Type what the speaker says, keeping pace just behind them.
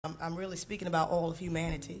I'm really speaking about all of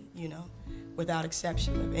humanity, you know, without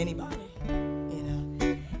exception of anybody, you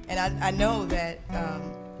know. And I know that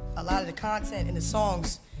a lot of the content in the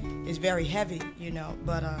songs is very heavy, you know,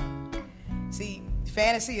 but see,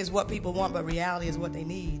 fantasy is what people want, but reality is what they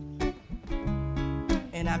need.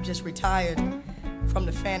 And I've just retired from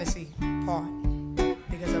the fantasy part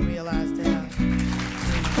because I realized that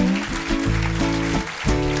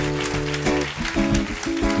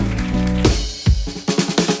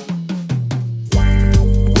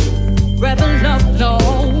rebel up low,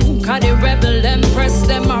 cause the rebel empress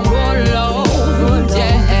them a roll low.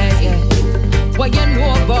 Yeah, what you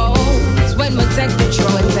know about when we take the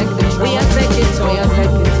throne, we are taking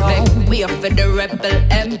it, we are for the rebel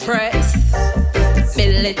empress.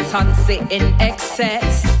 Militancy in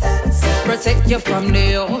excess, protect you from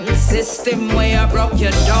the old system where I broke you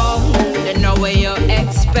down. They know where you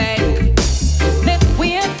expect. Make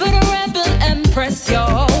way for the rebel empress,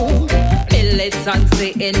 yo.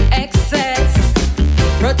 Militancy in excess,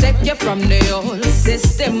 protect you from the old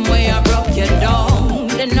system where I broke you down.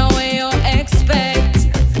 They know where you expect.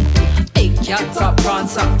 Cat up,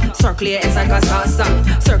 prancer, circle your head like a salsa,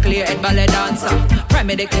 circle your head ballet dancer, prime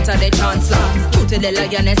the king to the chancellor, true to the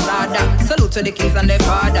lioness order, salute to the kings and the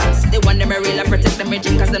fathers, they want them real and protect them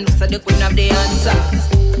regime cause them so the queen of the answers.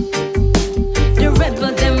 The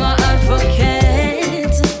rebel them are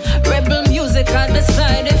advocate, rebel music are the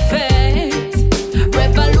side effect,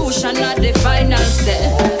 revolution are the final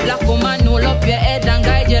step, black woman hold up your head and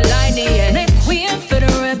guide your line in. Make way for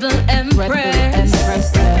the rebel empress.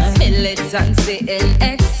 Militancy in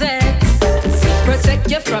excess, protect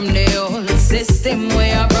you from the old system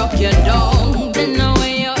where I broke you down. They know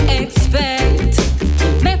where you expect.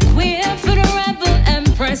 Make way for the rebel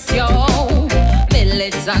empress, yo.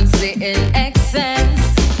 Militancy in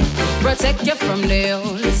excess, protect you from the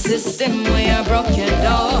old system where I broke you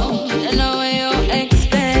down. They know where you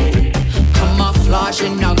expect. Camouflage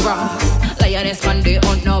in the grass, lioness man they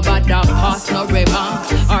hunt no bad pass no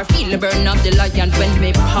remarks. Or feel the burn of the lion when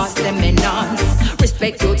we pass them in dance.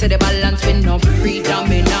 Respect you to the balance with no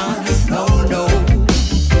predominance. No, no.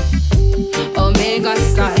 Omega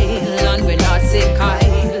style and we not sick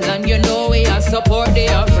Kyle. And you know we are support the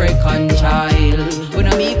African child. We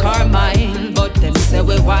don't make our mind, but them say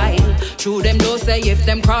we wild. True them don't say if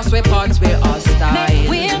them cross we parts we hostile. Make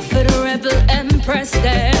way for the rebel empress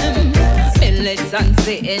them.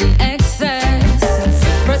 Militancy in excess,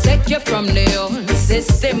 protect you from the old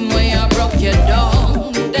system where I broke you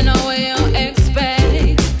down. Then know where you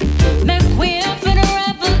expect. Make way for the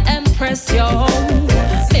rebel empress, yo.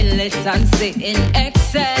 Militancy in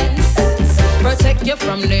excess, protect you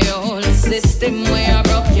from the old system where I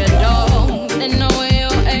broke you down. Then know where you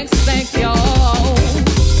expect, yo.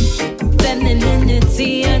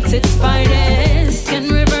 Femininity at its finest can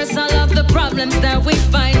reverse all of the problems that we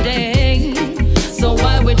finding. So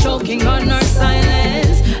why we're choking on our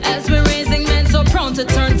silence as we're raising men so prone to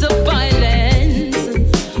turn to violence?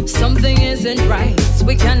 Something isn't right.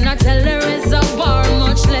 We cannot tell there is a war,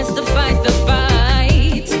 much less to fight the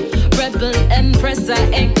fight. Rebel empress, I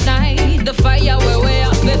ignite the fire where we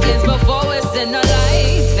are blaze before we send a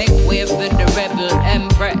light. Make way for the rebel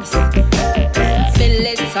empress.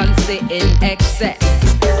 Militancy in excess,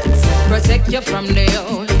 protect you from the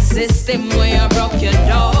old system where I broke you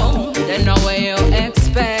down. They know where you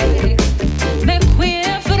expect. Make way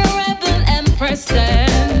for the rebel empress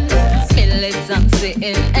then. Militancy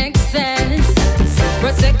in excess,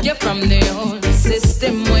 protect you from the old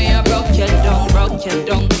system where I broke you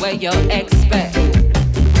down where you expect.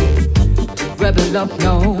 Rebel up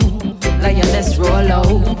now, lioness roll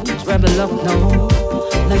out. Rebel up now,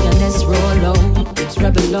 lioness roll out.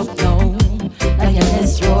 Rebel up now,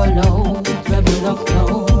 lioness roll out. Rebel up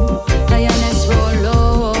now, lioness roll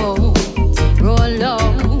out. Roll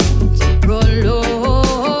out, roll out.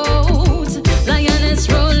 Lioness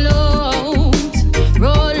roll out.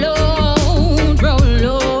 Roll out, roll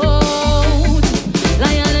out.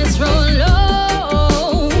 Lioness roll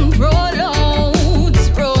out. Roll out,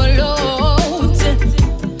 roll out.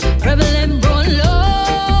 Rebel them roll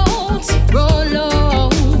out. Roll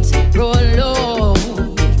out, roll out.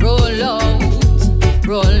 Roll out,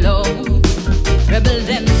 roll out. Rebel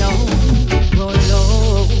them now. Roll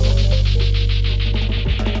out.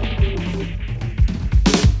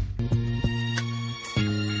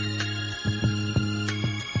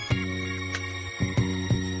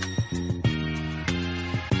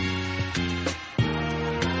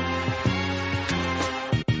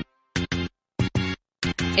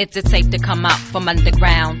 It's safe to come out from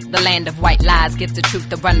underground. The land of white lies gives the truth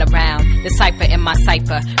to run around. Decipher in my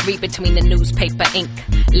cipher, read between the newspaper ink.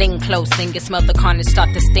 Lean close and you smell the carnage start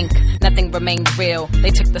to stink. Nothing remains real. They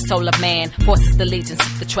took the soul of man, forces the allegiance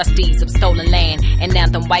of the trustees of stolen land. And now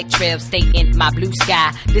them white trails stay in my blue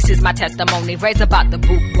sky. This is my testimony, raise about the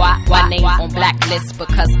bourgeois. My name on blacklist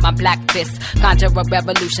because my black fist conjure a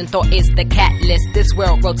revolution. Thought is the catalyst. This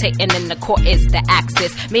world rotating in the court is the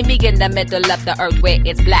axis. Meet me in the middle of the earth where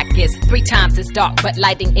it's blackest. 3 times it's dark, but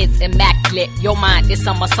lighting is immaculate. Your mind is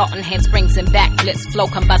somersaulting, handsprings and backflips. Flow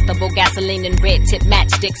combustible gasoline and red tip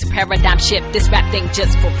matchsticks. Paradigm shift, this rap thing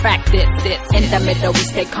just for practice. In the middle, we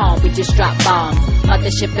stay calm, we just drop bombs.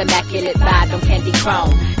 Mothership immaculate, vibe on candy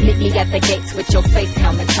chrome. Meet me at the gates with your face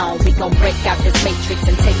helmet on. We gon' break out this matrix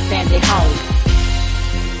and take family home.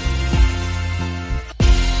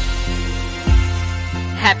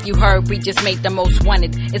 Have you heard we just made the most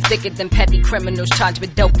wanted? It's bigger than petty criminals charged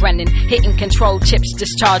with dope running. Hitting control chips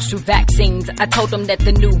discharged through vaccines. I told them that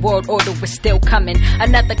the new world order was still coming.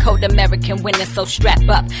 Another cold American winning, so strap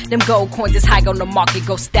up. Them gold coins is high on the market,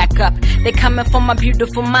 go stack up. They coming from my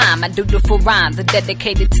beautiful mind. My dutiful rhymes are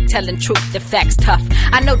dedicated to telling truth, the facts tough.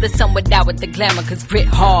 I know that some would die with the glamour cause grit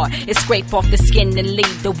hard. It scrape off the skin and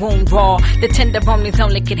leave the wound raw. The tenderonies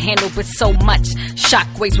only can handle with so much.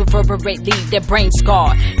 Shockwaves reverberate, leave their brain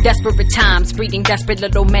scarred. Desperate times, breeding desperate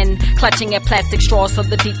little men, clutching at plastic straws so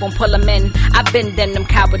the deep won't pull them in. I've been in them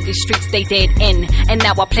cowardly streets they dead in, and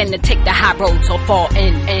now I plan to take the high road, so fall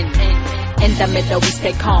in. In the middle, we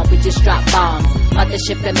stay calm, we just drop bombs.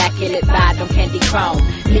 Mothership immaculate, vibe on candy chrome.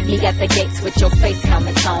 Meet me at the gates with your face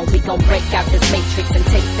helmets on. We gon' break out this matrix and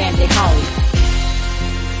take family home.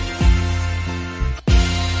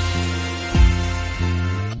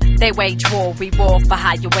 They wage war, we war for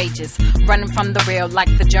higher wages. Running from the real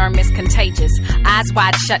like the germ is contagious. Eyes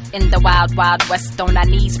wide shut in the wild, wild west. On our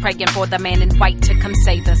knees praying for the man in white to come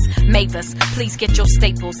save us. Mavis, please get your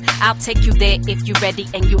staples. I'll take you there if you ready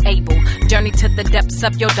and you able. Journey to the depths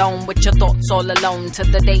of your dome with your thoughts all alone.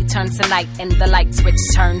 Till the day turns to night and the light switch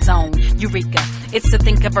turns on. Eureka, it's a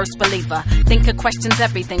thinker-verse believer. Thinker questions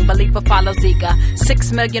everything, believer follows eager.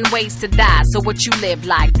 6 million ways to die, so what you live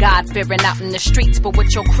like? God-fearing out in the streets, but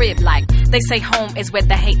what your crib like? They say home is where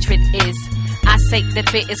the hatred is. I say that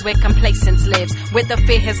fear is where complacence lives. Where the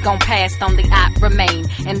fear has gone past, only I remain.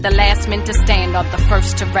 And the last men to stand are the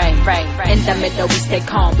first to reign. In the middle, we stay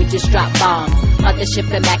calm, we just drop bombs.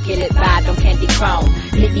 Mothership immaculate, vibe on candy chrome.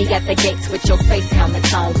 Meet me at the gates with your face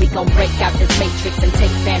helmets on. We gon' break out this matrix and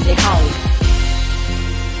take family home.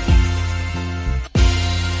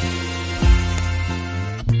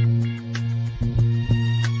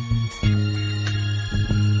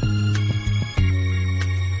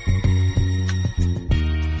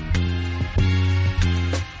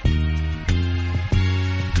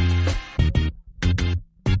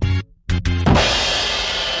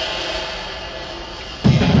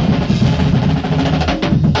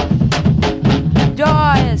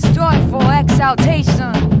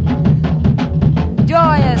 Exaltation,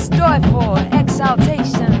 joyous, joyful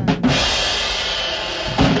exaltation.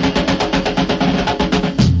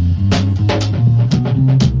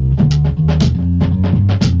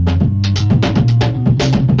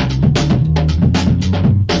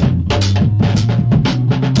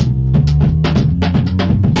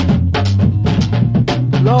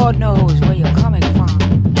 Lord knows where you're coming from.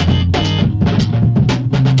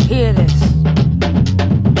 Hear this.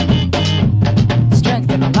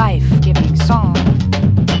 Life-giving song.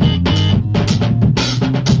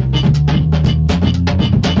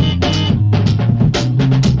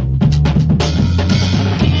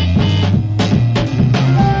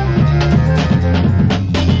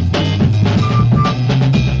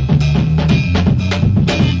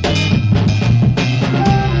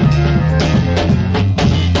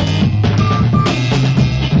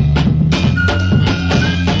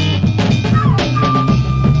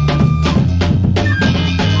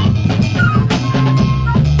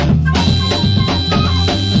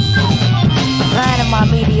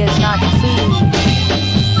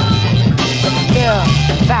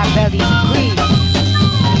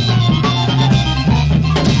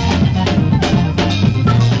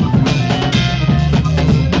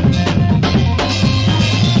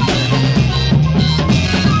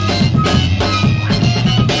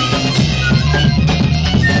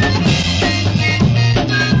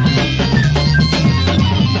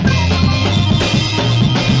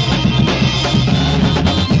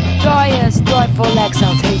 Joyful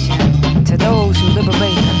exaltation to those who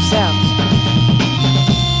liberate themselves.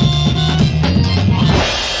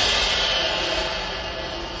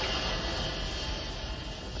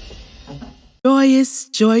 Joyous,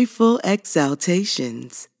 joyful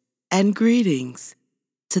exaltations and greetings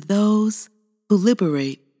to those who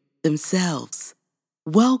liberate themselves.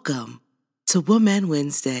 Welcome to Wombman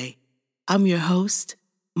Wednesday. I'm your host,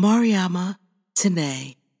 Mariama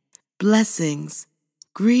Tené. Blessings,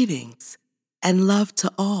 greetings, and love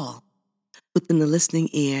to all within the listening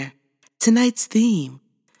ear. Tonight's theme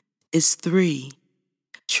is 3,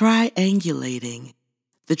 Triangulating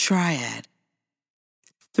the Triad.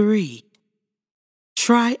 3.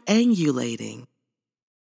 Triangulating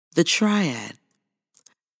the Triad.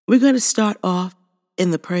 We're going to start off in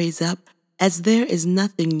the praise up, as there is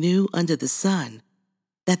nothing new under the sun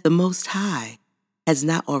that the Most High has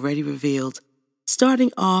not already revealed,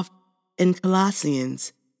 starting off in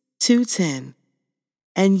Colossians 2:10,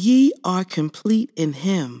 and ye are complete in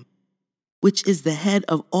him, which is the head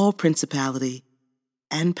of all principality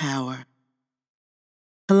and power.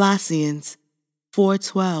 Colossians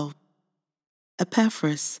 4:12,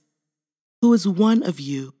 Epaphras, who is one of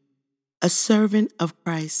you, a servant of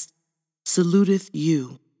Christ, saluteth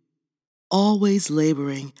you, always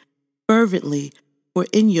laboring fervently for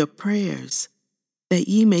in your prayers, that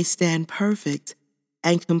ye may stand perfect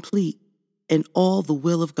and complete in all the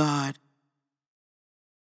will of God.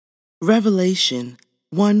 Revelation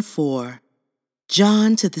 1:4,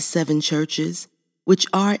 John to the 7 churches which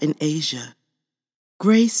are in Asia,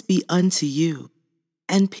 grace be unto you,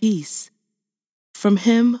 and peace, from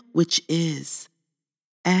him which is,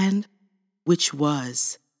 and which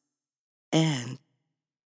was, and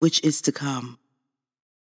which is to come,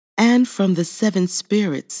 and from the 7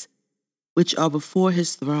 spirits which are before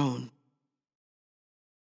his throne.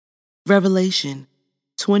 Revelation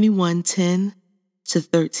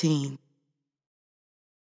 21:10-13.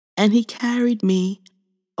 And he carried me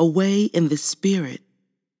away in the spirit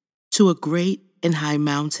to a great and high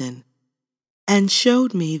mountain, and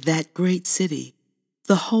showed me that great city,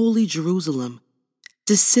 the holy Jerusalem,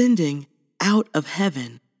 descending out of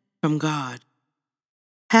heaven from God,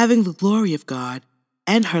 having the glory of God,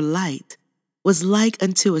 and her light was like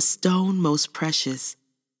unto a stone most precious,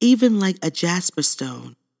 even like a jasper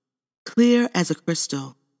stone, clear as a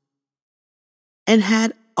crystal, and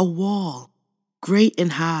had a wall great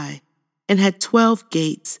and high, and had 12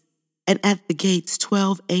 gates, and at the gates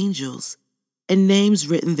 12 angels, and names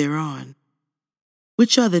written thereon,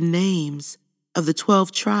 which are the names of the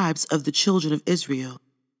 12 tribes of the children of Israel.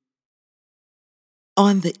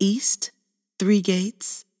 On the east, 3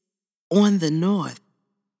 gates, on the north,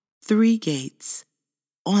 3 gates,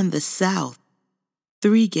 on the south,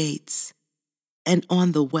 3 gates, and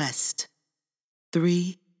on the west,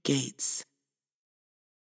 3 gates.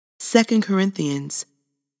 2 Corinthians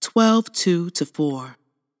 12:2-4.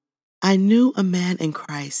 I knew a man in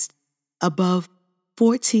Christ above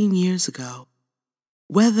 14 years ago,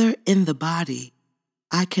 whether in the body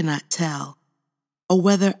I cannot tell, or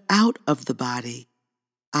whether out of the body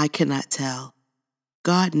I cannot tell.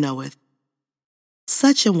 God knoweth.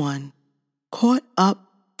 Such a one caught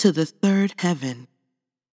up to the 3rd heaven.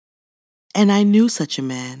 And I knew such a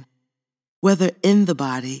man, whether in the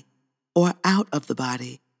body or out of the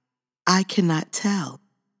body, I cannot tell.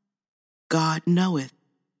 God knoweth.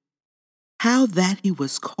 How that he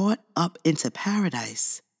was caught up into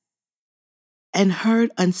paradise, and heard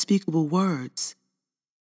unspeakable words,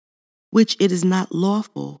 which it is not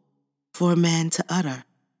lawful for a man to utter.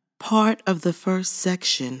 Part of the first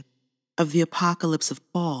section of the Apocalypse of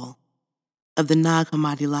Paul of the Nag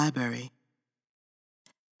Hammadi Library.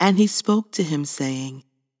 And he spoke to him, saying,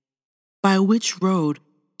 By which road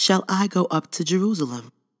shall I go up to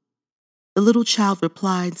Jerusalem? The little child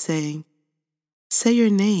replied, saying, Say your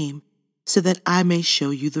name, so that I may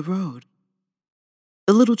show you the road.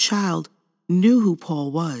 The little child knew who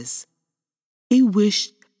Paul was. He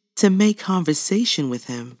wished to make conversation with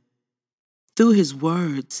him through his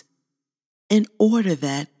words, in order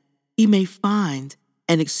that he may find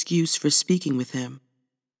an excuse for speaking with him.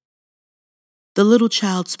 The little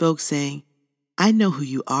child spoke, saying, I know who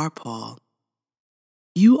you are, Paul.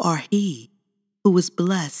 You are he who was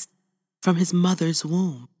blessed from his mother's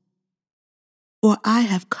womb. For I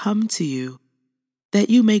have come to you, that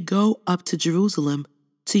you may go up to Jerusalem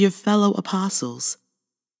to your fellow apostles,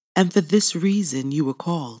 and for this reason you were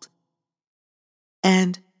called.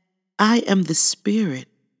 And I am the Spirit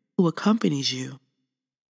who accompanies you.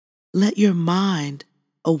 Let your mind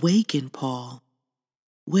awaken, Paul,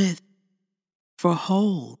 with, for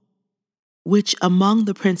whole, which among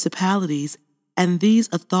the principalities and these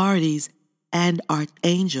authorities and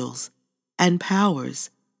archangels and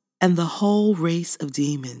powers and the whole race of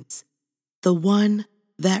demons, the one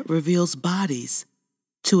that reveals bodies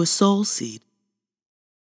to a soul seed,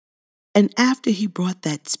 And after he brought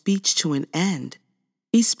that speech to an end,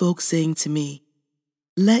 he spoke, saying to me,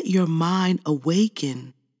 "Let your mind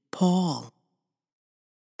awaken, Paul,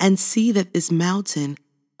 and see that this mountain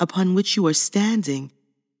upon which you are standing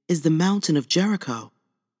is the mountain of Jericho,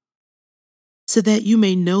 so that you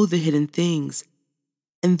may know the hidden things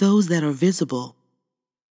and those that are visible.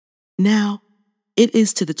 Now it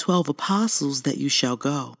is to the 12 apostles that you shall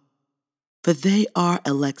go, for they are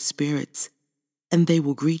elect spirits, and they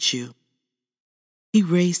will greet you." He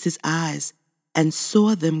raised his eyes and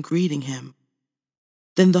saw them greeting him.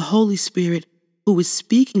 Then the Holy Spirit, who was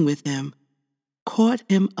speaking with him, caught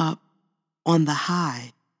him up on the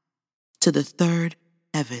high to the third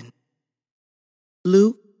heaven.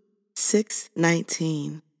 Luke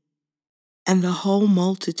 6:19. And the whole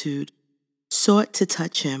multitude sought to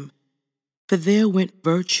touch him, for there went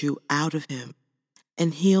virtue out of him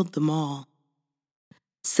and healed them all.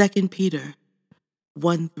 2 Peter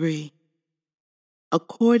 1:3.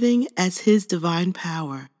 According as his divine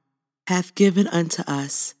power hath given unto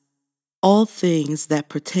us all things that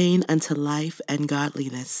pertain unto life and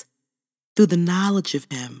godliness, through the knowledge of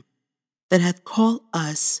him that hath called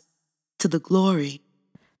us to the glory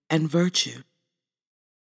and virtue.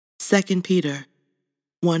 2 Peter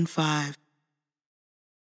 1:5.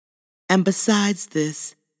 And besides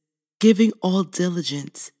this, giving all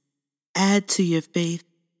diligence, add to your faith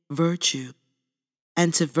virtue,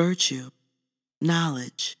 and to virtue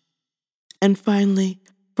knowledge. And finally,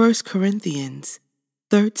 1 Corinthians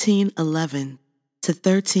 13:11 to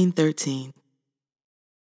 13:13.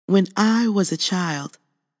 When I was a child,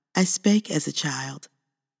 I spake as a child.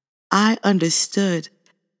 I understood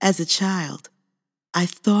as a child. I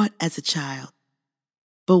thought as a child.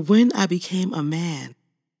 But when I became a man,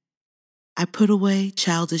 I put away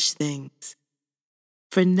childish things.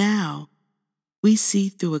 For now we see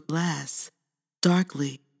through a glass,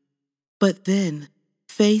 darkly, but then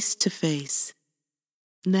face to face.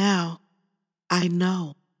 Now I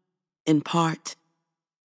know in part,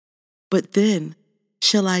 but then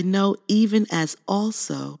shall I know even as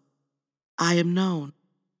also I am known.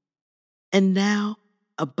 And now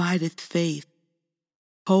abideth faith,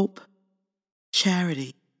 hope,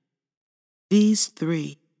 charity, these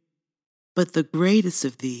three, but the greatest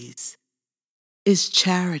of these is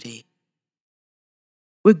charity.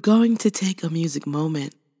 We're going to take a music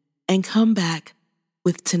moment and come back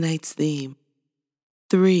with tonight's theme,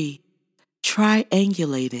 3,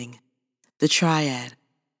 Triangulating the Triad,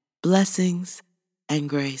 Blessings and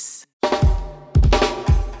Grace.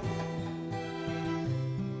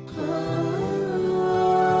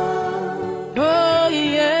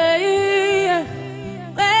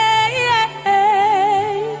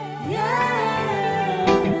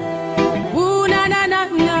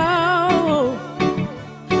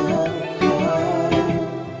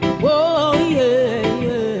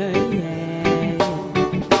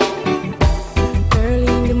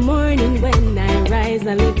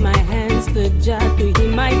 Jah to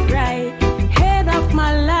him I cry, head of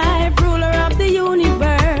my life, ruler of the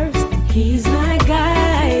universe, he's my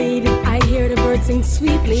guide. I hear the birds sing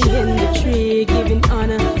sweetly in the tree, giving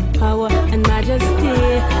honor, power and majesty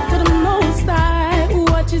to the Most High who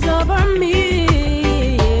watches over me.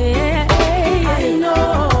 I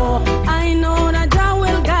know that Jah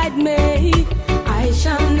will guide me. I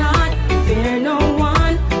shall not fear no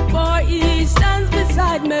one, for he stands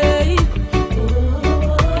beside me.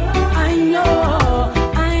 I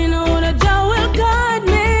know that Jah will guide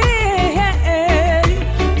me.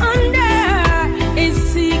 Under his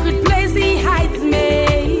secret place he hides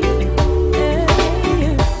me.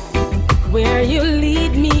 Where you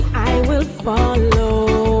lead me I will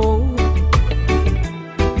follow.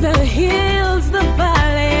 The hills, the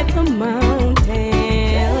valley, the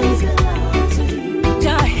mountains.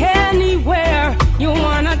 Jah, anywhere you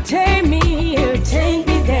wanna take me, take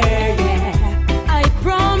me there, yeah. I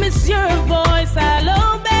promise your voice I'll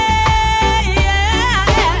obey.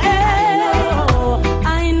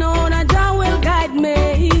 I know that Jah will guide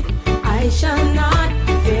me. I shall not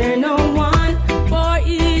fear no one, for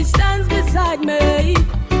he stands beside me.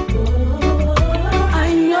 I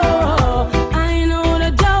know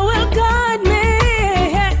that Jah will guide me.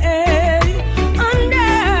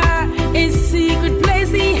 Under his secret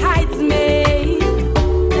place he hides me.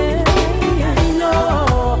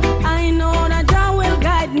 I know that Jah will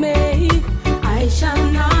guide me. I shall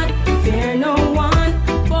not fear no one,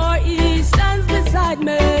 for he stands beside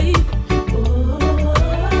me.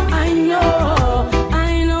 I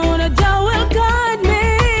know that Jah will guide me.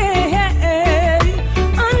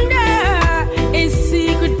 Under his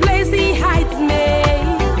secret place he hides me.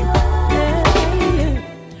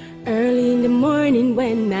 Early in the morning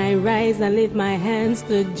when I rise, rise and lift my hands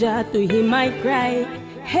to Jah, to Him I cry.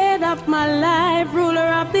 Head of my life, ruler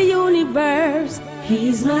of the universe,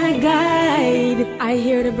 He's my guide. I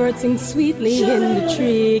hear the birds sing sweetly in the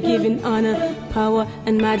tree, giving honor, power,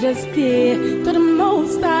 and majesty to the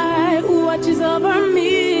Most High who watches over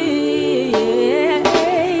me.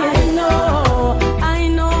 I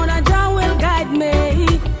know that Jah will guide me.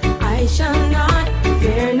 I shall not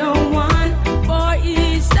fear no one, for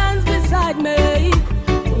He stands beside me.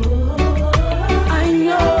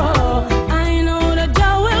 I know that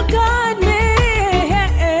Jah will guide me.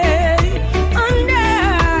 Under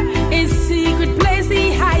His secret place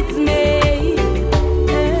He hides me.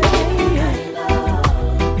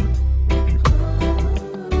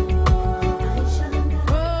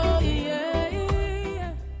 Oh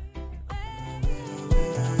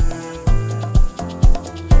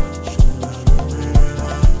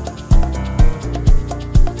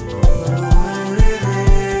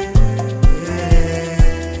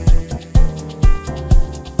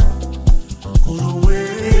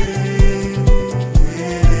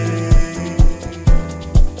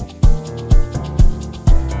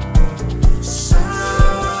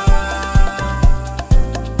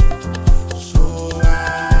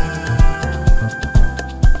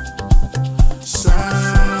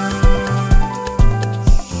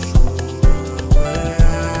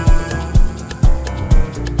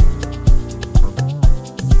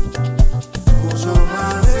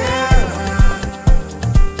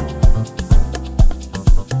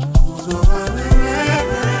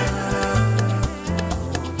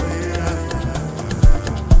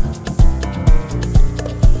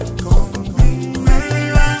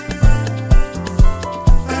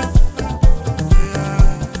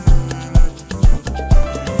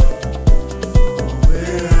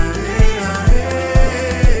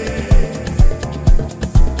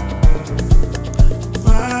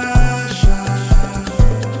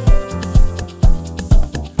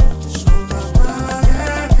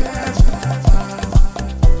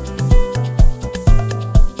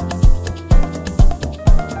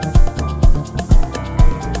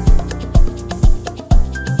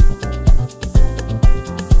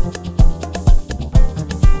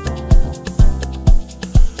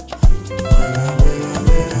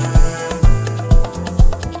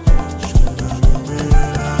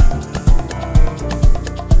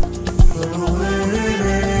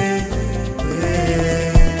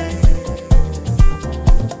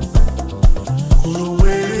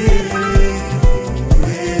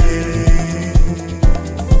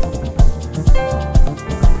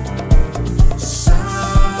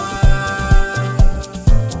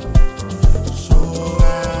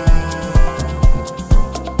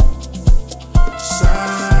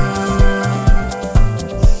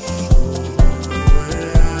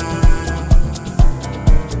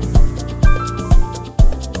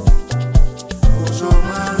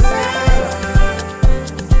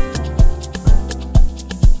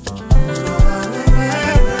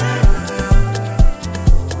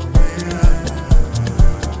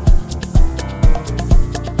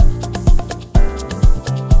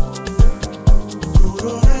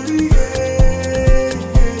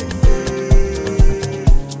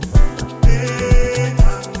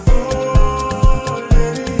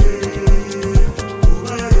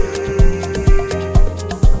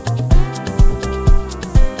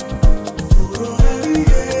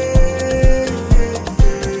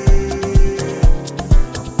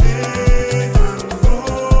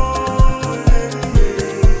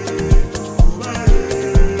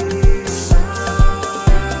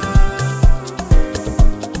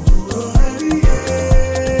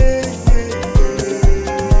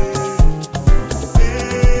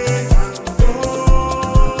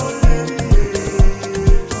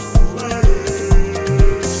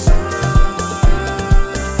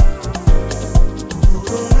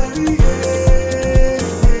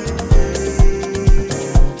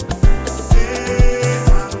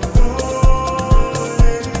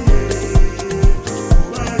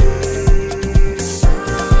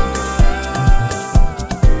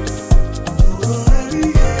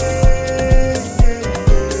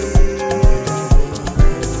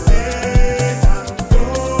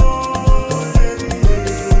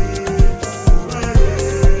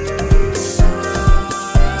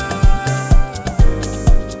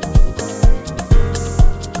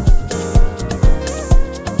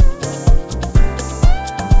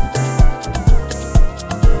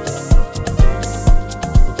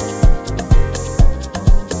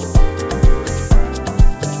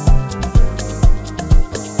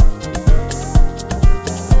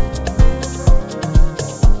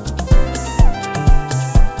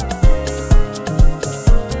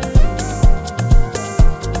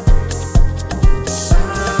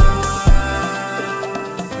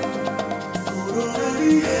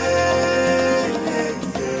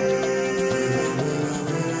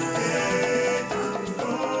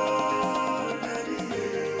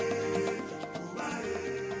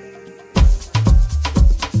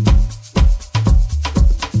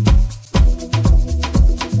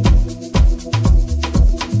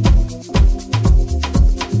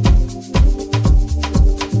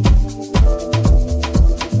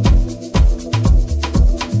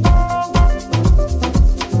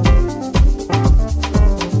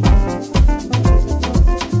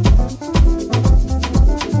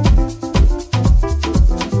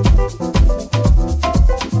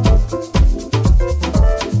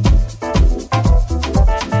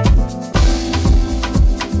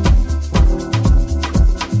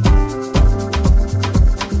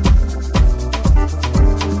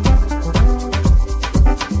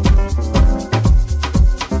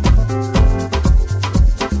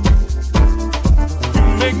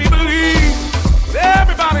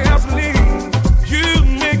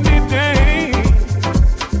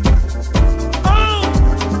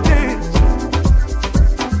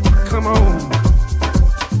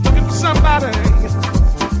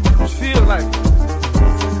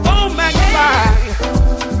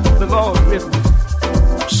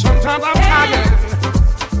Sometimes I'm tired,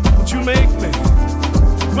 but you make me.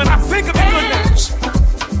 When I think of the goodness,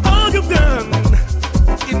 all you've done,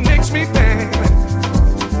 it makes me think.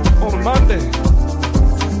 On a Monday,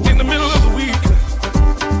 in the middle of the week,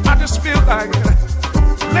 I just feel like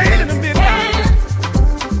late in the midnight.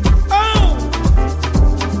 Oh,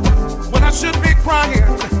 when I should be crying,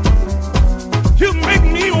 you make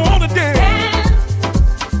me wanna dance.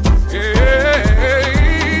 Yeah.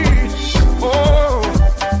 Oh.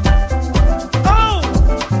 Oh.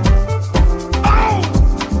 Oh.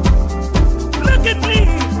 Look at me.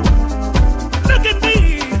 Look at me.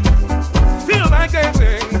 Feel like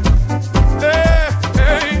dancing. Hey,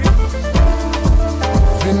 hey.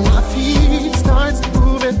 When my feet starts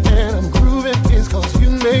moving and I'm grooving, it's 'cause you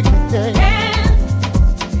make me dance.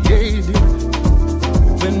 Yeah, you do.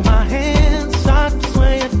 When my hands start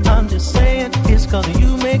swaying, I'm just saying it's 'cause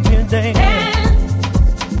you make me dance.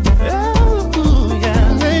 Oh,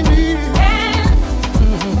 yeah, maybe.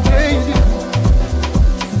 Yeah, you do.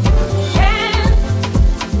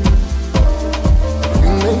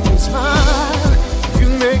 You make me smile, you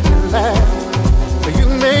make me laugh, you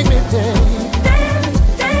make me dance.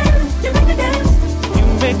 You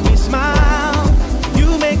make me smile, you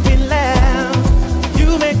make me laugh, you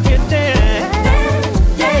make me dance.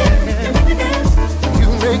 You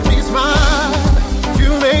make me smile, you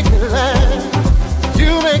make me laugh,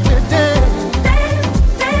 you make me dance.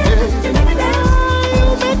 You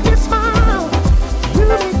make me smile, you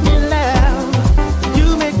make me laugh, you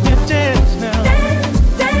make me dance now.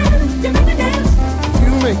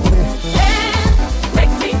 You make me,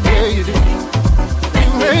 yeah, you do. You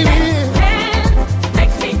make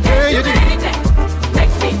me, yeah, you do.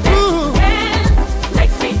 Ooh,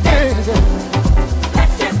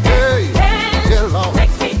 yeah, Lord.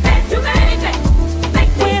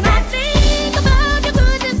 When I think about your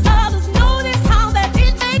goodness, others notice how that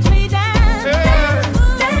it makes me dance.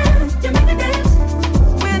 You make me dance.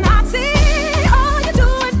 When I see all you do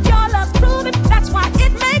and your love's proving, that's why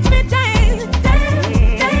it makes me dance.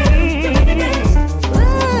 You make me dance.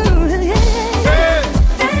 Ooh, yeah.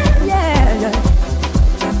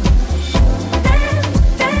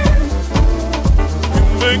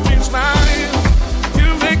 Make me smile, you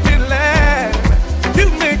make me laugh, you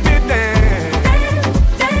make me dance.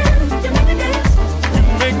 You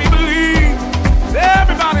make me believe,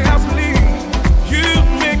 everybody else believe. You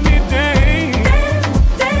make me dance.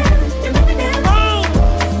 Oh,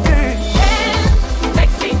 yeah.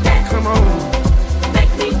 Come on,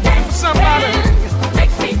 somebody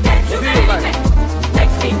feel like,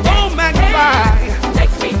 oh, magnify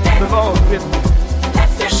the Lord with me.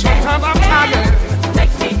 Sometimes I'm tired,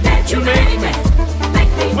 but you make me.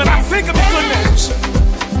 When I think of the goodness,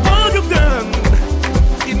 all you've done,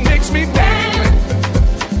 it makes me dance.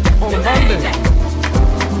 On a Monday,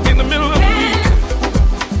 in the middle of the week,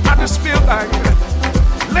 I just feel like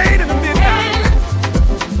late in the midnight.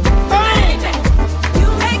 Oh, You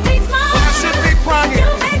make me smile. when I should be crying, You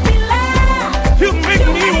make me laugh. you make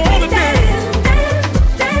me wanna dance.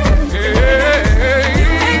 Hey,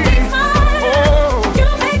 Make me smile. oh, You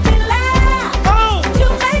make me laugh. oh, You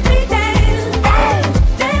make me dance. oh,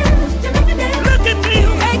 You make me dance. look at me,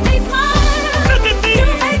 You make me smile. look at me, You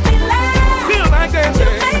make me laugh. feel like You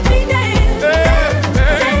dancing. make me dance. Hey,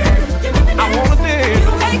 hey, You make me I dance. wanna dance.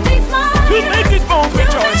 You make me smile. You make these bones You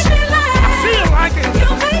rejoice. make me laugh. I feel like it. You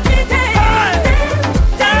make me dance.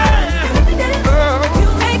 You make me dance. You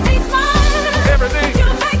make me smile. Every day, You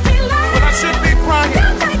make me laugh. when I should be crying, You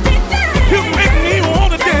make me dance. you make me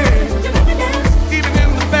wanna dance. You make me dance. Even in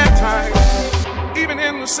the bad times, even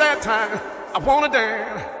in the sad times, I wanna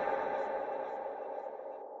dance.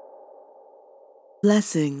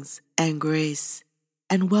 Blessings and grace,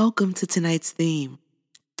 and welcome to tonight's theme,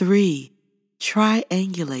 3,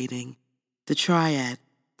 Triangulating the Triad.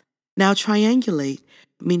 Now, triangulate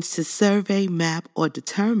means to survey, map, or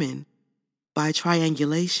determine by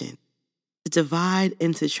triangulation, to divide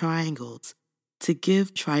into triangles, to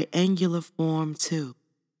give triangular form to.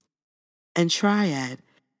 And triad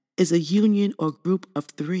is a union or group of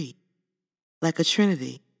 3, like a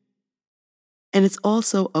trinity. And it's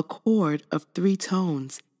also a chord of 3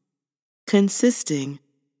 tones, consisting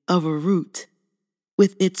of a root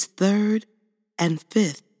with its 3rd and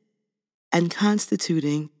 5th, and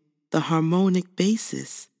constituting the harmonic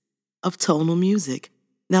basis of tonal music.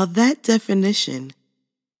 Now, that definition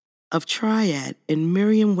of triad in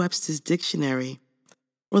Merriam-Webster's dictionary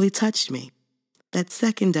really touched me. That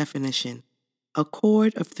second definition, a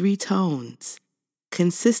chord of 3 tones,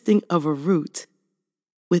 consisting of a root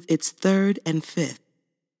with its 3rd and 5th.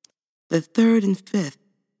 The 3rd and 5th,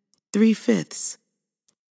 3/5.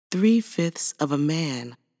 3/5 of a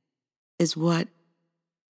man is what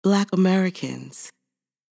Black Americans,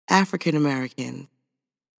 African Americans,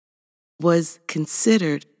 was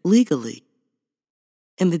considered legally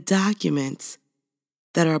in the documents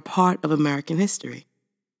that are a part of American history.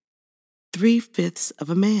 3/5 of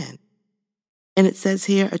a man. And it says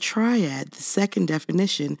here a triad, the second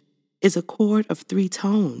definition, is a chord of 3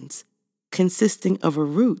 tones consisting of a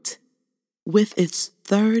root with its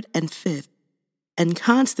third and fifth and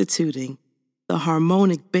constituting the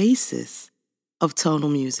harmonic basis of tonal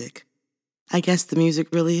music. I guess the music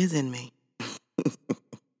really is in me.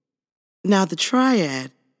 Now, the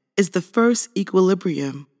triad is the first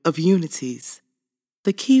equilibrium of unities.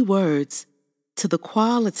 The key words to the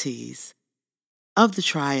qualities of the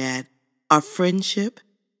triad are friendship,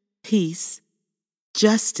 peace,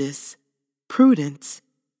 justice, prudence,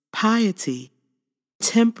 piety,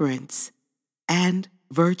 temperance, and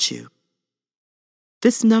virtue.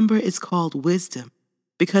 This number is called wisdom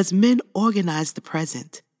because men organize the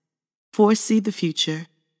present, foresee the future,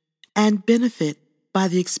 and benefit by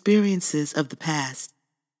the experiences of the past.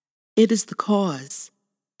 It is the cause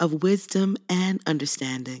of wisdom and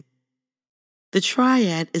understanding. The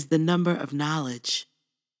triad is the number of knowledge,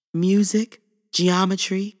 music,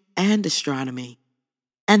 geometry, and astronomy,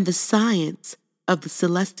 and the science of the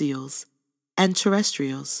celestials and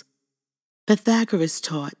terrestrials. Pythagoras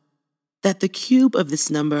taught that the cube of this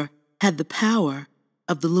number had the power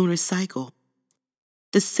of the lunar cycle.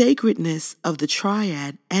 The sacredness of the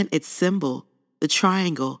triad and its symbol, the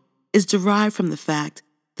triangle, is derived from the fact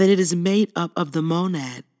that it is made up of the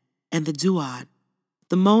monad and the duad.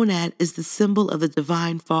 The monad is the symbol of the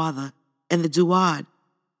Divine Father and the duad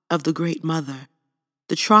of the Great Mother.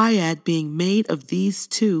 The triad being made of these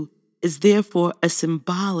two is therefore a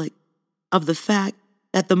symbolic of the fact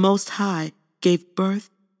that the Most High gave birth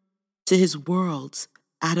to his worlds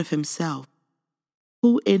out of himself,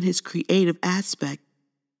 who in his creative aspect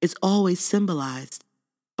is always symbolized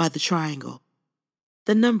by the triangle.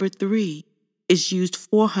 The number 3 is used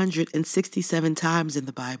 467 times in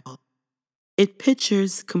the Bible. It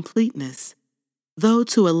pictures completeness, though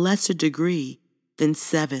to a lesser degree than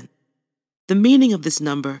 7. The meaning of this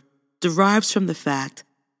number derives from the fact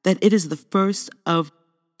that it is the first of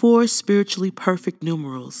 4 spiritually perfect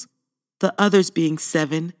numerals, the others being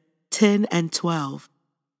 7, 10, and 12.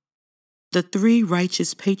 The 3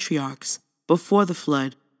 righteous patriarchs before the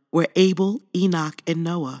flood were Abel, Enoch, and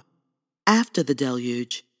Noah. After the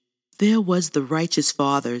deluge, there was the righteous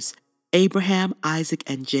fathers, Abraham, Isaac,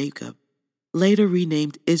 and Jacob, later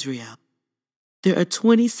renamed Israel. There are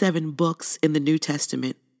 27 books in the New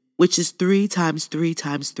Testament, which is 3 times 3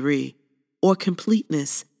 times 3, or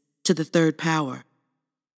completeness to the third power.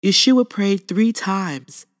 Yeshua prayed 3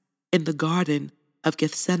 times in the Garden of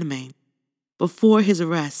Gethsemane before his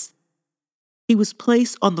arrest. He was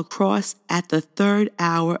placed on the cross at the 3rd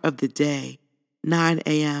hour of the day, 9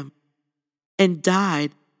 a.m., and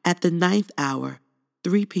died at the 9th hour,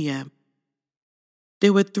 3 p.m.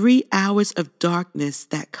 There were 3 hours of darkness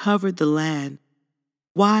that covered the land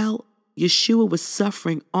while Yeshua was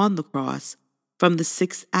suffering on the cross from the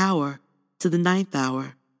 6th hour to the 9th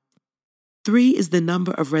hour. 3 is the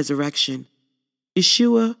number of resurrection.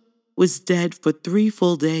 Yeshua was dead for 3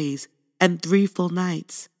 full days and 3 full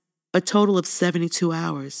nights, a total of 72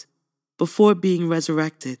 hours, before being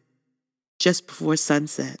resurrected, just before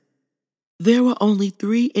sunset. There were only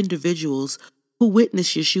 3 individuals who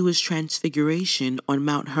witnessed Yeshua's transfiguration on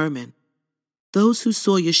Mount Hermon. Those who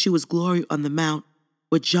saw Yeshua's glory on the mount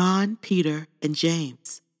were John, Peter, and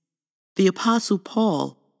James. The Apostle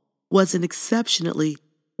Paul was an exceptionally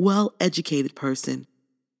well-educated person.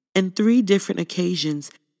 In 3 different occasions,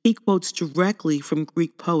 he quotes directly from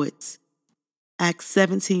Greek poets: Acts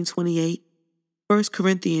 17:28, 1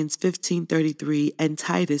 Corinthians 15:33, and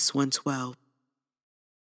Titus 1:12.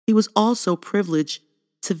 He was also privileged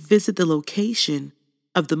to visit the location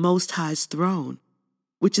of the Most High's throne,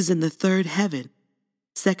 which is in the 3rd heaven,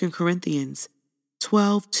 2 Corinthians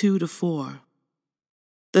 12:2-4.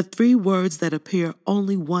 The 3 words that appear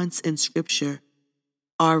only once in Scripture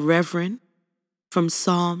are reverend, from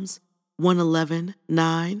Psalms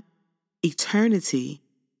 111:9, eternity,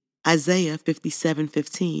 Isaiah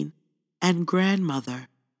 57:15, and grandmother,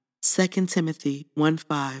 2 Timothy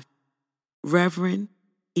 1:5. Reverend,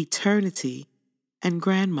 eternity, and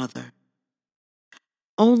grandmother.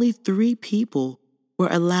 Only 3 people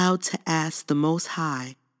were allowed to ask the Most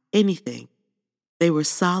High anything. They were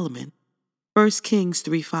Solomon, 1 Kings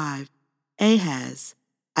 3:5, Ahaz,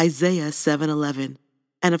 Isaiah 7:11,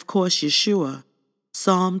 and of course Yeshua,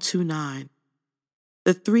 Psalm 2:9.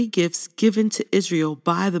 The 3 gifts given to Israel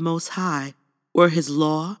by the Most High were his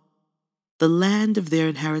law, the land of their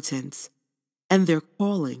inheritance, and their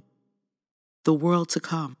calling, the world to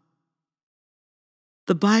come.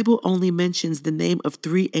 The Bible only mentions the name of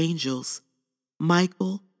 3 angels,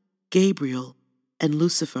 Michael, Gabriel, and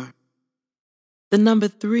Lucifer. The number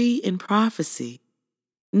 3 in prophecy.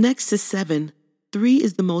 Next to 7, 3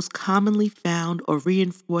 is the most commonly found or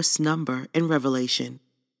reinforced number in Revelation.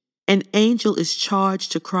 An angel is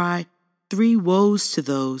charged to cry 3 woes to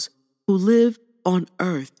those who live on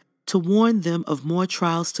earth to warn them of more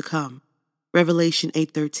trials to come. Revelation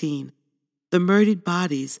 8:13. The murdered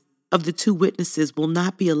bodies of the 2 witnesses will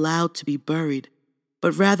not be allowed to be buried,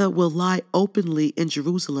 but rather will lie openly in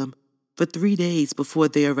Jerusalem for 3 days before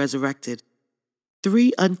they are resurrected.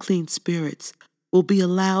 3 unclean spirits will be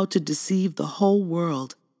allowed to deceive the whole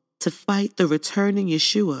world to fight the returning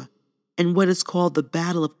Yeshua in what is called the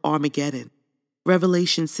Battle of Armageddon.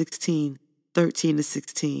 Revelation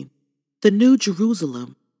 16:13-16. The New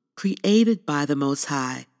Jerusalem, created by the Most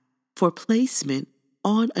High for placement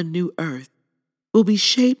on a new earth, will be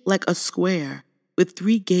shaped like a square with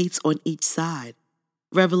 3 gates on each side.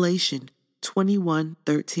 Revelation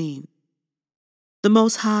 21:13. The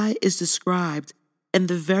Most High is described in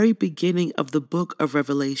the very beginning of the book of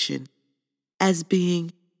Revelation as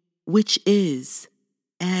being which is,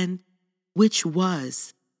 and which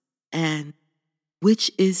was, and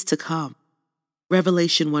which is to come.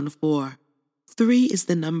 Revelation 1:4. 3 is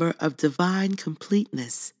the number of divine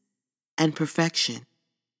completeness and perfection.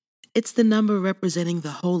 It's the number representing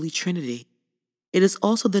the Holy Trinity. It is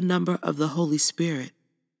also the number of the Holy Spirit,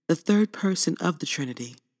 the 3rd person of the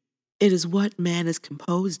Trinity. It is what man is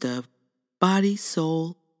composed of, body,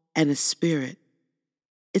 soul, and a spirit.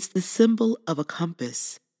 It's the symbol of a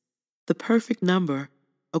compass, the perfect number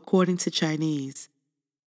according to Chinese.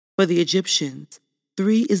 For the Egyptians,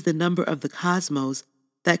 3 is the number of the cosmos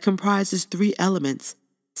that comprises 3 elements,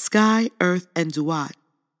 sky, earth, and duat,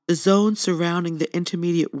 the zone surrounding the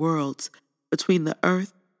intermediate worlds between the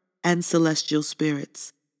earth and celestial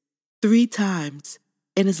spirits. 3 times,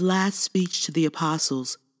 in his last speech to the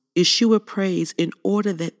apostles, Yeshua prays in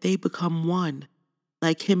order that they become one,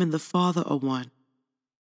 like him and the Father are one.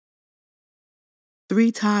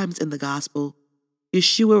 3 times in the Gospel,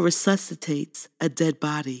 Yeshua resuscitates a dead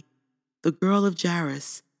body, the girl of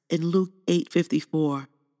Jairus in Luke 8:54,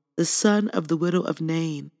 the son of the widow of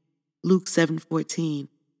Nain, Luke 7:14,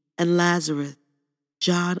 and Lazarus,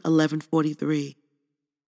 John 11:43.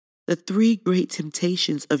 The 3 great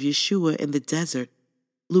temptations of Yeshua in the desert,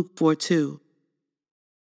 Luke 4:2.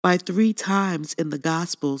 By 3 times in the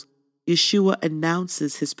Gospels, Yeshua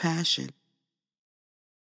announces his passion.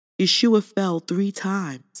 Yeshua fell 3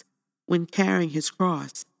 times when carrying his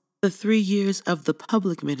cross. The 3 years of the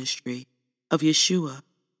public ministry of Yeshua.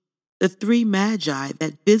 The 3 magi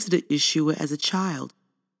that visited Yeshua as a child,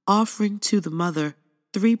 offering to the mother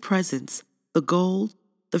 3 presents, the gold,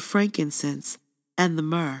 the frankincense, and the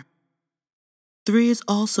myrrh. 3 is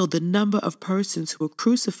also the number of persons who were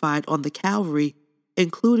crucified on the Calvary,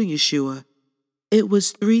 including Yeshua. It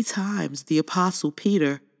was 3 times the Apostle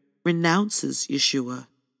Peter renounces Yeshua,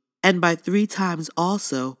 and by 3 times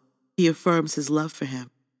also he affirms his love for him.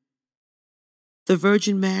 The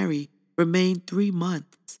Virgin Mary remained 3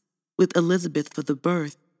 months with Elizabeth for the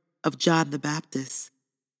birth of John the Baptist.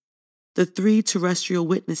 The 3 terrestrial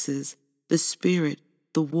witnesses, the Spirit,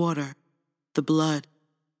 the water, the blood.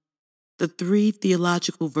 The 3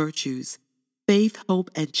 theological virtues, faith, hope,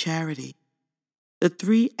 and charity. The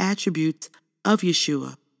 3 attributes of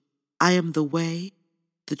Yeshua, I am the way,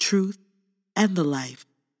 the truth, and the life.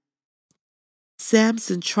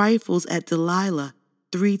 Samson trifles at Delilah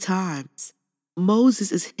 3 times.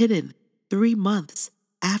 Moses is hidden 3 months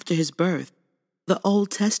after his birth. The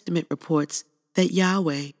Old Testament reports that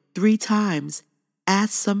Yahweh 3 times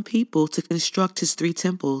asked some people to construct his 3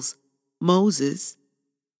 temples, Moses,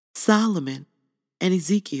 Solomon, and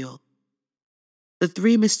Ezekiel. The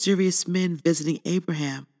 3 mysterious men visiting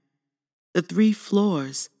Abraham. The 3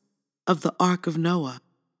 floors of the Ark of Noah.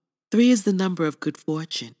 3 is the number of good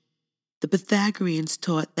fortune. The Pythagoreans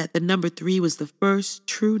taught that the number 3 was the first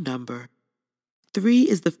true number. 3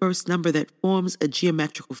 is the first number that forms a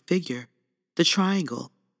geometrical figure, the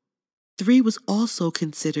triangle. 3 was also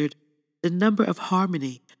considered the number of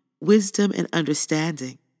harmony, wisdom, and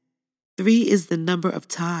understanding. 3 is the number of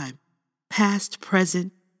time, past,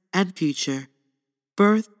 present, and future,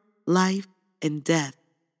 birth, life, and death,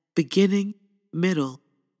 beginning, middle,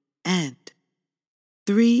 end.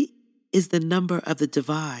 3 is the number of the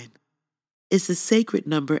divine. It's a sacred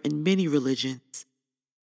number in many religions.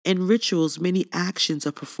 In rituals, many actions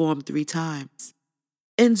are performed 3 times.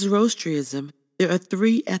 In Zoroastrianism, there are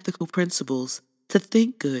 3 ethical principles: to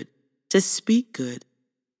think good, to speak good,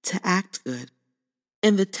 to act good.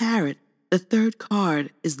 In the tarot, the third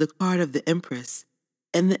card is the card of the Empress,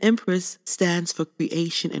 and the Empress stands for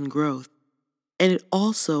creation and growth, and it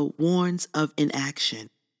also warns of inaction.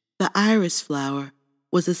 The iris flower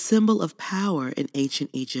was a symbol of power in ancient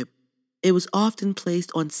Egypt. It was often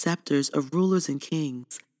placed on scepters of rulers and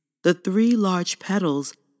kings. The three large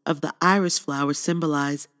petals of the iris flower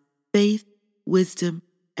symbolize faith, wisdom,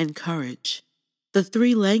 and courage. The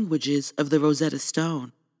three languages of the Rosetta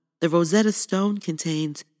Stone. The Rosetta Stone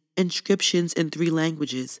contains inscriptions in three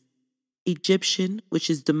languages: Egyptian, which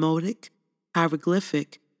is Demotic,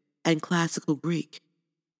 hieroglyphic, and classical Greek.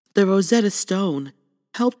 The Rosetta Stone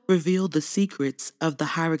helped reveal the secrets of the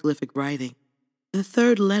hieroglyphic writing. The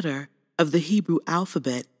third letter of the Hebrew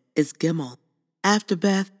alphabet is Gimel. After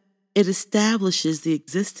Beth, it establishes the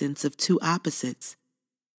existence of two opposites.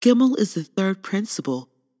 Gimel is the third principle,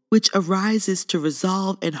 which arises to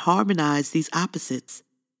resolve and harmonize these opposites.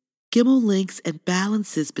 Gimel links and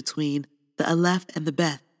balances between the Aleph and the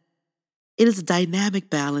Beth. It is a dynamic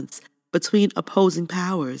balance between opposing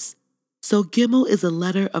powers. So Gimel is a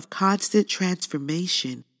letter of constant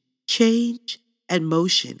transformation, change, and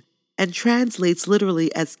motion, and translates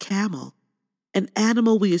literally as camel, an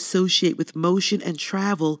animal we associate with motion and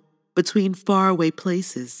travel between faraway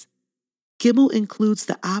places. Gimel includes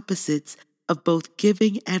the opposites of both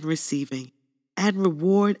giving and receiving, and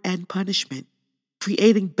reward and punishment,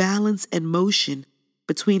 creating balance and motion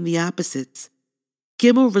between the opposites.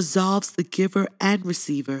 Gimel resolves the giver and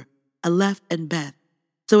receiver, Aleph and Beth,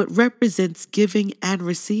 so it represents giving and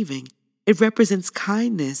receiving. It represents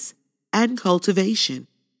kindness and cultivation,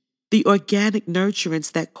 the organic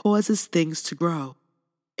nurturance that causes things to grow.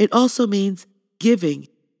 It also means giving,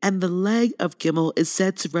 and the leg of Gimel is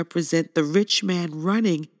said to represent the rich man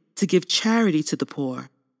running to give charity to the poor.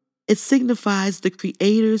 It signifies the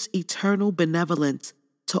Creator's eternal benevolence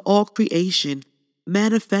to all creation,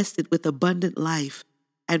 manifested with abundant life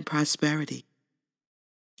and prosperity.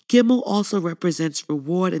 Gimel also represents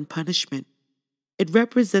reward and punishment. It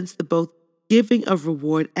represents the both giving of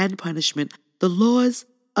reward and punishment. The laws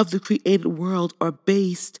of the created world are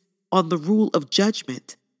based on the rule of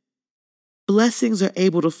judgment. Blessings are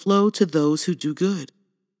able to flow to those who do good,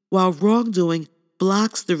 while wrongdoing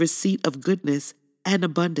blocks the receipt of goodness and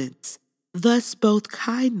abundance. Thus, both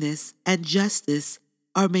kindness and justice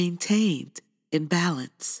are maintained in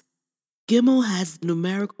balance. Gimel has the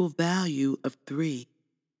numerical value of 3.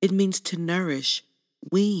 It means to nourish,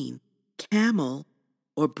 wean, camel,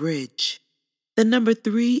 or bridge. The number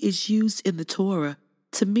 3 is used in the Torah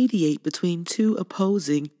to mediate between two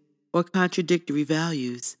opposing or contradictory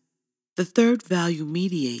values. The third value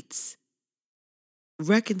mediates,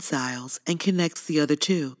 reconciles, and connects the other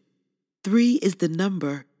two. 3 is the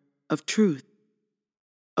number of truth.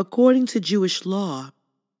 According to Jewish law,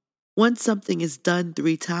 once something is done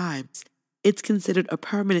 3 times, it's considered a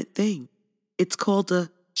permanent thing. It's called a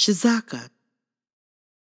shizaka.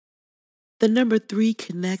 The number 3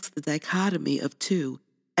 connects the dichotomy of 2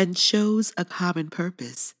 and shows a common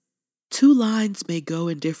purpose. 2 lines may go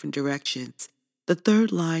in different directions. The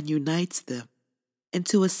third line unites them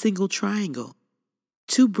into a single triangle.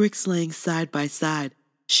 2 bricks laying side by side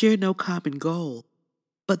share no common goal,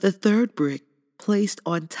 but the third brick placed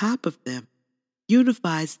on top of them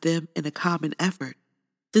unifies them in a common effort.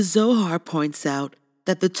 The Zohar points out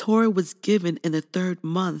that the Torah was given in the 3rd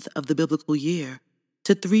month of the biblical year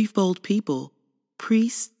to threefold people: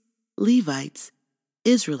 priests, Levites,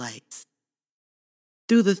 Israelites.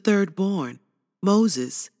 Through the third born,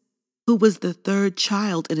 Moses, who was the 3rd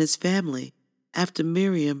child in his family after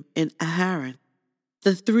Miriam and Aaron.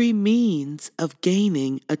 The 3 means of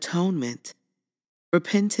gaining atonement: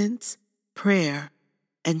 repentance, prayer,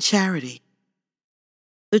 and charity.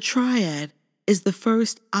 The triad is the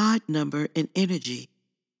first odd number in energy.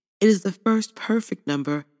 It is the first perfect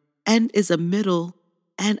number and is a middle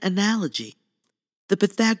and analogy. The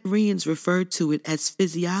Pythagoreans referred to it as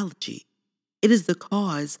physiology. It is the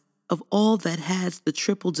cause of all that has the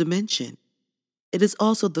triple dimension. It is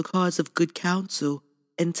also the cause of good counsel,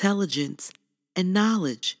 intelligence, and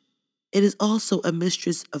knowledge. It is also a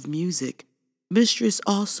mistress of music, mistress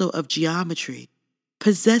also of geometry,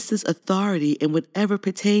 possesses authority in whatever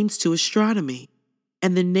pertains to astronomy,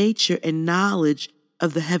 and the nature and knowledge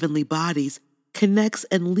of the heavenly bodies connects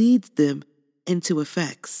and leads them into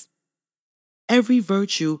effects. Every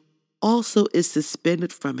virtue also is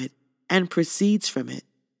suspended from it and proceeds from it.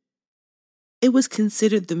 It was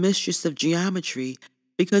considered the mistress of geometry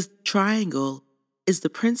because the triangle is the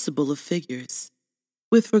principle of figures.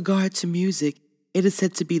 With regard to music, it is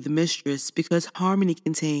said to be the mistress because harmony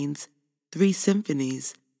contains 3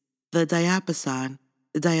 symphonies, the diapason,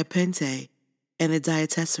 the diapente, and the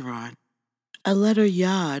diatessaron. A letter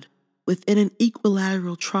yod within an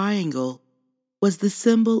equilateral triangle was the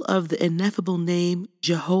symbol of the ineffable name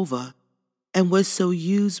Jehovah and was so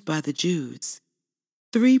used by the Jews.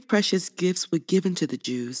 3 precious gifts were given to the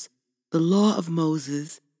Jews: the law of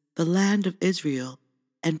Moses, the land of Israel,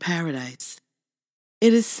 and paradise.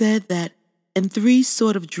 It is said that in 3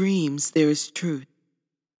 sort of dreams there is truth: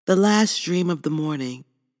 the last dream of the morning,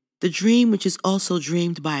 the dream which is also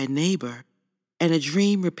dreamed by a neighbor, and a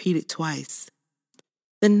dream repeated twice.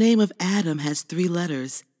 The name of Adam has 3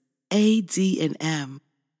 letters, A, D, and M.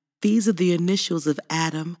 These are the initials of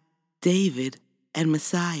Adam, David, and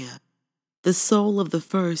Messiah. The soul of the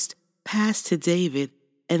first passed to David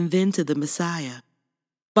and then to the Messiah.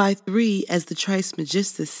 By 3, as the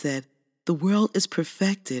Trismegistus said, the world is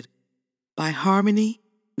perfected by harmony,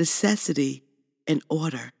 necessity, and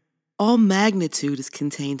order. All magnitude is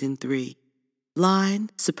contained in 3: line,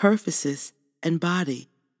 superficies, and body.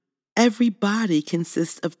 Every body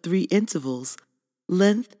consists of 3 intervals: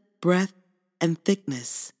 length, breadth, and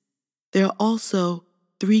thickness. There are also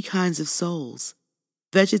 3 kinds of souls: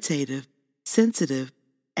 vegetative, sensitive,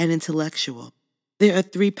 and intellectual. There are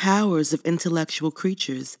 3 powers of intellectual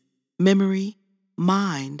creatures: memory,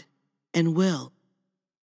 mind, and will.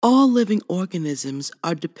 All living organisms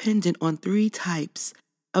are dependent on 3 types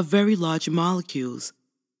of very large molecules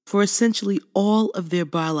for essentially all of their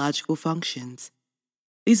biological functions.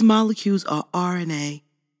 These molecules are RNA,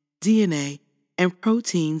 DNA, and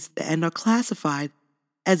proteins and are classified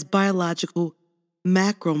as biological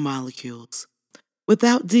macromolecules.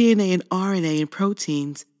 Without DNA and RNA and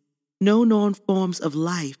proteins, no known forms of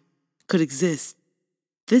life could exist.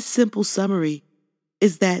 This simple summary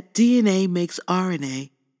is that DNA makes RNA,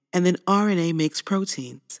 and then RNA makes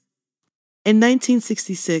proteins. In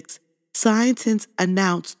 1966, scientists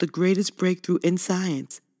announced the greatest breakthrough in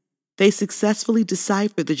science. They successfully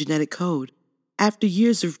deciphered the genetic code. After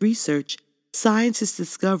years of research, scientists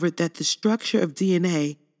discovered that the structure of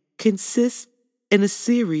DNA consists in a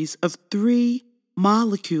series of 3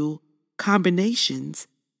 molecule combinations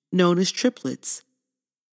known as triplets.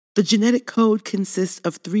 The genetic code consists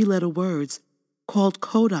of 3-letter words called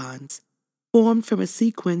codons, formed from a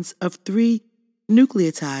sequence of 3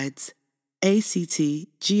 nucleotides, ACT,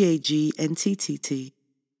 GAG, and TTT.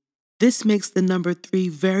 This makes the number 3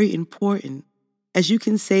 very important, as you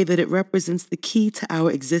can say that it represents the key to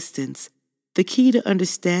our existence, the key to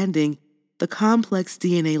understanding the complex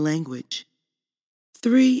DNA language.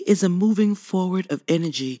 3 is a moving forward of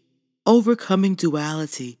energy, overcoming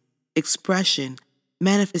duality, expression,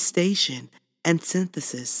 manifestation, and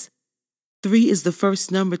synthesis. 3 is the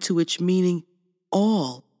first number to which meaning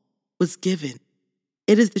all was given.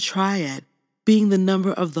 It is the triad, being the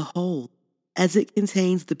number of the whole, as it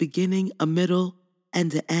contains the beginning, a middle,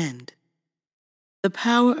 and an end. The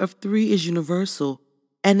power of 3 is universal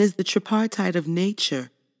and is the tripartite of nature,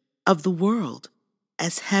 of the world,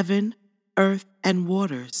 as heaven, earth, and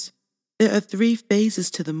waters. There are 3 phases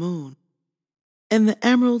to the moon. In the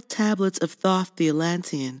emerald tablets of Thoth the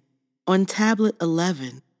Atlantean, on tablet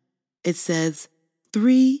 11, it says,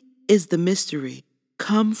 3 is the mystery,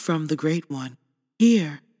 come from the Great One.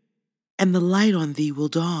 Hear, and the light on thee will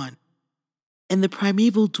dawn. In the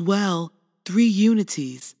primeval dwell 3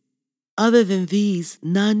 unities. Other than these,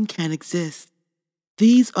 none can exist.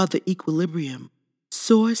 These are the equilibrium,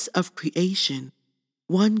 source of creation,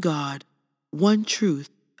 one God, one truth,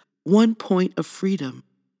 one point of freedom.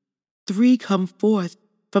 3 come forth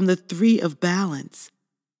from the 3 of balance,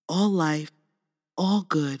 all life, all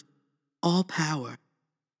good, all power.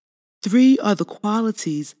 3 are the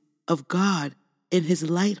qualities of God in his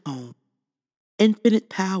light home: infinite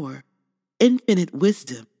power, infinite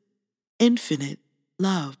wisdom, infinite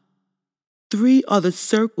love. 3 are the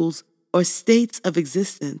circles or states of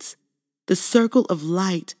existence: the circle of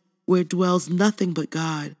light where dwells nothing but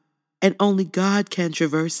God, and only God can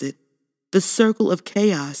traverse it; the circle of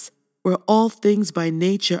chaos where all things by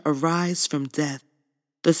nature arise from death;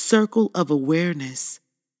 the circle of awareness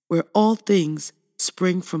where all things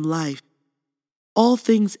spring from life. All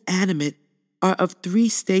things animate are of 3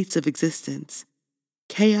 states of existence: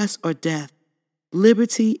 chaos or death,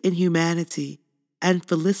 liberty in humanity, and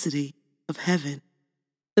felicity of heaven.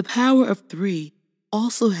 The power of 3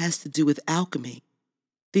 also has to do with alchemy.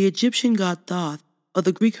 The Egyptian god Thoth, or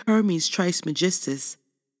the Greek Hermes Trismegistus,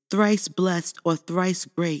 thrice blessed or thrice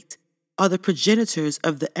great, are the progenitors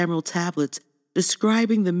of the emerald tablets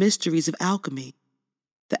describing the mysteries of alchemy.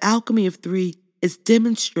 The alchemy of 3 is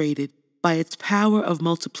demonstrated by its power of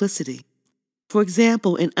multiplicity. For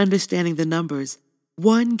example, in understanding the numbers,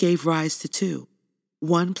 1 gave rise to 2,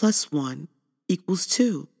 1 plus 1 equals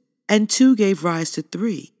 2, and 2 gave rise to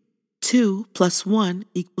 3. 2 plus 1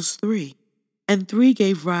 equals 3, and 3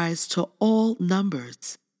 gave rise to all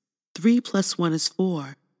numbers. 3 plus 1 is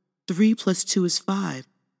 4, 3 plus 2 is 5,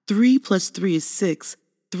 3 plus 3 is 6,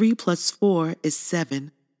 3 plus 4 is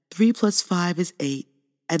 7, 3 plus 5 is 8,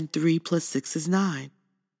 and 3 plus 6 is 9.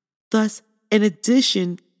 Thus, in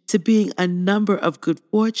addition to being a number of good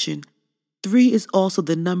fortune, 3 is also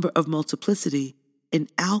the number of multiplicity in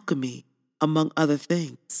alchemy, among other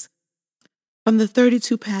things. From the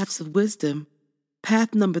 32 paths of wisdom,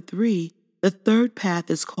 path number 3, the third path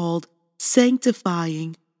is called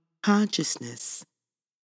sanctifying consciousness.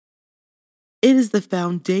 It is the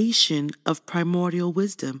foundation of primordial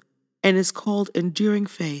wisdom and is called enduring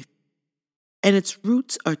faith, and its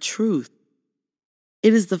roots are truth.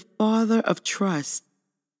 It is the father of trust,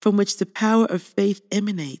 from which the power of faith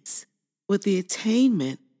emanates. With the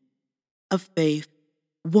attainment of faith,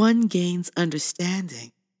 one gains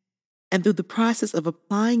understanding, and through the process of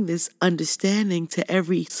applying this understanding to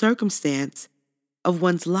every circumstance of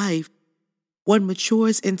one's life, one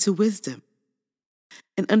matures into wisdom.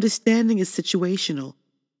 An understanding is situational.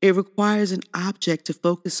 It requires an object to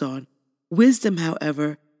focus on. Wisdom,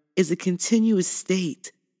 however, is a continuous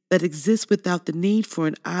state that exists without the need for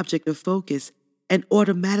an object of focus and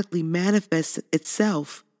automatically manifests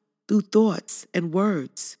itself through thoughts and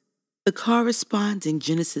words. The corresponding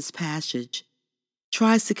Genesis passage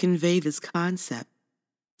tries to convey this concept.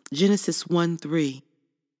 Genesis 1:3,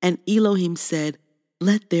 and Elohim said,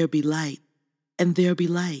 "Let there be light," and there be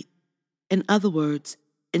light. In other words,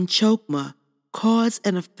 in Chokmah, cause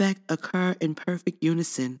and effect occur in perfect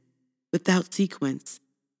unison, without sequence.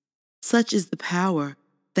 Such is the power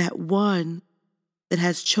that one that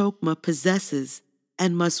has Chokmah possesses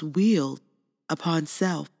and must wield upon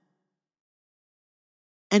self.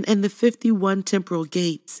 And in the 51 temporal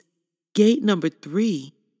gates, gate number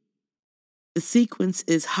 3, the sequence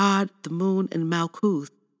is Had, the moon, and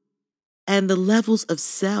Malkuth. And the levels of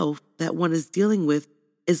self that one is dealing with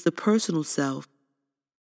is the personal self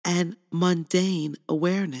and mundane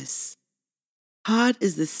awareness. Had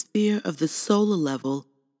is the sphere of the solar level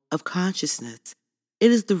of consciousness. It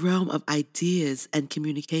is the realm of ideas and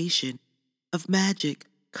communication, of magic,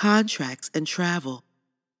 contracts, and travel.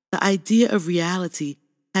 The idea of reality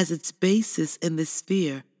has its basis in this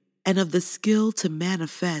sphere and of the skill to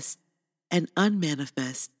manifest and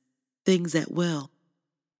unmanifest things at will.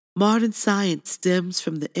 Modern science stems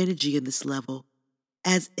from the energy in this level,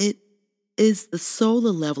 as it is the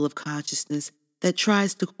solar level of consciousness that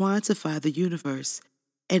tries to quantify the universe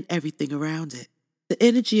and everything around it. The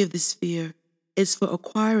energy of the sphere is for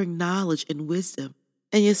acquiring knowledge and wisdom,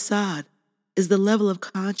 and Yesod is the level of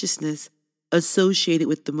consciousness associated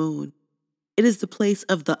with the moon. It is the place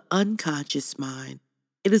of the unconscious mind.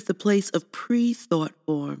 It is the place of pre-thought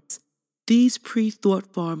forms. These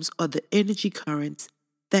pre-thought forms are the energy currents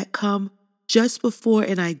that come just before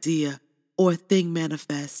an idea or a thing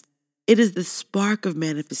manifests. It is the spark of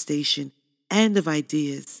manifestation and of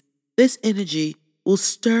ideas. This energy will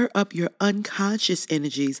stir up your unconscious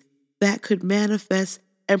energies that could manifest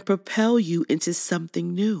and propel you into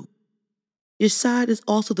something new. Your side is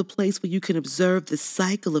also the place where you can observe the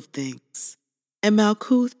cycle of things. And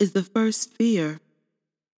Malkuth is the first sphere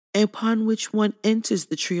upon which one enters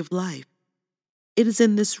the tree of life. It is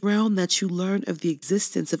in this realm that you learn of the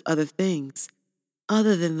existence of other things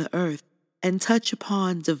other than the earth and touch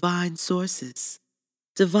upon divine sources,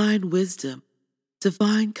 divine wisdom,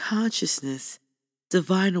 divine consciousness,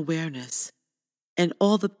 divine awareness, and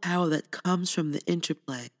all the power that comes from the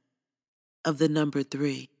interplay of the number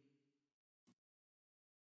 3.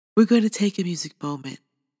 We're going to take a music moment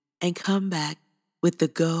and come back with the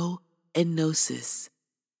Go Know Sis,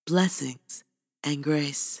 blessings and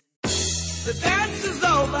grace. The dance is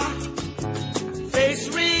over. Face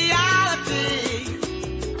reality.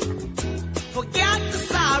 Forget the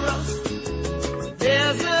sorrows.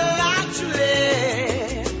 There's a lot to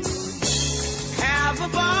live. Have a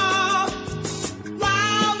ball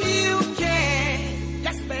while you can.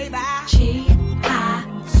 Yes, baby. G, high,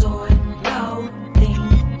 soar, low,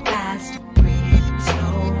 think fast, breathe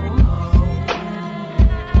slow.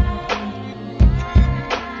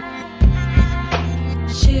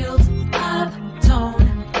 Shields up,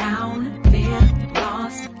 tone down.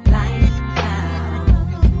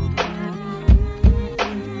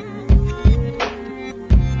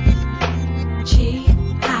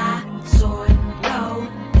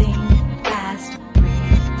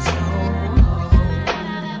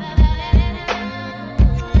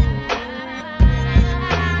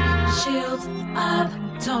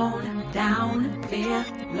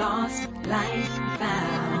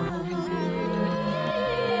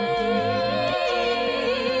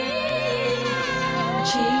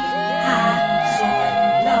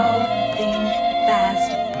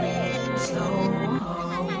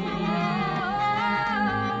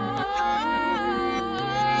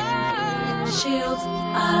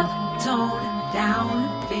 Up, tone,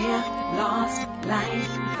 down, fear, lost, light,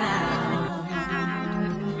 found.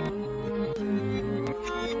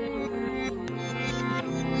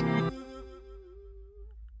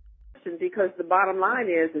 Because the bottom line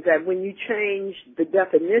is that when you change the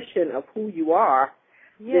definition of who you are,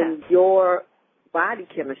 then your body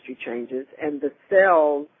chemistry changes and the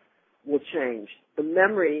cells will change. The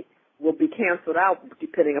memory will be canceled out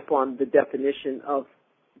depending upon the definition of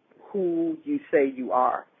who you say you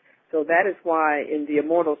are. So that is why in the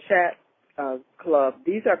Immortal Chat Club,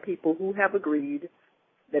 these are people who have agreed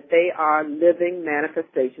that they are living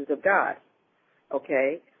manifestations of God.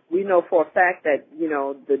 Okay? We know for a fact that, you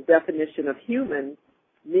know, the definition of human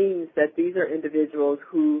means that these are individuals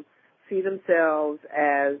who see themselves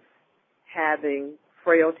as having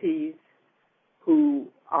frailties, who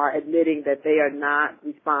are admitting that they are not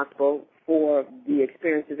responsible for the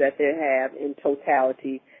experiences that they have in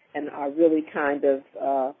totality and are really kind of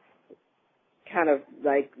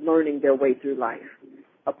like learning their way through life.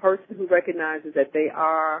 A person who recognizes that they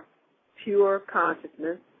are pure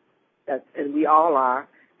consciousness, and we all are,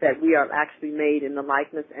 that we are actually made in the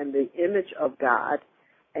likeness and the image of God,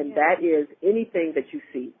 and that is anything that you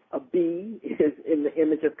see. A bee is in the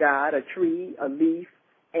image of God, a tree, a leaf,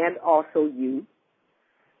 and also you.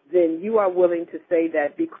 Then you are willing to say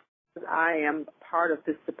that because I am part of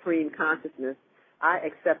this supreme consciousness, I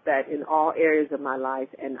accept that in all areas of my life,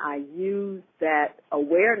 and I use that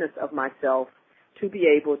awareness of myself to be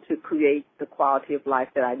able to create the quality of life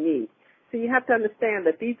that I need. So you have to understand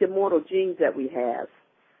that these immortal genes that we have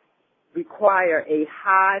require a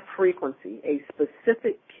high frequency, a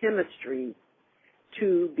specific chemistry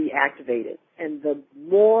to be activated. And the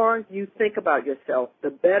more you think about yourself, the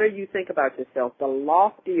better you think about yourself, the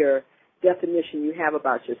loftier definition you have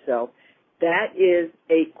about yourself, that is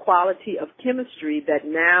a quality of chemistry that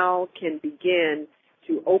now can begin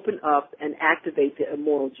to open up and activate the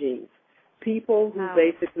immortal genes. People who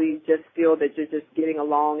basically just feel that you're just getting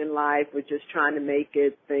along in life, we're just trying to make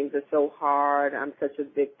it, things are so hard, I'm such a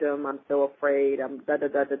victim, I'm so afraid, I'm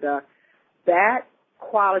da-da-da-da-da. That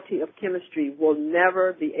quality of chemistry will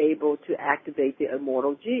never be able to activate the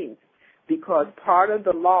immortal genes, because part of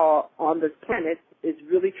the law on this planet is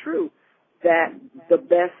really true, that the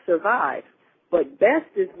best survive. But best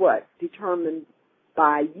is what? Determined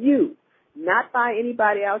by you, not by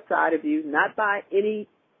anybody outside of you, not by any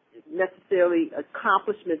necessarily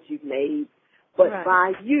accomplishments you've made, but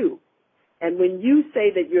by you. And when you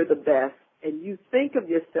say that you're the best and you think of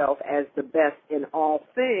yourself as the best in all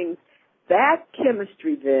things, that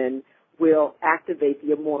chemistry then will activate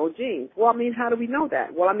the immortal genes. Well, I mean, how do we know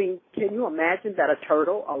that? Well, I mean, can you imagine that a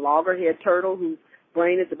turtle, a loggerhead turtle whose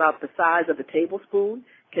brain is about the size of a tablespoon,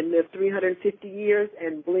 can live 350 years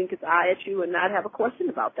and blink its eye at you and not have a question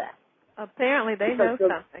about that? Apparently they know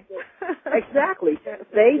something. Exactly.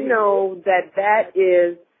 They know that that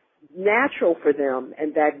is natural for them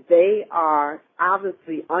and that they are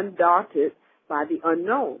obviously undaunted by the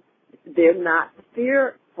unknown. They're not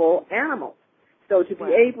fearful animals. So to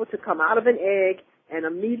be able to come out of an egg and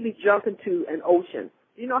immediately jump into an ocean,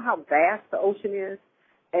 do you know how vast the ocean is?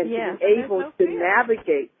 And to be able to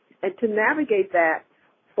navigate that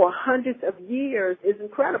for hundreds of years is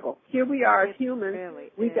incredible. Here we are as humans.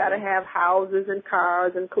 We've got to have houses and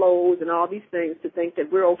cars and clothes and all these things to think that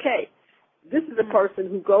we're okay. This is a person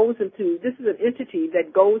who goes into, this is an entity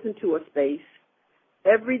that goes into a space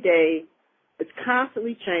every day. It's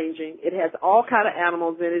constantly changing. It has all kind of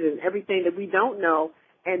animals in it and everything that we don't know,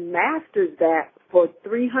 and masters that for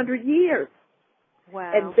 300 years.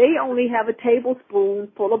 Wow. And they only have a tablespoon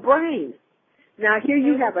full of brains. Now, here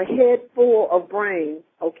you have a head full of brain,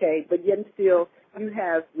 okay, but yet still you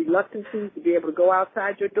have reluctancies to be able to go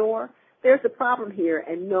outside your door. There's a problem here,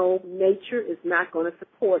 and no, nature is not going to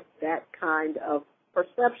support that kind of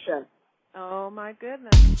perception. Oh, my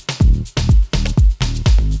goodness.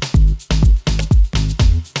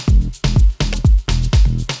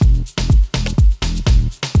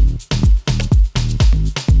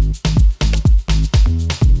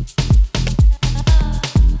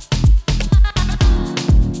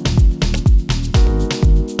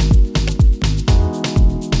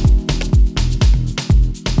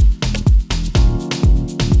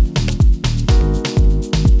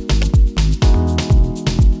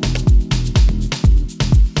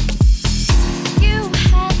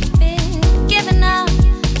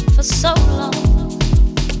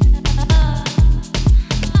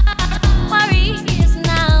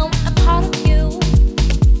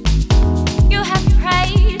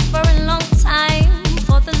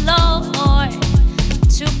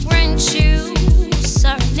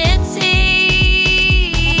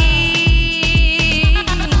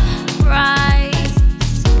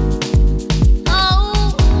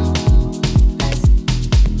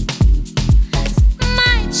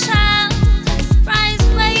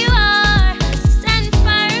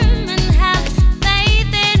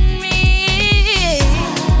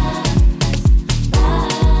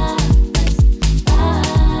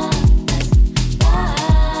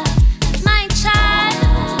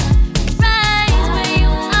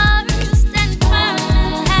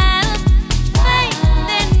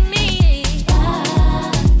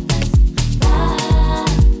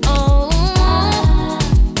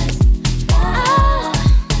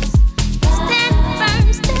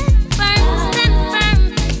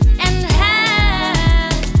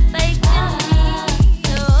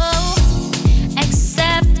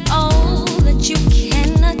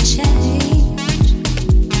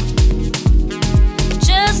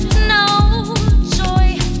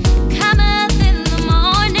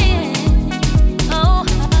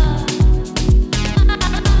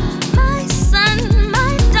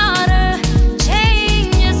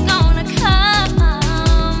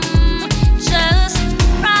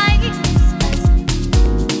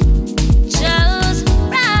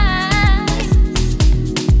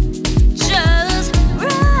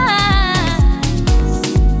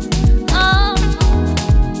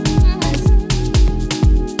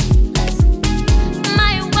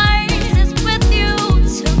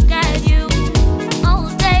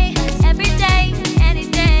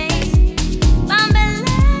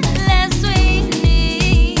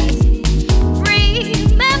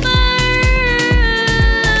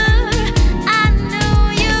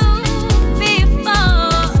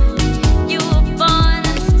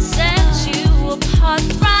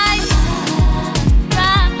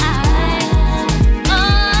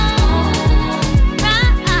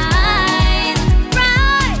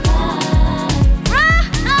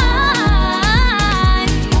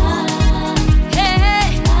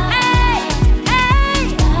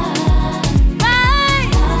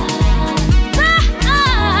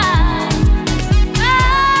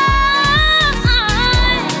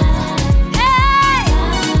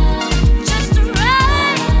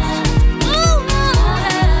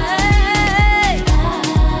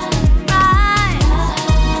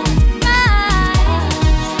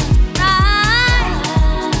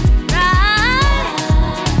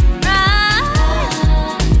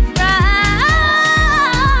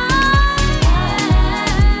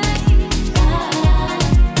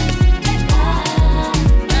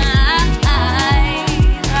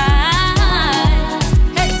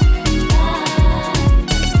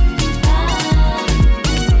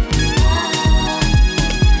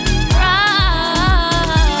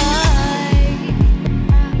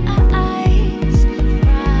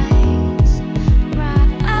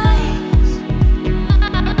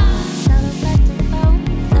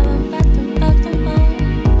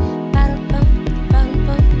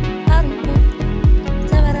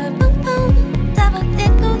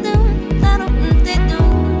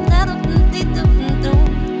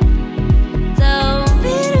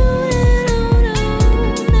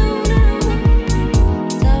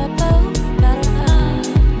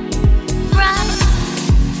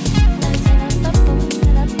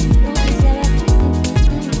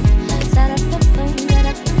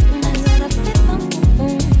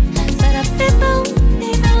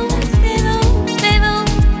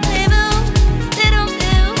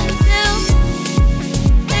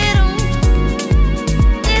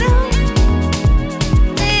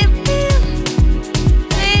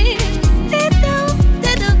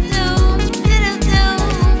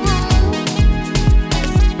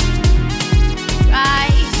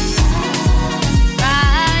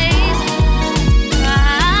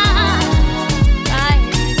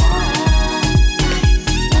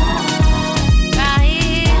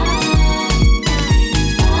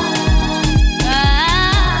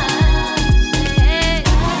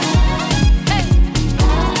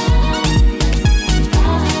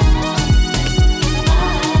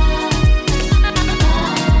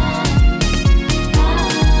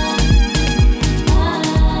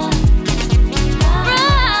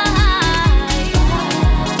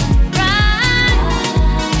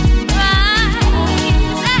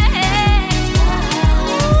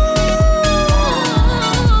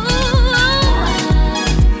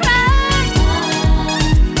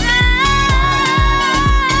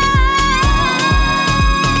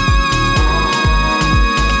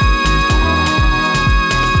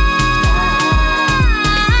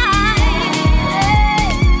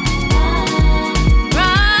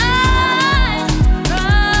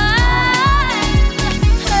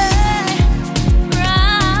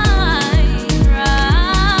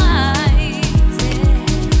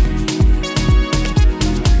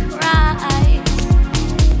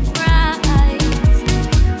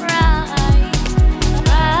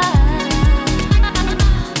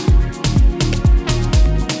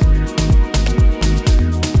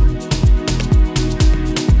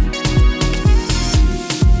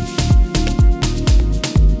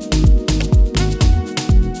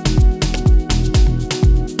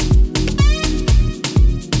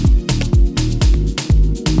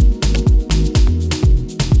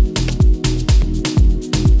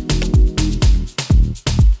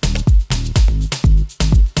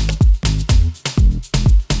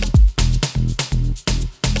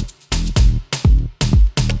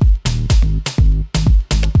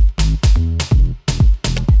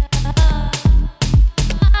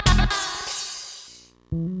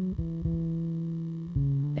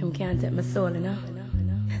 protect my soul, you know.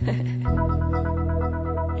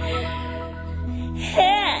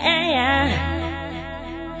 Yeah.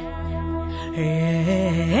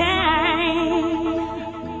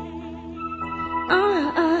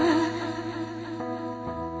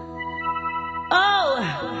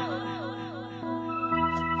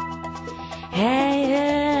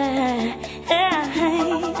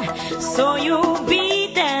 So you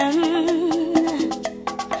beat them,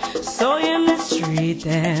 so you mistreat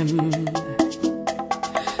them,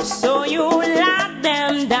 so you lock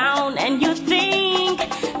them down, and you think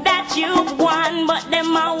that you've won, but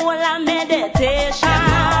them a whole a meditation.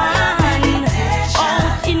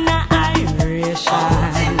 Out in a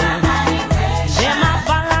iration.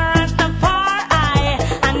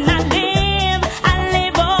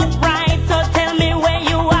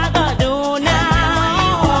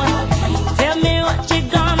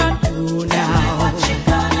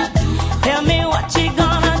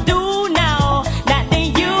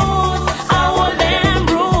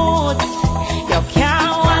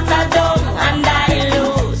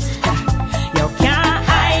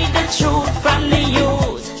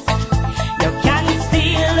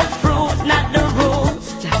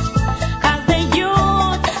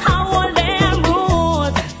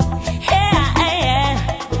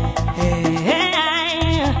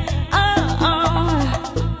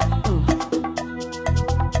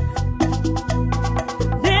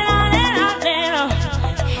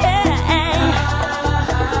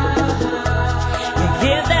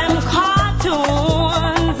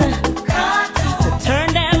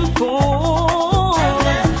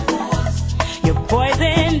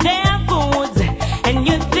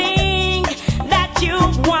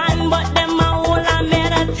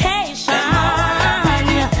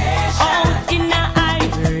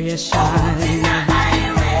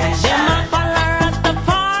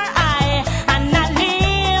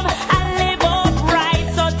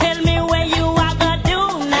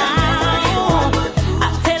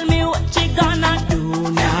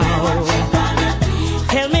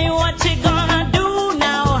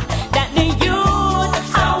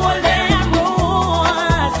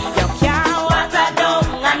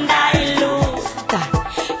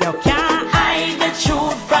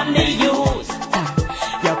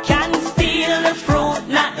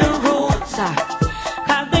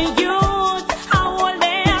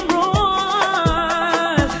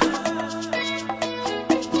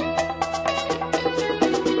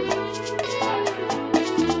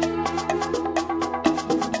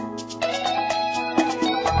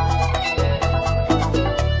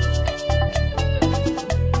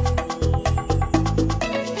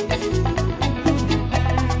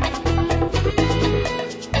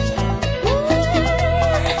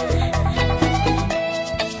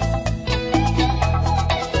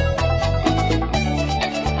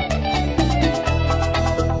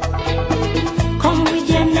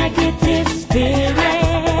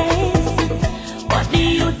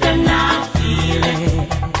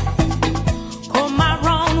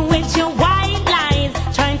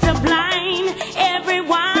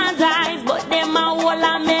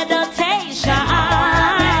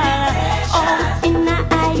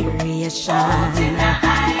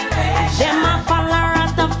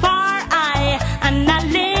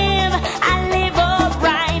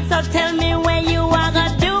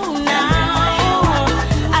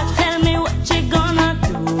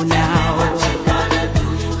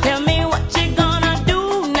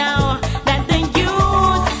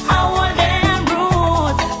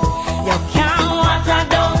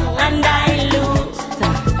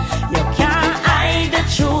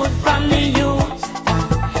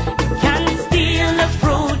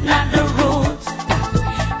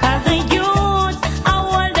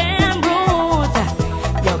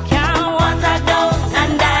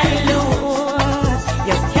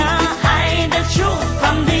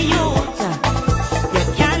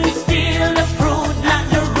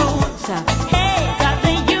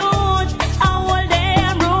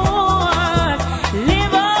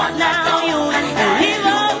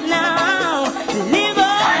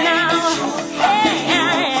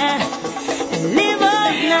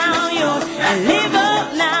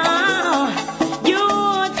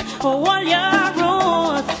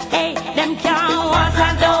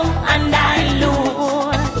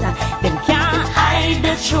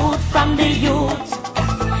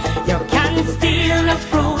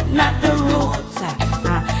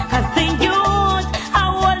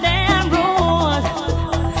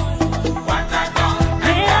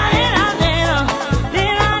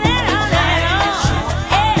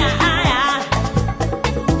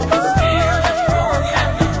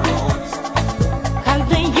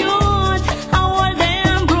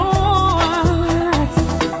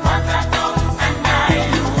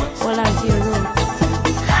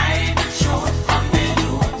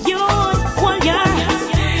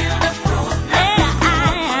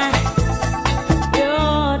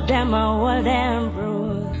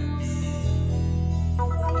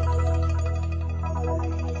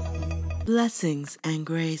 Blessings and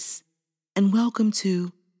grace, and welcome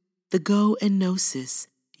to the Go Know Sis,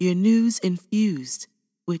 your news infused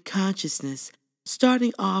with consciousness,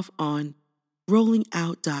 starting off on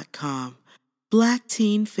rollingout.com. Black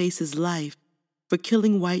teen faces life for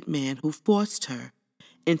killing white man who forced her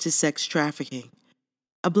into sex trafficking.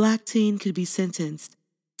 A black teen could be sentenced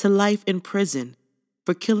to life in prison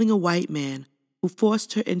for killing a white man who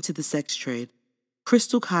forced her into the sex trade.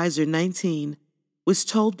 Crystal Kaiser, 19, was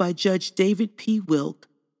told by Judge David P. Wilk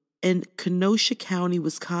in Kenosha County,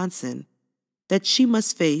 Wisconsin, that she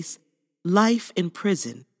must face life in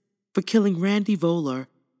prison for killing Randy Voller,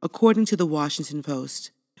 according to the Washington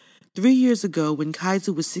Post. 3 years ago, when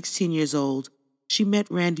Kaiser was 16 years old, she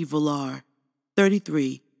met Randy Voller,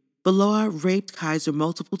 33. Voller raped Kaiser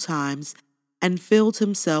multiple times and filmed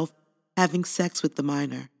himself having sex with the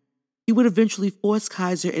minor. He would eventually force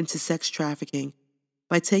Kaiser into sex trafficking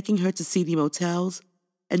by taking her to seedy motels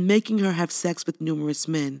and making her have sex with numerous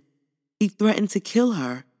men. He threatened to kill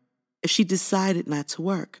her if she decided not to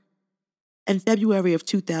work. In February of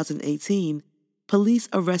 2018, police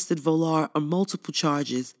arrested Voller on multiple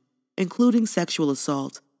charges, including sexual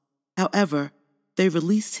assault. However, they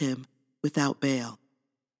released him without bail.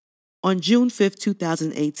 On June 5,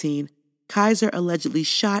 2018, Kaiser allegedly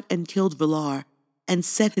shot and killed Voller and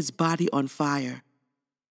set his body on fire.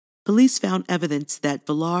 Police found evidence that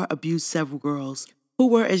Voller abused several girls who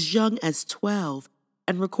were as young as 12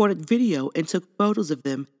 and recorded video and took photos of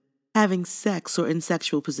them having sex or in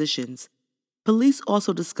sexual positions. Police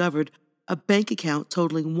also discovered a bank account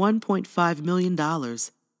totaling $1.5 million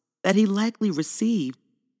that he likely received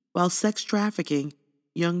while sex trafficking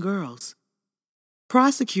young girls.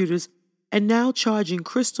 Prosecutors are now charging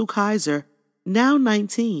Crystal Kaiser, now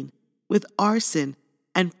 19, with arson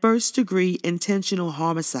and first-degree intentional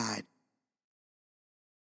homicide.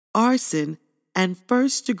 Arson and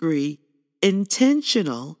first-degree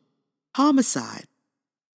intentional homicide,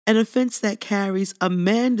 an offense that carries a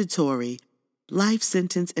mandatory life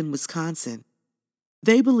sentence in Wisconsin.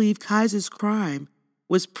 They believe Kaiser's crime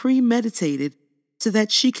was premeditated so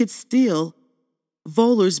that she could steal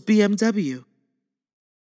Voller's BMW.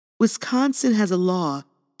 Wisconsin has a law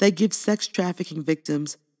that gives sex trafficking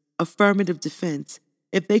victims affirmative defense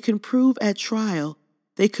if they can prove at trial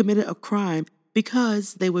they committed a crime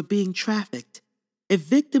because they were being trafficked. If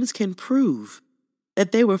victims can prove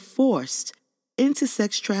that they were forced into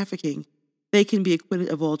sex trafficking, they can be acquitted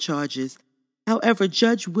of all charges. However,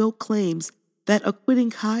 Judge Wilk claims that acquitting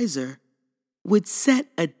Kaiser would set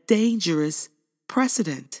a dangerous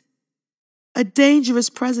precedent. A dangerous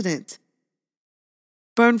precedent.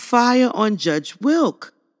 Burn fire on Judge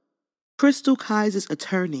Wilk. Crystal Kaiser's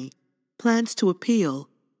attorney plans to appeal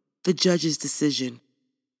the judge's decision.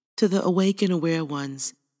 To the awake and aware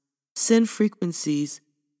ones, send frequencies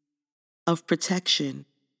of protection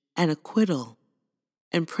and acquittal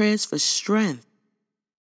and prayers for strength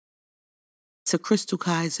to Crystal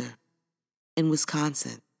Kaiser in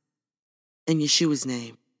Wisconsin, in Yeshua's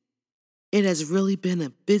name. It has really been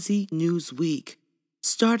a busy news week,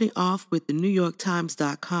 starting off with the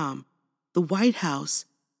NewYorkTimes.com. The White House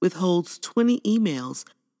withholds 20 emails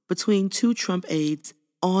between two Trump aides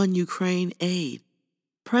on Ukraine aid.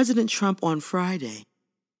 President Trump on Friday.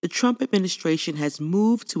 The Trump administration has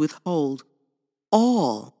moved to withhold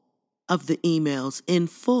all of the emails in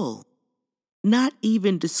full, not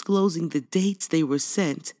even disclosing the dates they were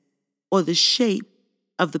sent or the shape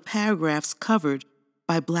of the paragraphs covered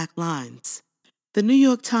by black lines. The New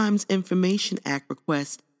York Times Information Act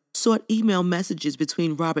request sought email messages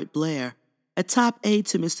between Robert Blair, a top aide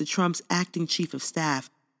to Mr. Trump's acting chief of staff,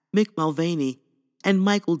 Mick Mulvaney, and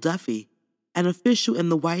Michael Duffy, an official in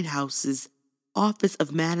the White House's Office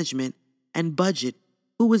of Management and Budget,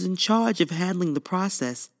 who was in charge of handling the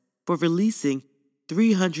process for releasing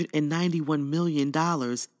 $391 million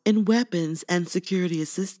in weapons and security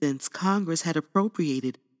assistance Congress had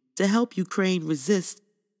appropriated to help Ukraine resist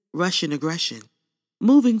Russian aggression.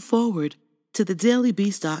 Moving forward to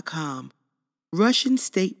thedailybeast.com, Russian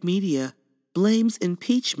state media blames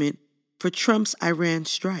impeachment for Trump's Iran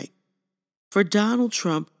strike. For Donald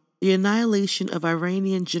Trump, the annihilation of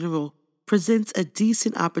Iranian general presents a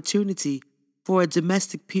decent opportunity for a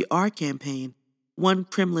domestic PR campaign, one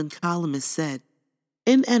Kremlin columnist said.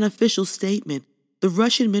 In an official statement, the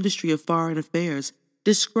Russian Ministry of Foreign Affairs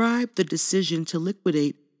described the decision to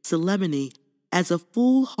liquidate Soleimani as a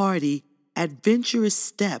foolhardy, adventurous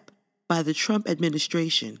step by the Trump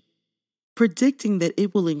administration, predicting that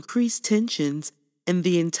it will increase tensions in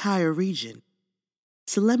the entire region.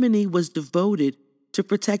 Soleimani was devoted to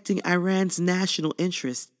protecting Iran's national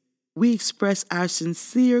interest. We express our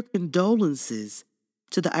sincere condolences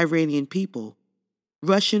to the Iranian people,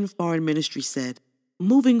 Russian Foreign Ministry said.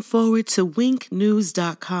 Moving forward to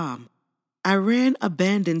winknews.com, Iran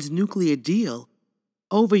abandons nuclear deal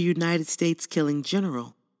over United States killing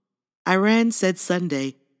general. Iran said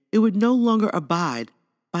Sunday it would no longer abide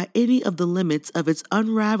by any of the limits of its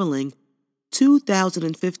unraveling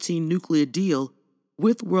 2015 nuclear deal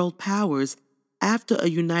with world powers after a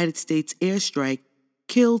United States airstrike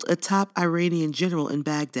killed a top Iranian general in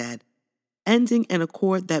Baghdad, ending an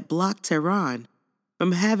accord that blocked Tehran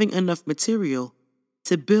from having enough material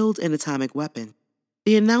to build an atomic weapon.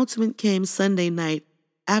 The announcement came Sunday night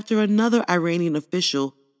after another Iranian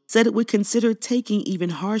official said it would consider taking even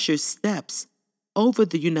harsher steps over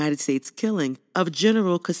the United States killing of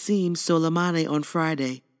General Qasem Soleimani on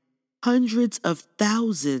Friday. Hundreds of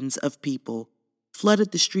thousands of people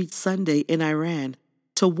flooded the streets Sunday in Iran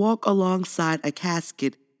to walk alongside a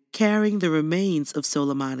casket carrying the remains of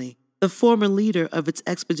Soleimani, the former leader of its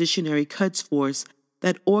expeditionary Quds force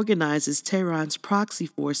that organizes Tehran's proxy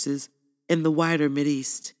forces in the wider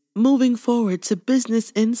Mideast. Moving forward to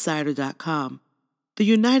BusinessInsider.com, the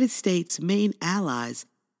United States' main allies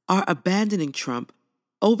are abandoning Trump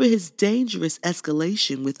over his dangerous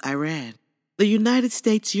escalation with Iran. The United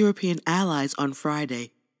States' European allies on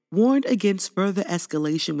Friday warned against further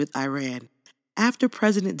escalation with Iran after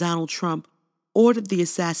President Donald Trump ordered the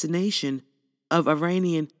assassination of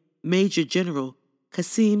Iranian Major General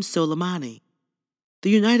Qasem Soleimani. The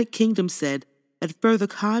United Kingdom said that further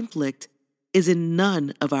conflict is in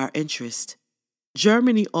none of our interest.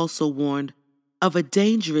 Germany also warned of a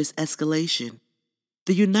dangerous escalation.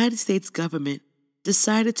 The United States government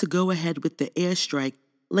decided to go ahead with the airstrike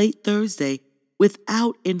late Thursday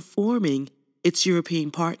without informing its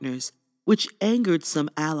European partners, which angered some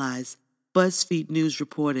allies, BuzzFeed News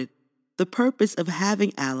reported. The purpose of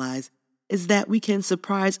having allies is that we can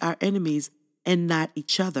surprise our enemies and not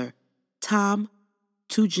each other, Tom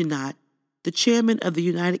Tugendhat, the chairman of the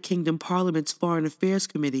United Kingdom Parliament's Foreign Affairs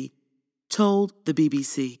Committee, told the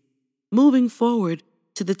BBC. Moving forward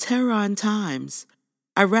to the Tehran Times,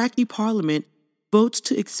 Iraqi parliament votes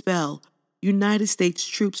to expel United States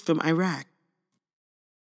troops from Iraq.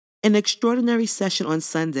 In an extraordinary session on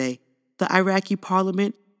Sunday, the Iraqi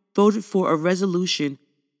parliament voted for a resolution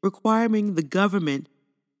requiring the government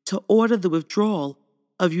to order the withdrawal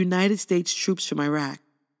of United States troops from Iraq.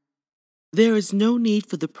 There is no need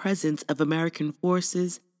for the presence of American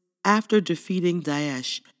forces after defeating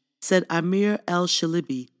Daesh, said Amir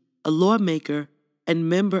El-Shalibi, a lawmaker and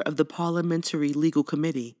member of the Parliamentary Legal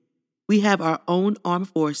Committee. We have our own armed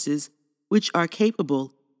forces which are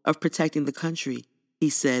capable of protecting the country, he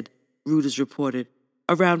said, Reuters reported.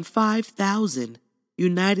 Around 5,000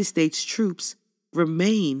 United States troops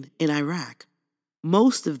remain in Iraq,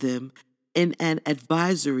 most of them in an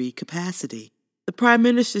advisory capacity. The Prime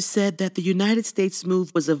Minister said that the United States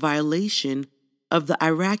move was a violation of the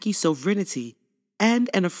Iraqi sovereignty and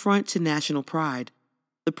an affront to national pride.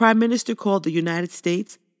 The Prime Minister called the United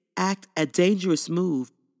States act a dangerous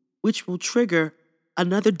move, which will trigger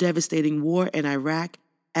another devastating war in Iraq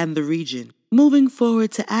and the region. Moving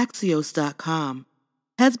forward to Axios.com,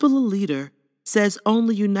 Hezbollah leader says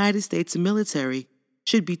only United States military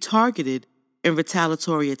should be targeted in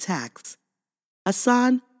retaliatory attacks.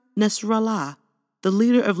 Hassan Nasrallah, the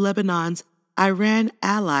leader of Lebanon's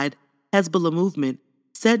Iran-allied Hezbollah movement,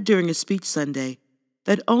 said during a speech Sunday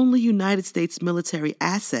that only United States military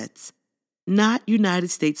assets, not United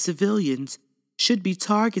States civilians, should be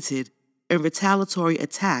targeted in retaliatory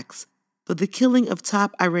attacks for the killing of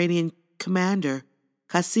top Iranian commander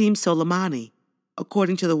Qasem Soleimani,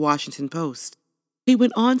 according to the Washington Post. He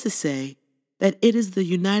went on to say that it is the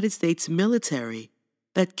United States military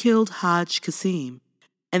that killed Haj Qasem,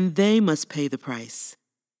 and they must pay the price.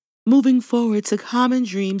 Moving forward to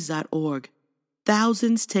commondreams.org,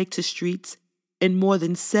 thousands take to streets in more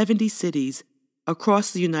than 70 cities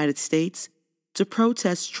across the United States to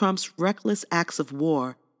protest Trump's reckless acts of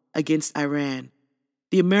war against Iran.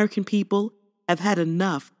 The American people have had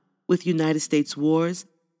enough with United States wars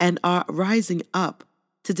and are rising up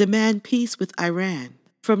to demand peace with Iran.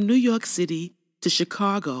 From New York City to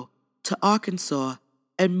Chicago to Arkansas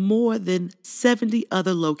and more than 70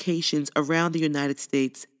 other locations around the United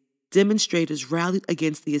States, demonstrators rallied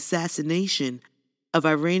against the assassination of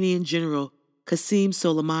Iranian General Qasem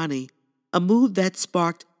Soleimani, a move that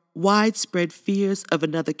sparked widespread fears of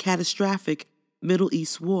another catastrophic Middle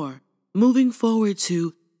East war. Moving forward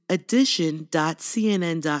to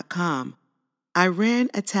edition.cnn.com, Iran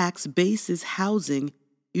attacks bases housing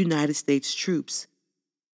United States troops.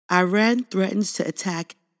 Iran threatens to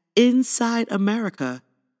attack inside America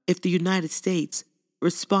if the United States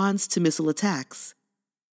responds to missile attacks.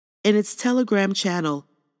 In its Telegram channel,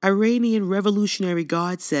 Iranian Revolutionary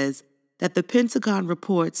Guard says that the Pentagon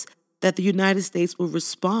reports that the United States will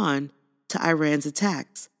respond to Iran's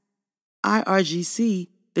attacks. IRGC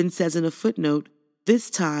then says in a footnote, "This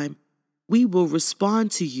time, we will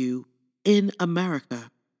respond to you in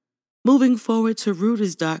America." Moving forward to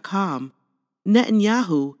Reuters.com,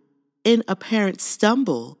 Netanyahu, in apparent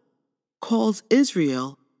stumble, calls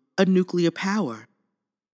Israel a nuclear power.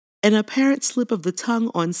 An apparent slip of the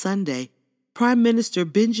tongue on Sunday, Prime Minister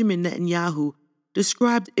Benjamin Netanyahu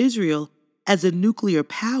described Israel as a nuclear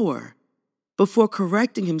power before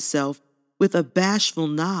correcting himself with a bashful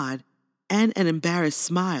nod and an embarrassed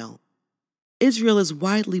smile. Israel is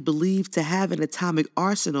widely believed to have an atomic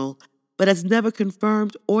arsenal, but has never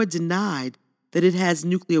confirmed or denied that it has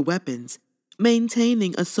nuclear weapons,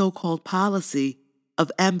 maintaining a so-called policy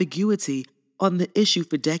of ambiguity on the issue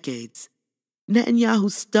for decades.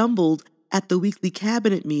 Netanyahu stumbled at the weekly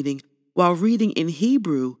cabinet meeting while reading in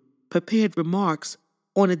Hebrew prepared remarks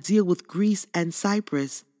on a deal with Greece and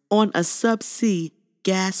Cyprus on a subsea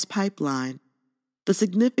gas pipeline. The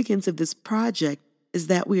significance of this project is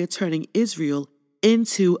that we are turning Israel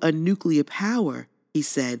into a nuclear power, he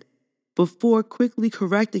said, before quickly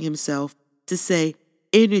correcting himself to say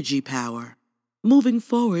energy power. Moving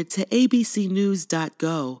forward to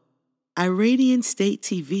abcnews.go, Iranian State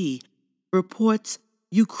TV reports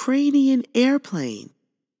Ukrainian airplane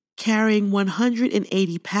carrying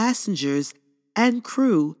 180 passengers and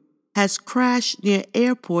crew has crashed near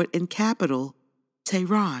airport in capital,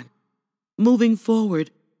 Tehran. Moving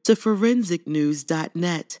forward to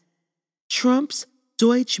forensicnews.net, Trump's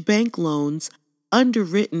Deutsche Bank loans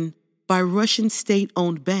underwritten by Russian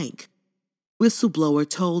state-owned bank, whistleblower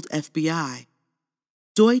told FBI.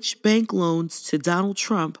 Deutsche Bank loans to Donald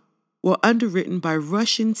Trump were underwritten by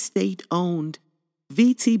Russian state-owned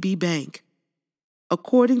VTB Bank.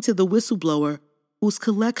 According to the whistleblower, whose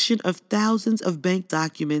collection of thousands of bank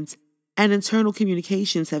documents and internal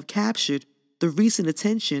communications have captured the recent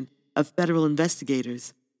attention of federal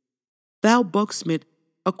investigators. Val Buchschmidt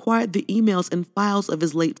acquired the emails and files of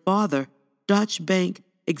his late father, Deutsche Bank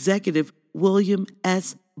executive William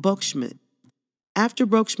S. Buchschmidt. After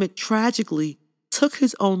Buchschmidt tragically took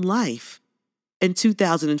his own life in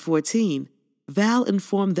 2014, Val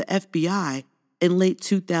informed the FBI in late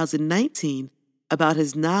 2019 about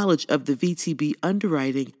his knowledge of the VTB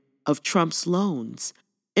underwriting of Trump's loans,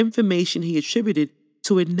 information he attributed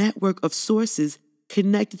to a network of sources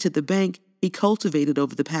connected to the bank he cultivated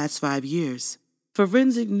over the past 5 years.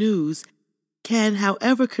 Forensic News can,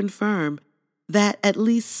 however, confirm that at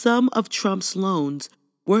least some of Trump's loans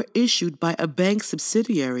were issued by a bank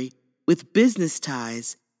subsidiary with business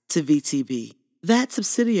ties to VTB. That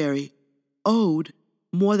subsidiary owed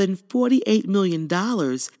more than $48 million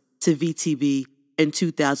to VTB in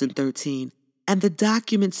 2013, and the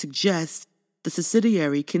document suggests the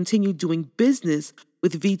subsidiary continued doing business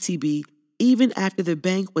with VTB even after the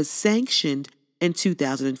bank was sanctioned in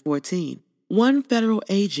 2014. One federal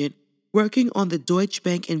agent working on the Deutsche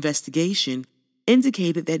Bank investigation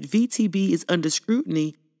indicated that VTB is under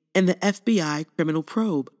scrutiny in the FBI criminal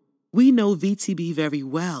probe. "We know VTB very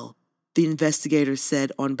well," the investigator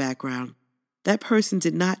said on background. That person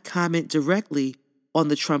did not comment directly on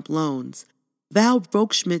the Trump loans. Val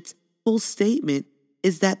Buchschmidt's full statement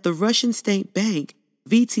is that the Russian state bank,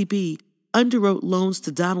 VTB, underwrote loans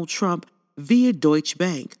to Donald Trump via Deutsche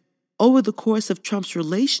Bank. Over the course of Trump's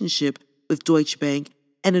relationship with Deutsche Bank,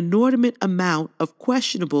 an inordinate amount of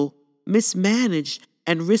questionable, mismanaged,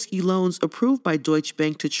 and risky loans approved by Deutsche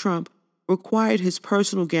Bank to Trump required his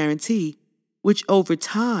personal guarantee, which over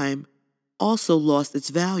time also lost its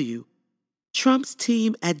value. Trump's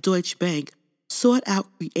team at Deutsche Bank sought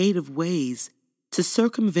out creative ways to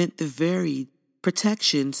circumvent the varied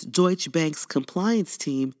protections Deutsche Bank's compliance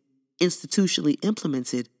team institutionally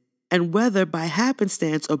implemented, and whether by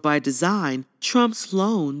happenstance or by design, Trump's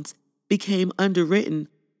loans became underwritten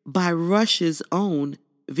by Russia's own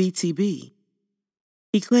VTB.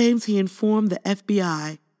 He claims he informed the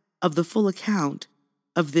FBI of the full account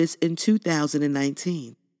of this in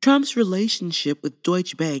 2019. Trump's relationship with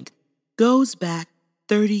Deutsche Bank goes back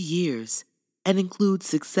 30 years and includes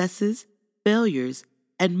successes, failures,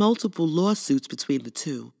 and multiple lawsuits between the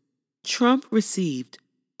two. Trump received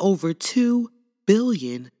over $2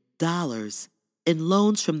 billion in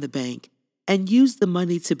loans from the bank and used the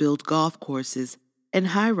money to build golf courses and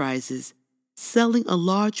high-rises, selling a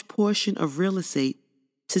large portion of real estate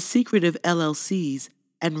to secretive LLCs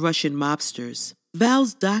and Russian mobsters.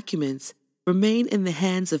 Val's documents remain in the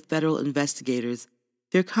hands of federal investigators.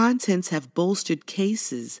 Their contents have bolstered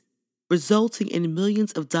cases, resulting in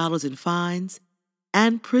millions of dollars in fines,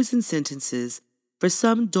 and prison sentences for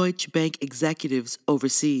some Deutsche Bank executives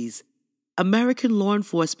overseas. American law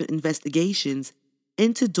enforcement investigations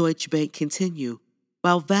into Deutsche Bank continue,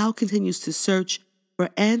 while Val continues to search for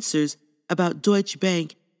answers about Deutsche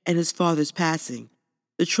Bank and his father's passing.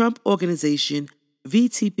 The Trump Organization,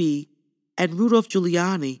 VTB, and Rudolph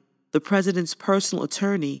Giuliani, the president's personal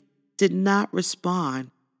attorney, did not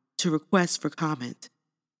respond to requests for comment.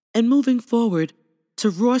 And moving forward to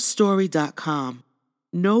rawstory.com,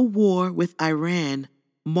 No War with Iran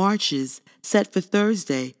marches set for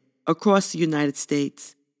Thursday across the United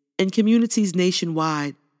States. In communities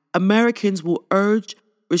nationwide, Americans will urge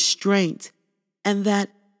restraint and that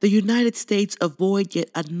the United States avoid yet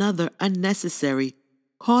another unnecessary,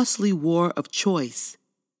 costly war of choice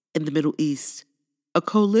in the Middle East. A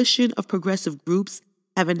coalition of progressive groups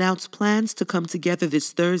have announced plans to come together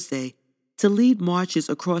this Thursday to lead marches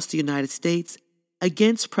across the United States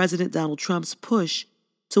against President Donald Trump's push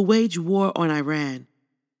to wage war on Iran.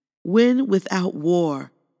 Win Without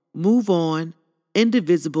War, Move On,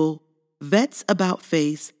 Indivisible, Vets About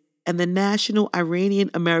Face, and the National Iranian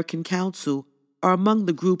American Council are among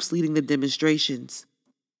the groups leading the demonstrations.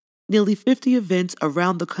 Nearly 50 events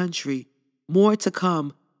around the country, more to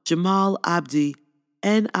come, Jamal Abdi,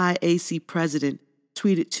 NIAC president,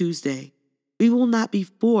 tweeted Tuesday. We will not be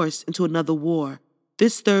forced into another war.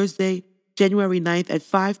 This Thursday, January 9th at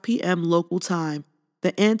 5 p.m. local time,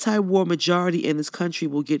 the anti-war majority in this country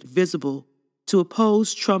will get visible to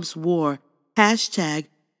oppose Trump's war,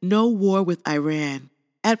 #No War with Iran.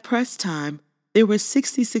 At press time, there were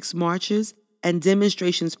 66 marches and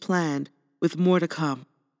demonstrations planned, with more to come.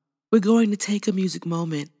 We're going to take a music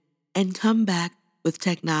moment and come back with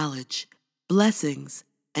Teknowledge, blessings,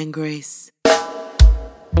 and grace.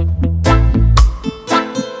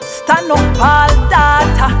 Stand up, all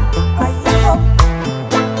data.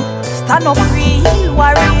 Stand up, real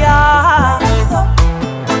warrior.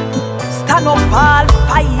 Stand up, all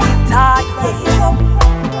fighter.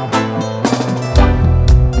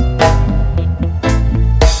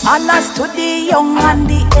 Honors to the young and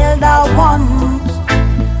the elder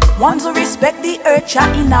ones who respect the earth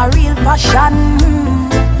in a real fashion,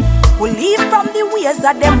 who live from the ways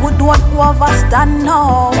that them who don't overstand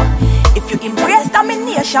now. If you embrace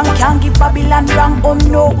domination, can't give Babylon wrong, oh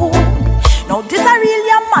no. Now this a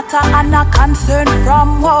really a matter and a concern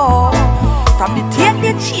from war. From the take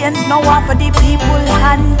the chains now for the people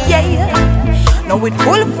and yeah. Now with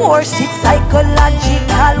full force it's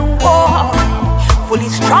psychological war. Fully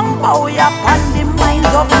strong power upon the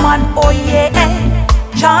minds of man, oh yeah.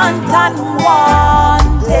 Chant and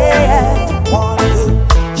want them,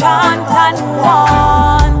 chant and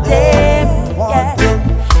want them, yeah.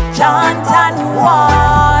 Chant and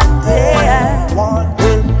want them,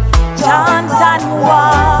 chant and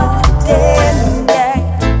want them, yeah.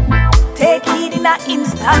 Take heed in an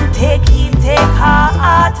instant, take heed, take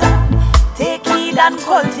heart. Take heed and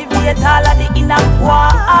cultivate all of the inner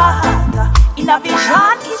quarter. Inner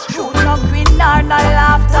vision is truth, no grin nor no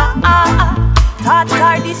laughter. Thoughts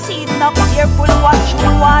are the seed, no careful what you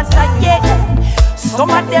water, yeah. Some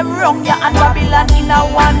of them wrong, yeah, and Babylon in a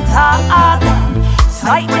one talk.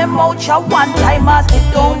 Sight them out, ya one time as they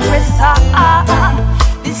don't press.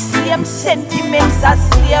 The same sentiments as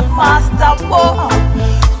slave master war.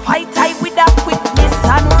 Fight I with a quickness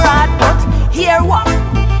and rod, but hear what?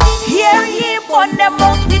 Hear ye burn them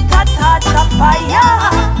out with a touch of fire.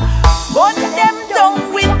 Burn them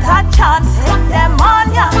down with a chance, send them on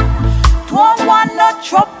ya. Don't want no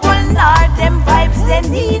trouble, nor them vibes they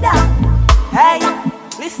need. Hey,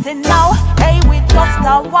 listen now, hey, we just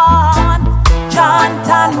a one. Chant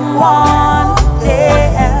and want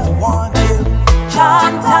them.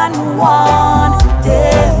 Chant and want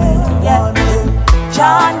them, yeah.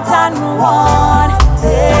 Chant and want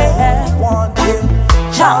them.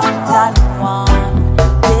 Chant and want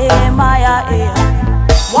them,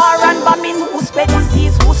 war and bombing, who spread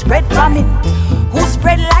disease, who spread famine, who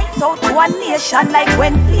spread lights out to a nation like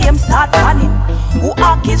when flames start fanning, who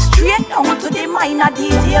orchestrate down to the minor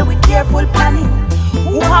detail with careful planning,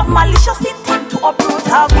 who have malicious intent to uproot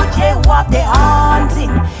how good they walk the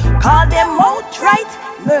haunting. Call them outright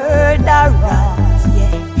murderers,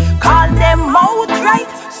 yeah. Call them outright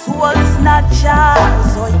soul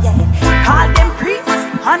snatchers, oh yeah. Call them priests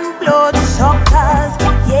and blood suckers,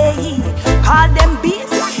 yeah. Call them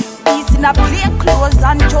beasts in a plain clothes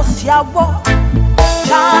and just your walk.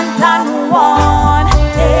 Chant and want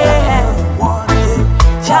them,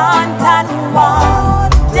 chant and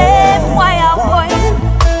want them, why a boy?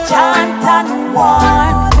 Chant and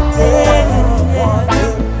want them,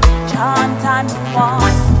 chant and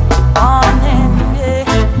want them,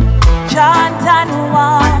 chant and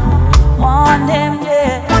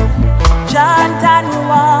chant and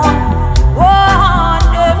warn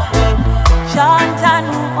them, chant and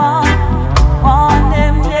warn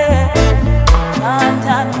them, yeah. Chant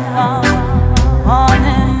and warn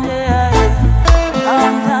them, yeah.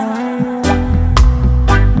 Chant and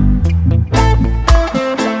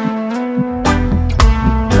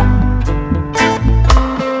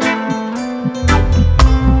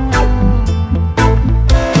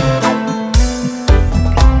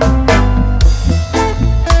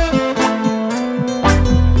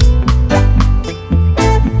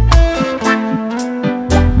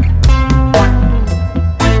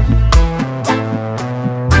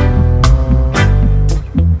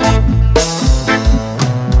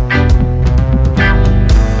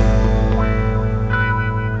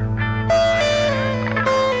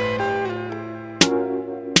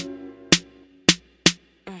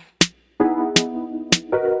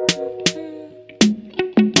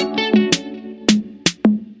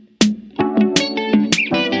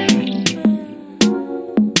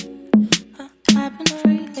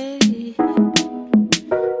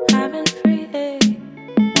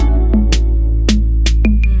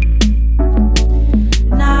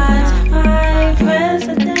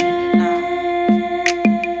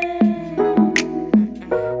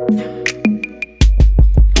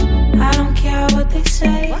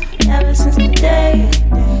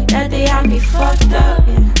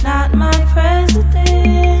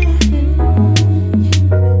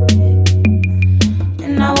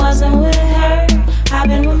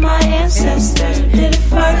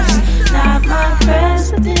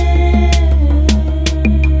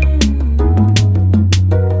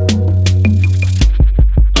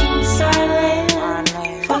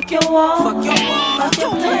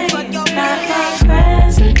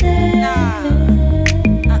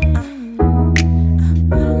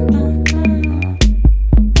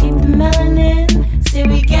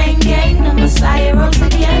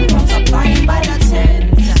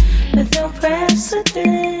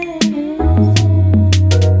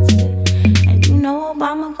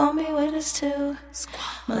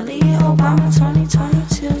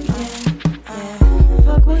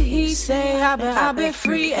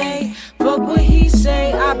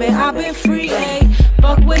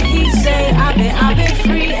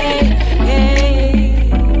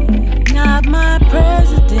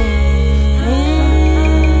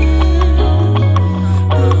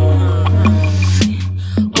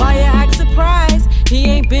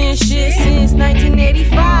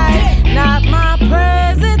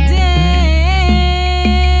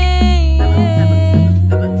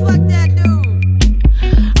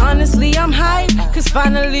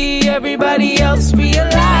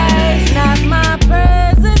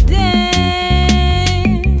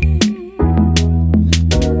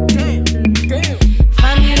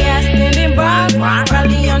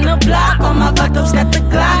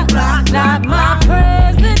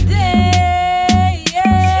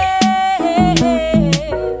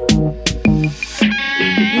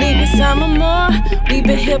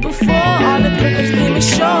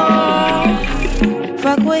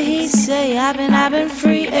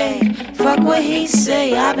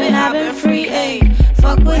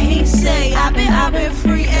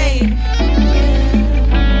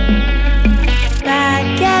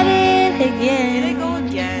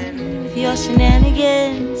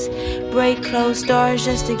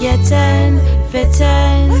just to get in, fit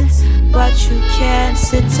in, but you can't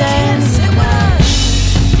sit in.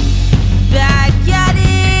 Back at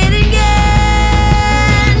it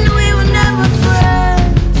again. We were never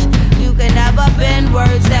friends. You can never bend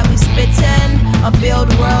words that we spit in, or build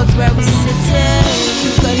worlds where we sit in.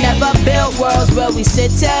 You can never build worlds where we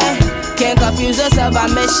sit in. Can't confuse us of our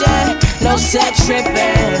mission. No set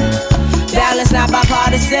tripping. Balance not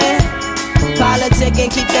bipartisan. Politic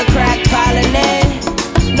and keep the crack piling in.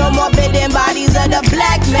 No more bending bodies of the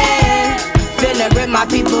black man. Finna rip my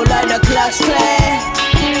people of the Klux Klan.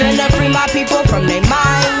 Finna free my people from their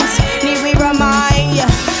minds. Need we remind ya,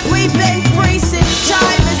 we've been free since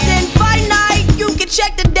time is infinite. You can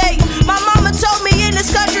check the date. My mama told me in this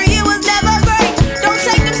country it was never great. Don't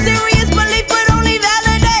take them serious, belief would only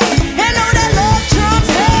validate. And know that love trumps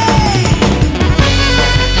hate.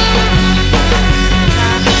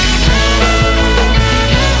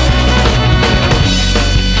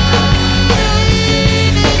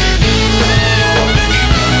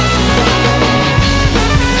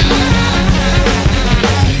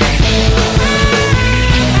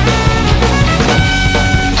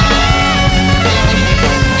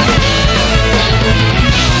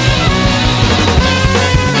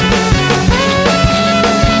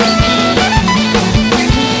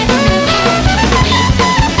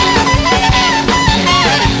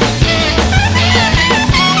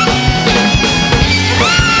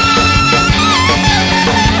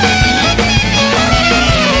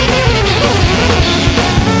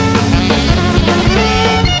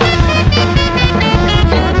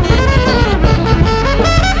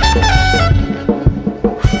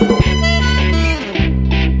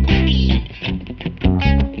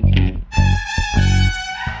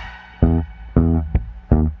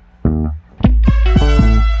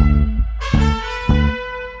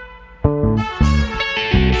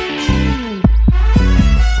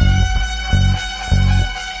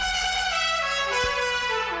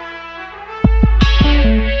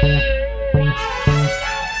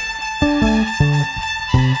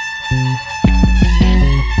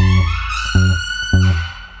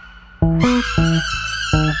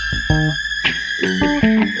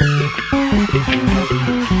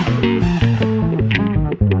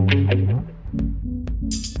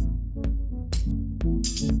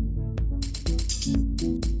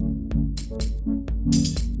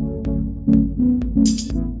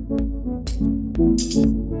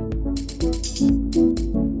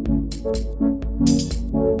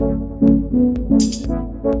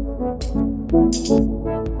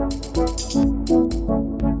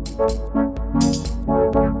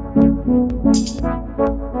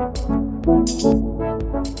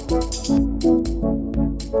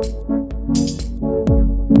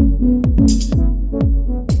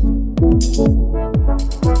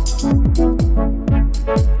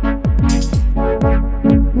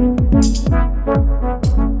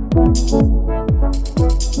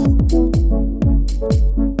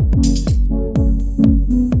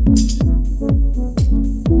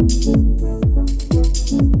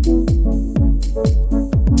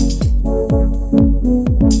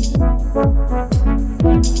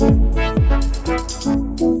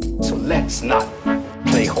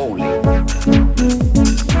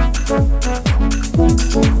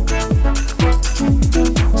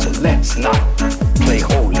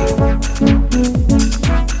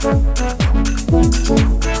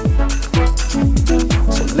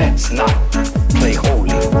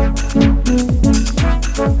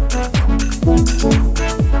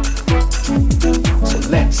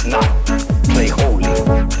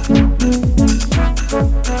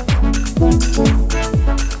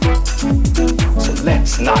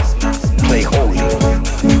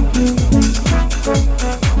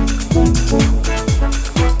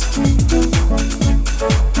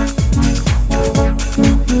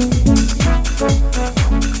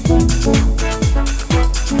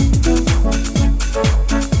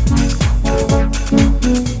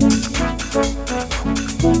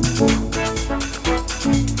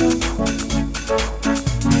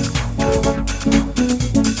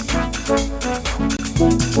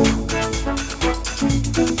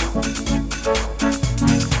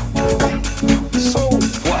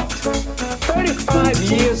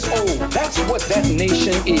 what that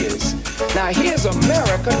nation is. Now here's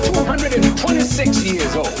America, 226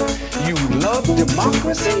 years old. You love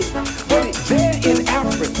democracy? But there in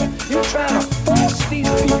Africa, you're trying to force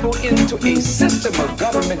these people into a system of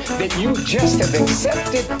government that you just have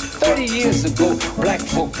accepted. 30 years ago, black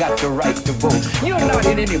folk got the right to vote. You're not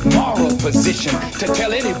in any moral position to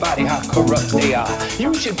tell anybody how corrupt they are.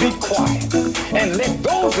 You should be quiet and let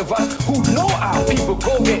those of us who know our people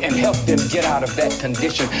go there and help them get out of that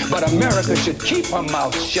condition. But America should keep her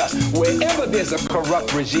mouth shut. Wherever there's a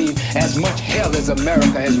corrupt regime, as much hell as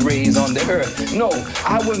America has raised on the earth. No,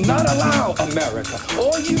 I will not allow America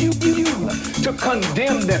or you to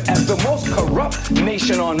condemn them as the most corrupt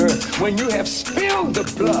nation on earth when you have spilled the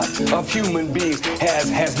blood of human beings.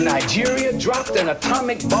 Has Nigeria dropped an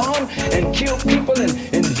atomic bomb and killed people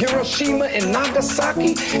in Hiroshima and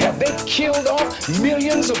Nagasaki? Have they killed off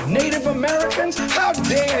millions of Native Americans? How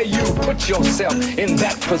dare you put yourself in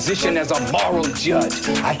that position as a moral judge?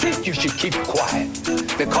 I think you should keep quiet,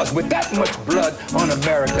 because with that much blood on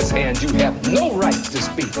America's hands, you have no right to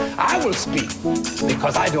speak. I will speak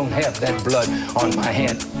because I don't have that blood on my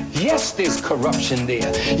hand. Yes, there's corruption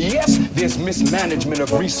there. Yes, there's mismanagement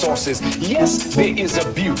of resources. Yes, there is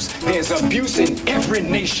abuse. There's abuse in every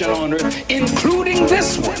nation on earth, including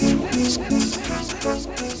this one.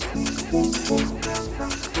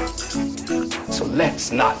 So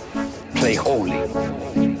let's not play holy.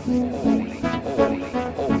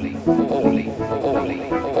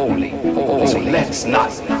 So let's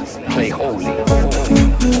not play holy.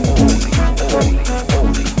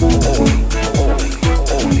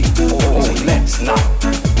 So let's not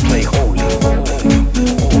play holy.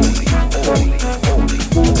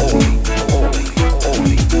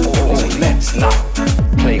 So let's not play holy. Let's not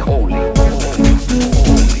play holy.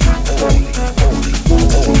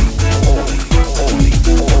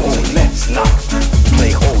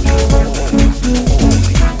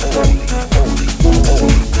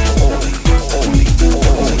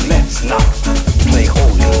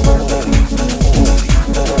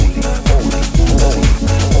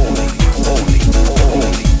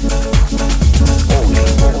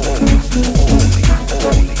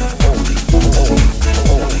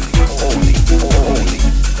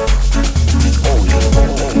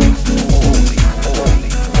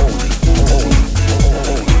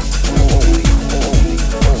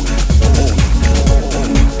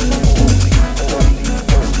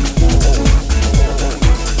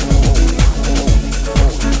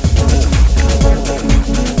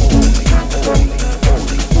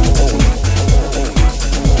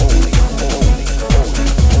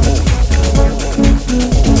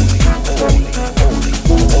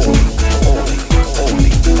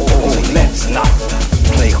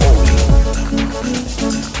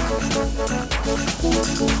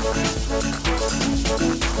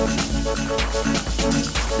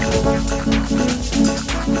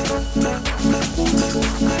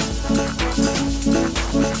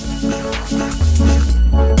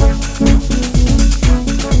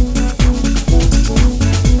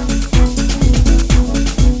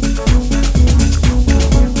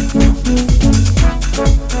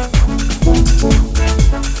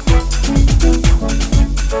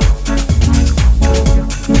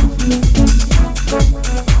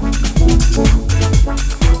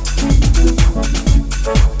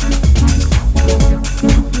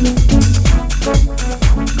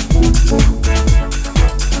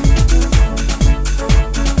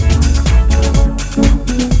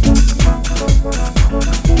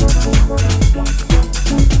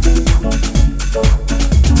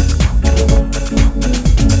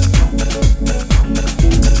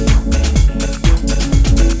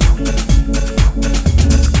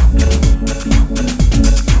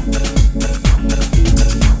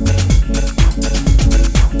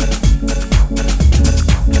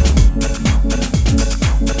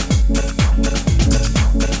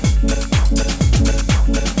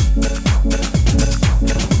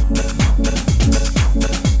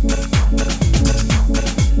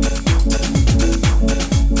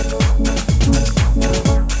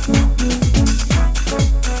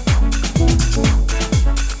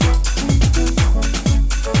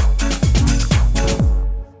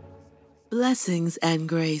 Blessings and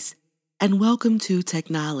grace, and welcome to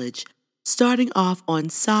Teknowledge, starting off on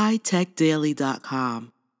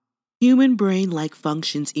SciTechDaily.com. Human brain-like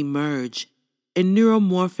functions emerge in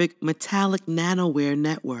neuromorphic metallic nanoware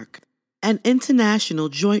network. An international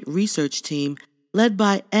joint research team led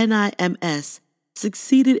by NIMS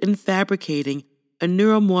succeeded in fabricating a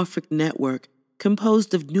neuromorphic network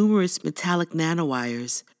composed of numerous metallic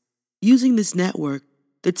nanowires. Using this network,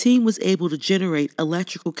 the team was able to generate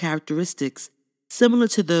electrical characteristics similar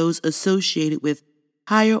to those associated with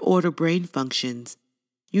higher order brain functions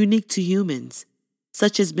unique to humans,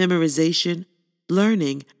 such as memorization,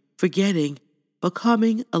 learning, forgetting,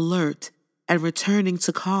 becoming alert, and returning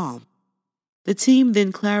to calm. The team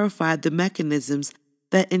then clarified the mechanisms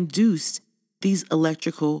that induced these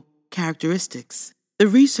electrical characteristics. The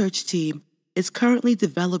research team is currently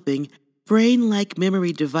developing brain-like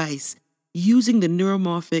memory device using the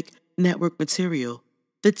neuromorphic network material.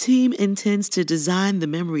 The team intends to design the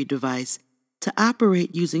memory device to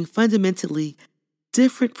operate using fundamentally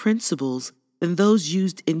different principles than those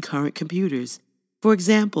used in current computers. For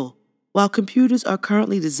example, while computers are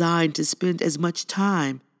currently designed to spend as much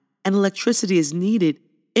time and electricity as needed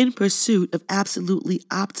in pursuit of absolutely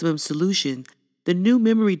optimum solution, the new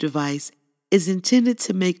memory device is intended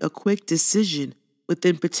to make a quick decision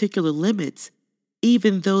within particular limits,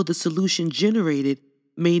 even though the solution generated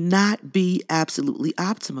may not be absolutely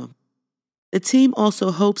optimum. The team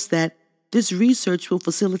also hopes that this research will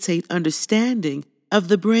facilitate understanding of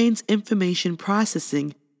the brain's information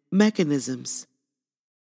processing mechanisms.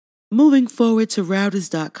 Moving forward to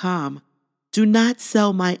Routers.com, do not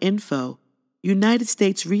sell my info. United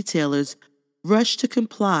States retailers rush to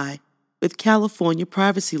comply with California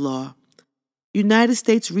privacy law. United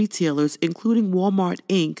States retailers, including Walmart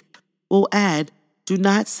Inc., will add do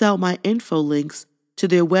not sell my info links to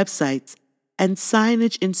their websites and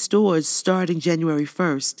signage in stores starting January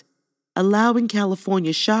 1st, allowing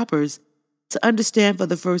California shoppers to understand for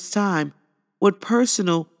the first time what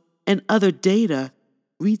personal and other data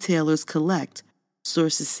retailers collect,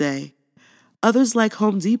 sources say. Others, like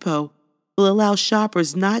Home Depot, will allow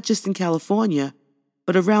shoppers not just in California,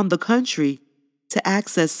 but around the country to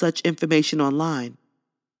access such information online.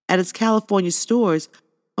 At its California stores,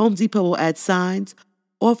 Home Depot will add signs,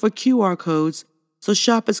 offer QR codes so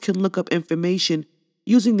shoppers can look up information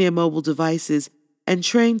using their mobile devices, and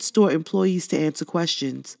train store employees to answer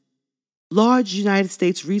questions. Large United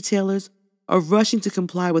States retailers are rushing to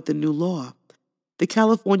comply with the new law, the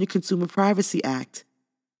California Consumer Privacy Act,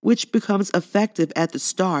 which becomes effective at the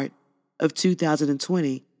start of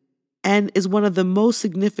 2020 and is one of the most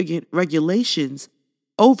significant regulations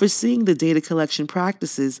overseeing the data collection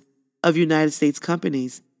practices of United States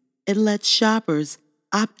companies. It lets shoppers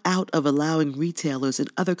opt out of allowing retailers and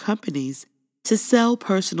other companies to sell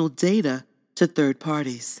personal data to third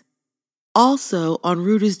parties. Also on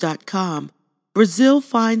Reuters.com, Brazil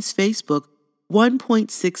fines Facebook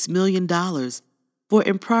 $1.6 million for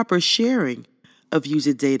improper sharing of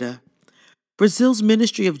user data. Brazil's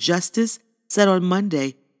Ministry of Justice said on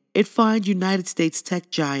Monday it fined United States tech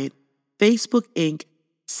giant Facebook Inc.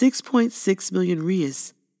 6.6 million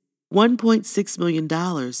reais, $1.6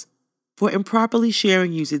 million, for improperly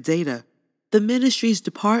sharing user data. The ministry's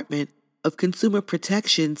Department of Consumer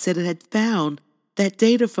Protection said it had found that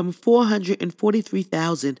data from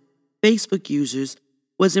 443,000 Facebook users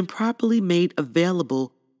was improperly made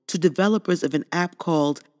available to developers of an app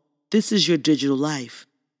called This Is Your Digital Life.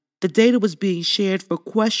 The data was being shared for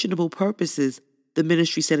questionable purposes, the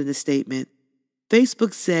ministry said in a statement.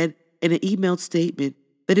 Facebook said in an emailed statement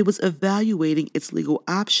that it was evaluating its legal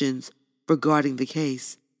options regarding the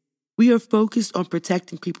case. We are focused on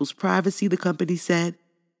protecting people's privacy, the company said,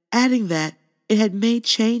 adding that it had made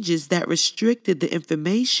changes that restricted the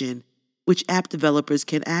information which app developers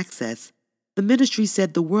can access. The ministry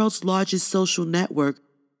said the world's largest social network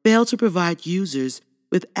failed to provide users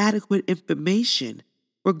with adequate information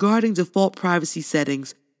regarding default privacy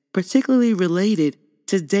settings, particularly related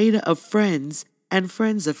to data of friends and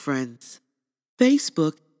friends of friends.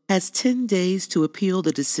 Facebook has 10 days to appeal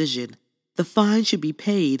the decision. The fine should be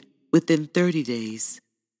paid within 30 days.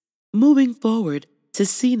 Moving forward to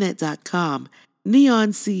CNET.com, Neon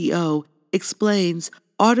CEO explains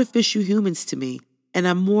artificial humans to me, and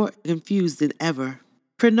I'm more confused than ever.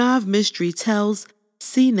 Pranav Mistry tells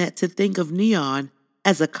CNET to think of Neon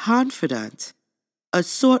as a confidant, a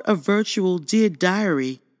sort of virtual Dear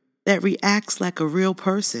Diary that reacts like a real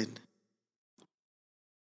person.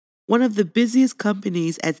 One of the busiest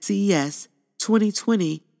companies at CES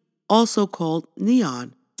 2020, also called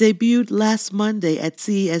Neon, debuted last Monday at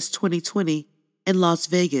CES 2020 in Las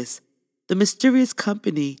Vegas. The mysterious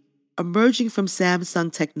company, emerging from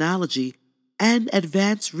Samsung Technology and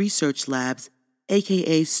Advanced Research Labs,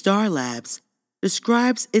 aka Star Labs,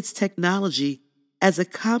 describes its technology as a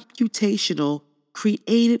computational,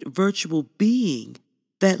 created virtual being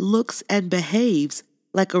that looks and behaves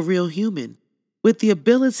like a real human, with the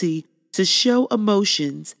ability to show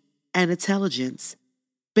emotions and intelligence.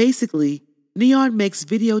 Basically, Neon makes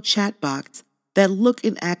video chatbots that look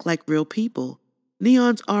and act like real people.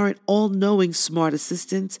 Neons aren't all-knowing smart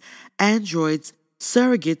assistants, androids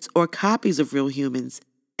surrogates or copies of real humans.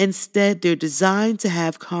 Instead, they're designed to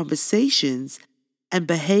have conversations and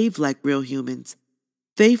behave like real humans.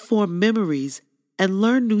 They form memories and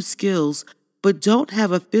learn new skills, but don't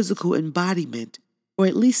have a physical embodiment, or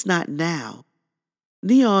at least not now.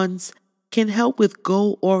 Neons can help with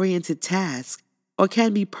goal-oriented tasks or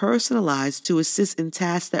can be personalized to assist in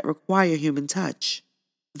tasks that require human touch.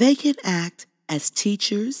 They can act as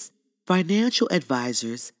teachers, financial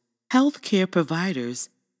advisors, healthcare providers,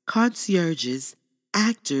 concierges,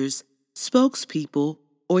 actors, spokespeople,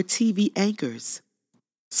 or TV anchors.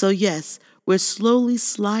 So yes, we're slowly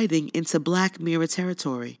sliding into Black Mirror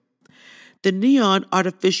territory. The neon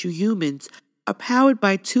artificial humans are powered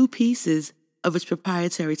by two pieces of its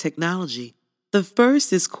proprietary technology. The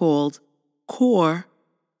first is called Core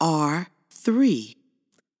R3.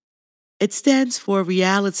 It stands for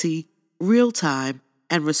reality, real-time,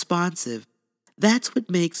 and responsive. That's what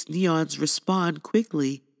makes neons respond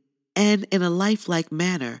quickly and in a lifelike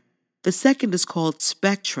manner. The second is called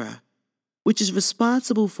Spectra, which is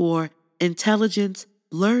responsible for intelligence,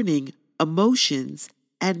 learning, emotions,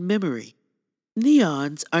 and memory.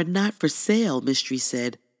 Neons are not for sale, Mystery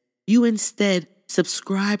said. You instead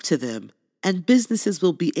subscribe to them, and businesses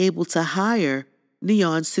will be able to hire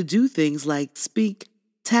neons to do things like speak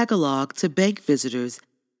Tagalog to bank visitors.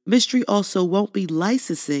 Mystery also won't be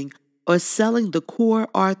licensing or selling the Core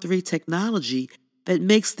R3 technology that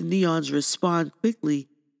makes the neons respond quickly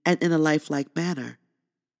and in a lifelike manner.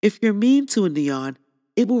 If you're mean to a neon,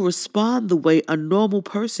 it will respond the way a normal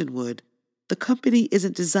person would. The company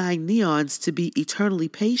isn't designing neons to be eternally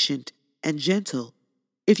patient and gentle.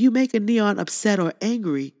 If you make a neon upset or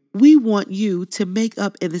angry, we want you to make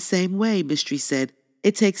up in the same way, Mystery said.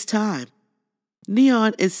 It takes time.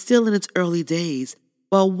 Neon is still in its early days.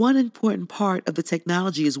 While one important part of the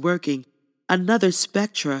technology is working, another,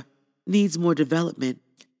 Spectra, needs more development.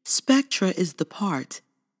 Spectra is the part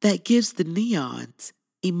that gives the neons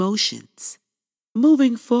emotions.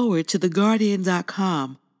 Moving forward to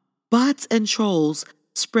TheGuardian.com, bots and trolls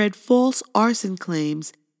spread false arson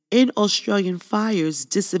claims in Australian fires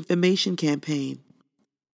disinformation campaign.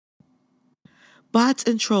 Bots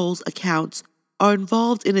and trolls accounts are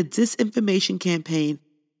involved in a disinformation campaign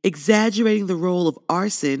exaggerating the role of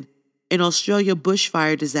arson in Australia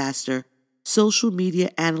bushfire disaster, social media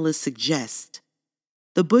analysts suggest.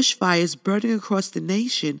 The bushfires burning across the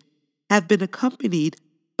nation have been accompanied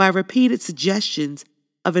by repeated suggestions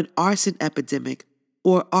of an arson epidemic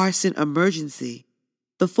or arson emergency.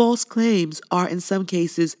 The false claims are in some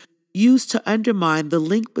cases used to undermine the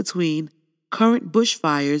link between current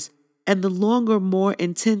bushfires and the longer, more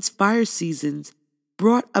intense fire seasons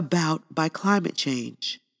brought about by climate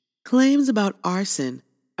change. Claims about arson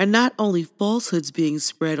are not only falsehoods being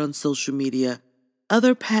spread on social media.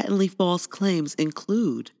 Other patently false claims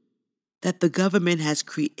include that the government has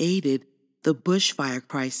created the bushfire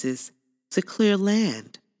crisis to clear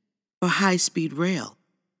land for high-speed rail.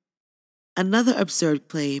 Another absurd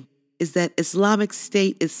claim is that Islamic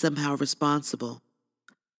State is somehow responsible.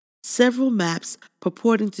 Several maps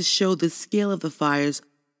purporting to show the scale of the fires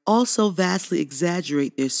also vastly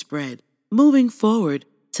exaggerate their spread. Moving forward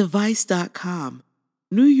to Vice.com,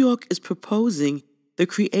 New York is proposing the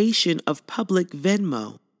creation of public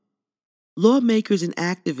Venmo. Lawmakers and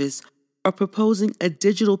activists are proposing a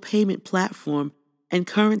digital payment platform and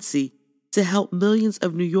currency to help millions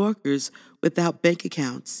of New Yorkers without bank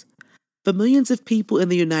accounts. For millions of people in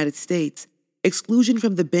the United States, exclusion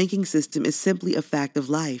from the banking system is simply a fact of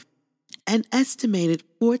life. An estimated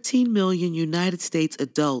 14 million United States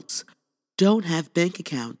adults don't have bank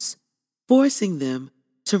accounts, forcing them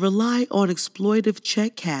to rely on exploitive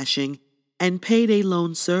check cashing and payday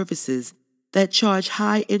loan services that charge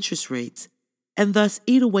high interest rates and thus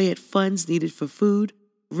eat away at funds needed for food,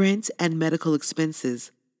 rent, and medical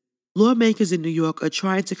expenses. Lawmakers in New York are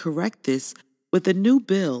trying to correct this with a new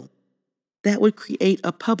bill that would create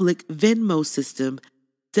a public Venmo system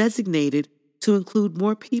designated to include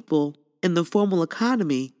more people in the formal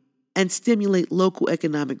economy and stimulate local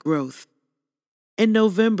economic growth. In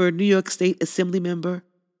November, New York State Assemblymember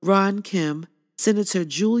Ron Kim, Senator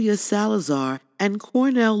Julia Salazar, and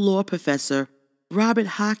Cornell law professor Robert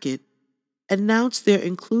Hackett announced their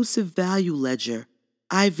Inclusive Value Ledger,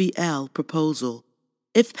 IVL, proposal.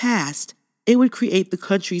 If passed, it would create the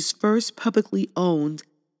country's first publicly owned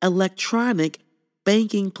electronic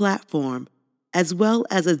banking platform, as well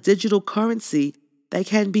as a digital currency that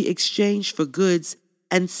can be exchanged for goods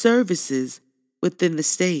and services within the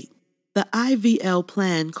state. The IVL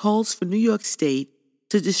plan calls for New York State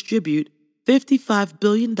to distribute $55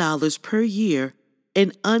 billion per year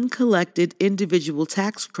in uncollected individual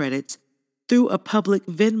tax credits through a public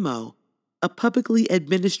Venmo, a publicly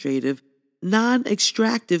administrative,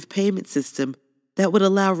 non-extractive payment system that would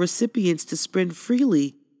allow recipients to spend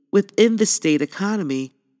freely within the state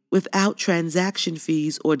economy without transaction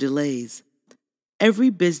fees or delays. Every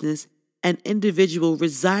business and individual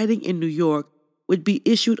residing in New York would be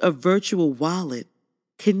issued a virtual wallet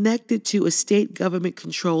connected to a state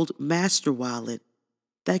government-controlled master wallet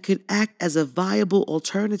that could act as a viable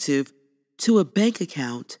alternative to a bank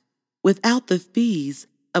account without the fees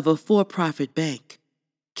of a for-profit bank.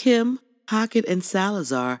 Kim, Hockett, and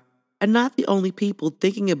Salazar are not the only people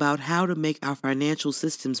thinking about how to make our financial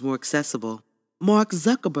systems more accessible. Mark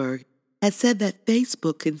Zuckerberg has said that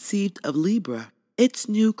Facebook conceived of Libra, its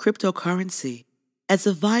new cryptocurrency, as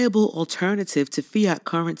a viable alternative to fiat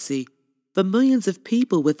currency for millions of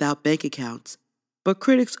people without bank accounts. But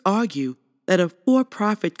critics argue that a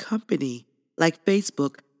for-profit company like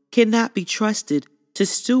Facebook cannot be trusted to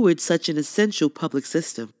steward such an essential public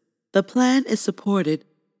system. The plan is supported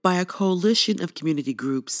by a coalition of community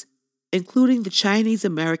groups, including the Chinese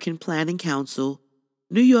American Planning Council,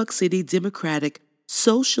 New York City Democratic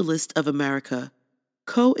Socialist of America,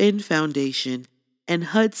 Co-In Foundation, and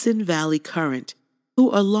Hudson Valley Current, who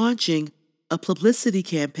are launching a publicity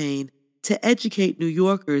campaign to educate New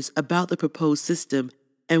Yorkers about the proposed system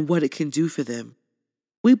and what it can do for them.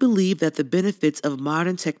 We believe that the benefits of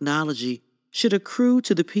modern technology should accrue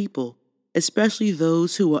to the people, especially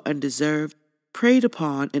those who are undeserved, preyed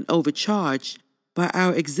upon, and overcharged by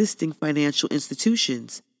our existing financial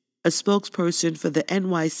institutions, a spokesperson for the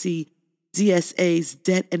NYC DSA's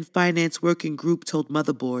Debt and Finance Working Group told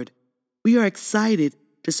Motherboard. We are excited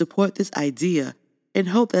to support this idea and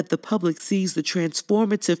hope that the public sees the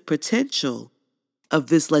transformative potential of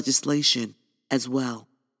this legislation as well.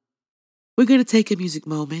 We're going to take a music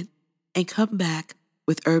moment and come back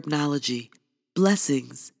with Herbnology,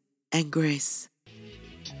 blessings, and grace.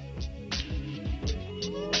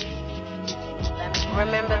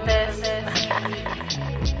 Remember this?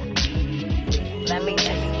 Let me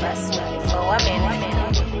just bless you for a minute.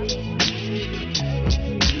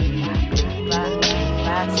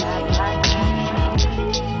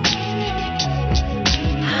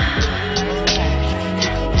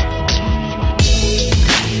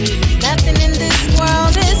 Nothing in this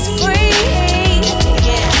world is free.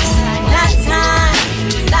 Yeah. Not time,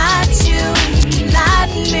 not you, not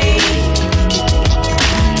me.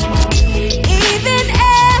 Even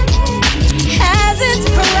air has its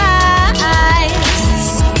price.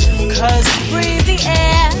 'Cause to breathe the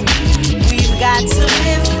air, we've got to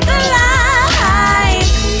live the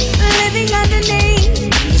life. Living underneath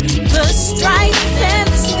the stripes and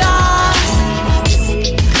the stars.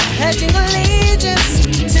 Pledging allegiance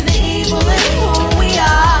to the evil in who we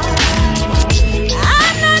are.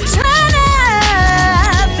 I'm not trying to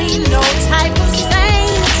be no type of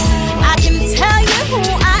saint. I can tell you who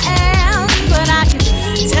I am, but I can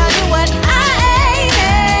tell you what I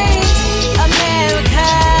ain't. America,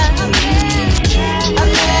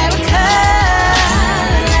 America,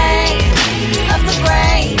 land of the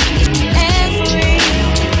brave and free.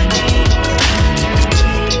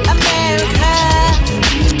 America,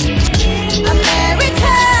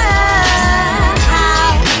 America, how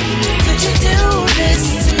could you do this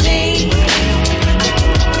to me?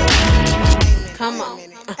 Come on.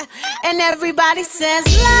 And everybody says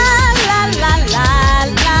la la la la la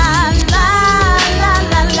la la la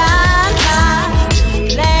la la.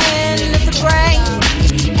 Land of the brave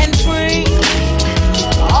and free.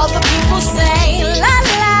 All the people say la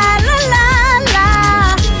la la la la la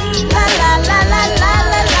la la la la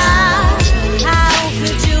la la. How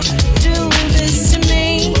could you do this to me?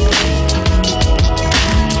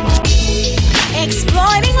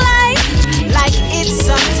 Exploiting life like it's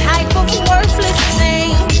some type of worthless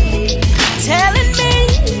thing. Telling me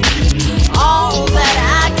all that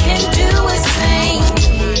I can do is sing.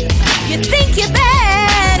 You think you're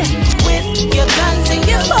bad with your guns and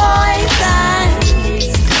your poisons.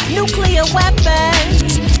 Nuclear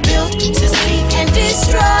weapons built to seek and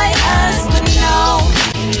destroy us. But no,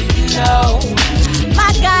 no,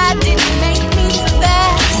 my God didn't make me for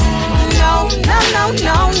that. No, no, no,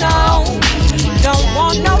 no, no. Don't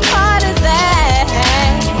want no part of that.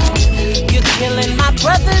 You're killing my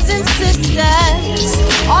brothers and sisters,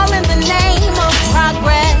 all in the name of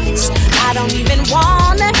progress. I don't even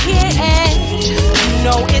wanna hear it. You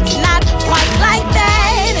know it's not quite like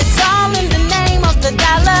that. It's all in the name of the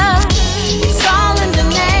dollar. It's all in the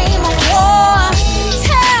name of war.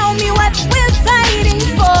 Tell me what we're fighting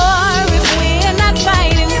for if we're not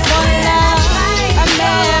fighting for love.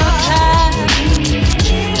 America,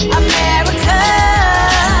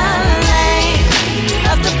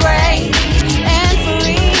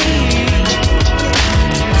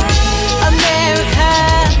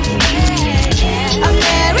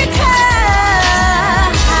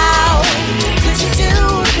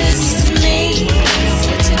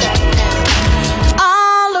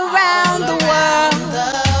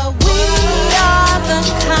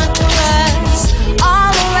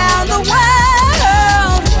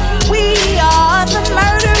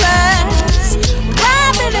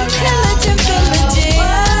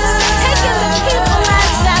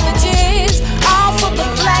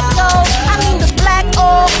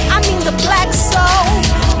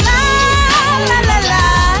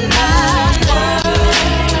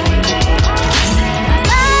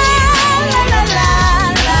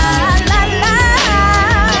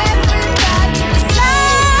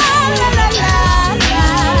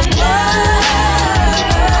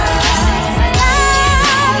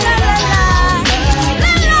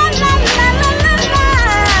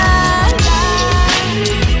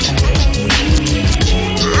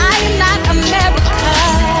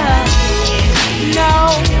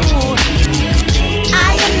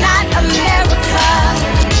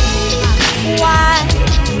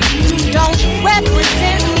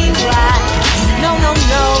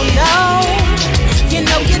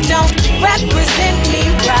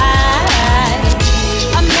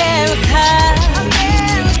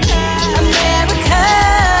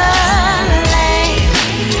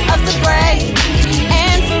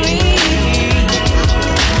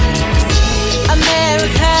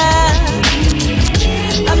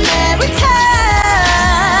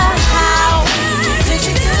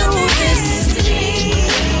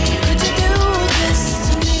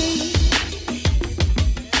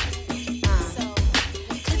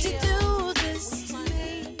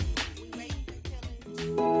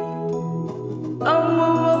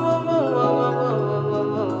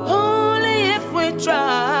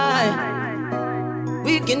 try.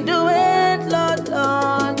 We can do it, Lord,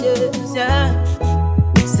 Lord, yes, yeah.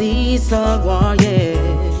 Seesaw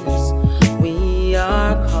warriors, we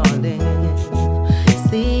are calling.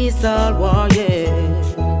 Seesaw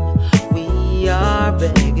warriors, we are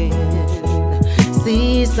begging.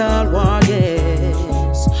 Seesaw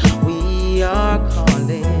warriors, we are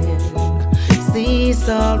calling.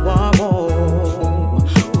 Seesaw warriors,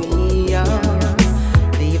 we are.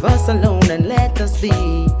 Leave us alone and let us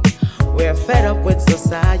be. We're fed up with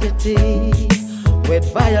society.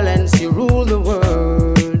 With violence you rule the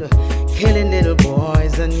world, killing little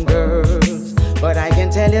boys and girls. But I can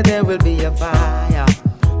tell you there will be a fire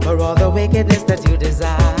for all the wickedness that you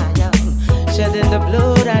desire. Shedding the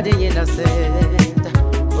blood of the innocent.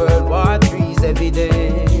 World War III's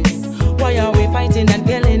evident. Why are we fighting and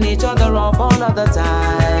killing each other off all of the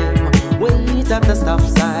time? Wait at the stop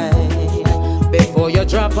sign before you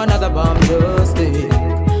drop another bomb. Just think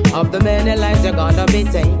of the many lives you're gonna be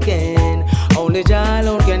taking. Only Jah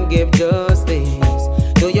alone can give justice.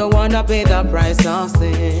 Do you wanna pay the price of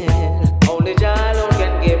sin? Only Jah alone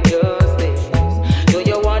can give justice. Do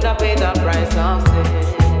you wanna pay the price of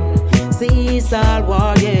sin? Seesaw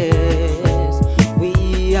warriors,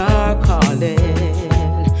 we are calling.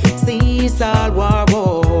 Seesaw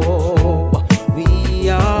warriors, we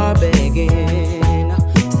are begging.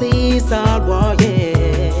 Seesaw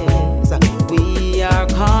warriors, we are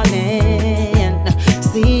calling.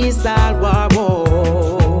 Seesaw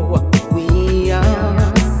warriors, we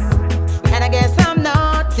are. And I guess I'm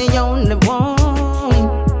not the only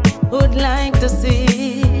one who'd like to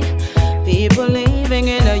see people living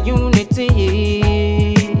in a unity.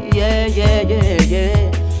 Yeah, yeah, yeah,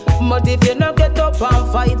 yeah. But if you not get up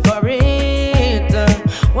and fight for it,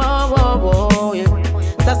 whoa, whoa, whoa, yeah.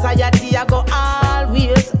 Society I go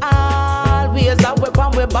always, always a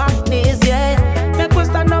weapon with back knees, yeah. Make we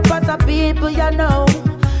stand up as a people, you know.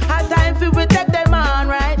 Hard time for we take them on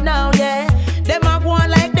right now, yeah. Them a go on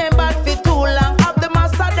like them bad for too long. Up the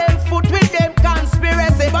master them foot with them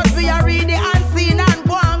conspiracy. But we are ready and seen and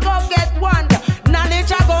go and go get one.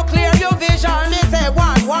 Knowledge I go clear your vision. They say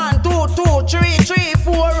 1, 1, 2, 2, 3, 3,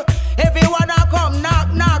 4. Everyone a come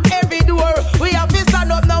knock, knock every door. We have to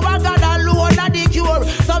stand up now. I got alone at the cure.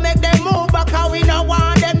 So make them move back and we no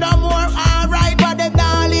want them no more. Alright, but them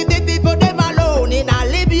now leave the people them alone in a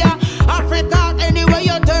Libya, Africa, anywhere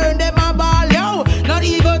you turn them a ball, yo. Not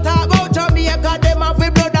even talk about Jamaica, them have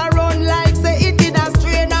with blood and run like say it in a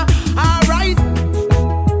strainer. Alright,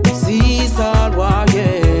 Seesaw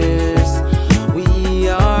warriors, we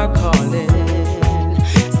are calling.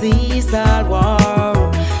 Seesaw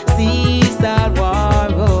war, Seesaw war,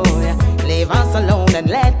 oh, yeah. Leave us alone and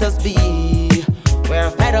let us be. We're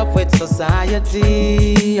fed up with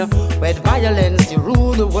society. With violence you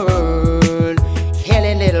rule the world,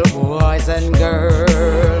 killing little boys and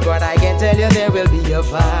girls. But I can tell you there will be a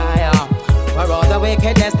fire for all the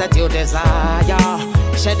wickedness that you desire.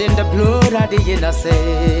 Shedding the blood of the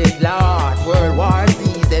innocent, Lord. World War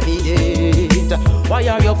III's evident. Why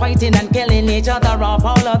are you fighting and killing each other off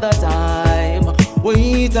all of the time?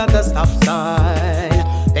 Wait at the stop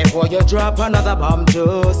sign before you drop another bomb.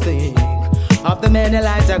 Just think of the many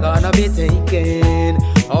lives you're gonna be taking.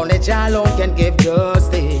 Only Jah alone can give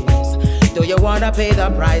justice. Do you wanna pay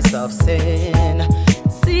the price of sin?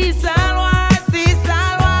 Seesaw war,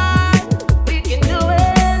 Seesaw war, we can do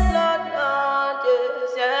it, Lord, Lord,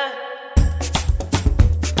 yes, yeah.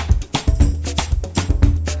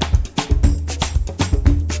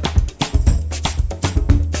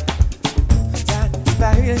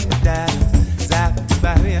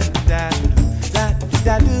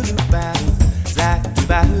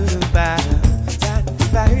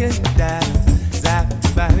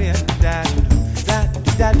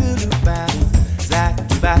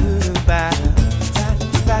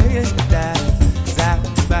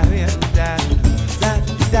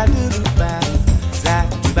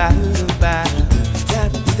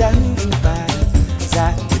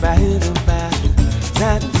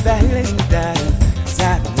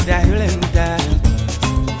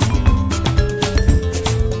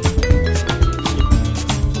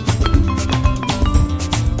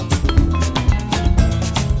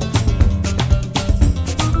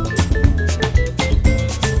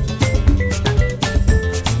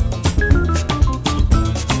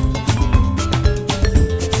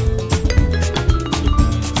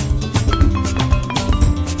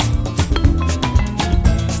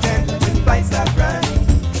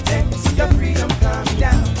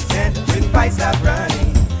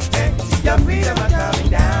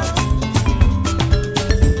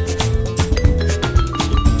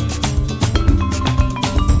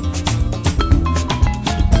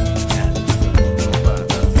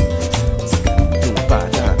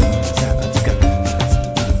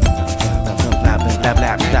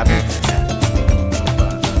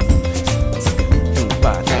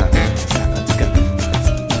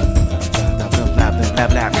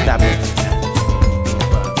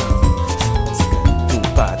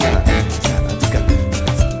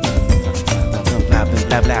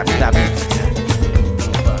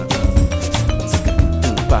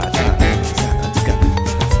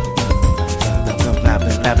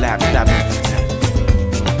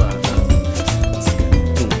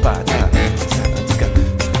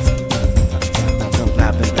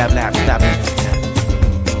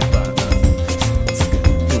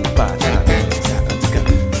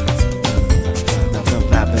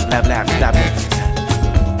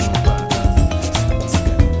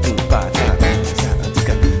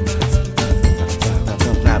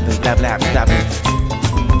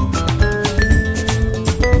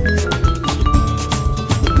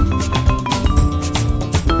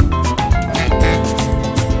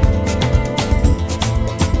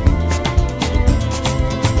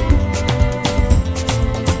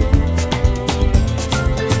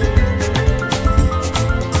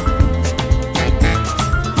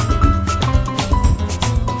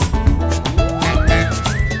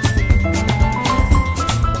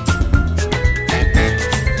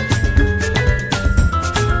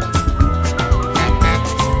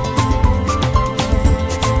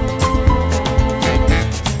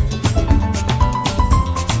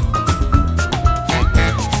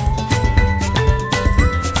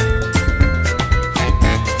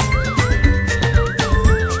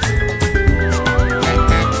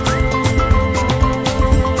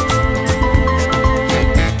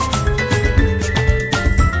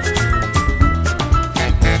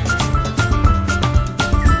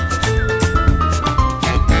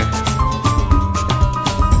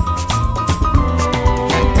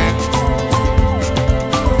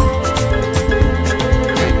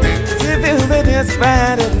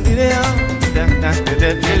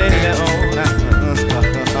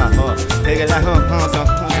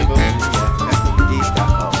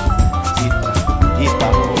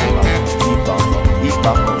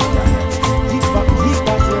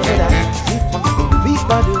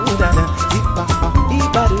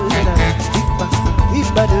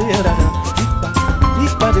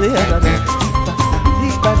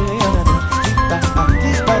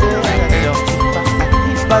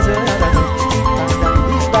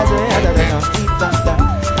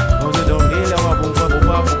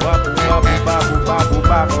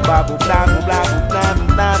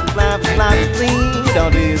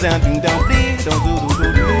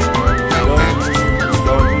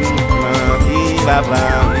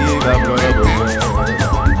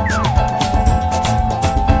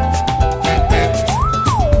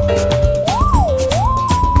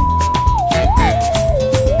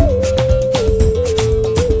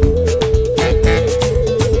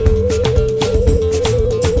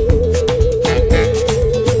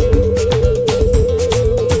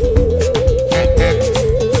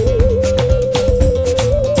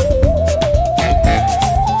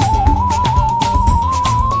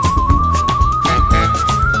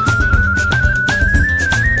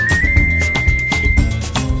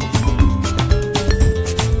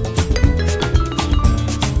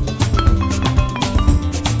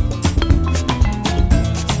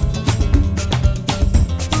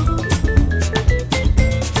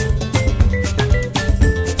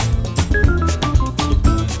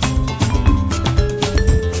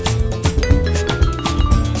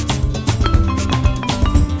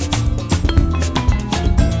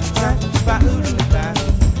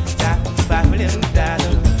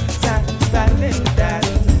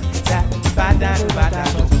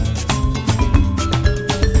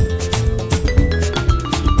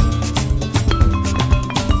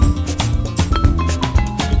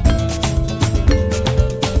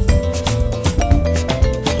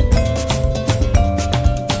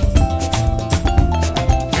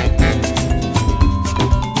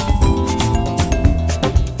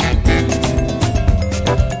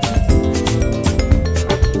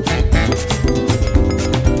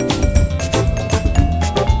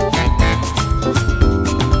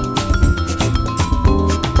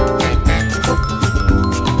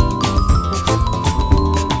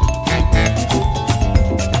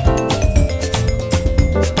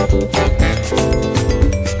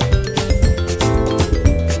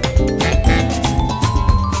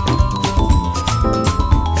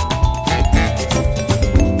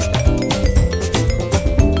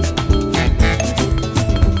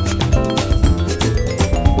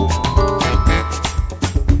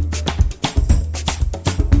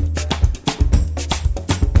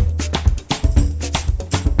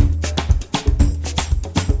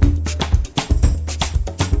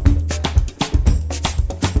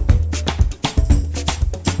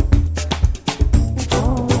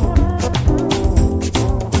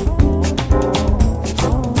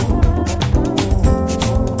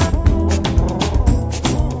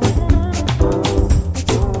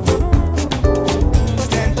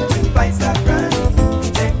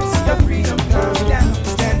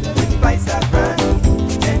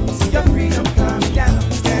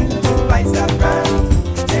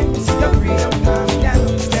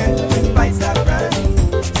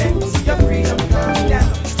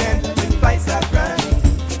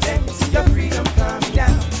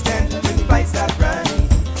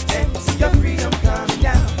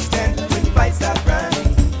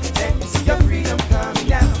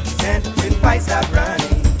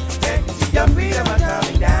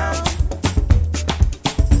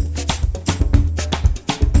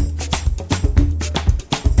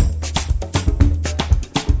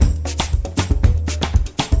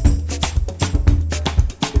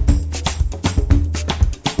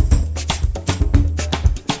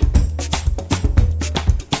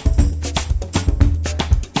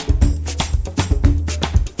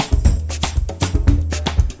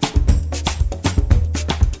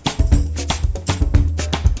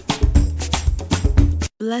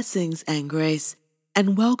 Blessings and grace,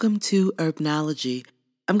 and welcome to Herbnology.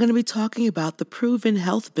 I'm going to be talking about the proven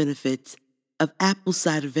health benefits of apple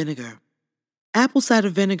cider vinegar. Apple cider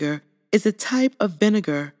vinegar is a type of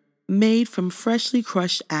vinegar made from freshly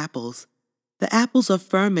crushed apples. The apples are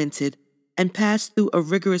fermented and pass through a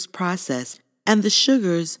rigorous process, and the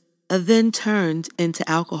sugars are then turned into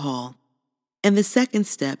alcohol. In the second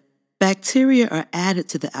step, bacteria are added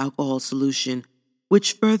to the alcohol solution,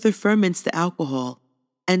 which further ferments the alcohol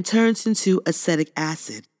and turns into acetic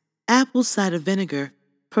acid. Apple cider vinegar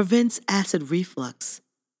prevents acid reflux.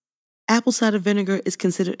 Apple cider vinegar is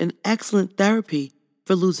considered an excellent therapy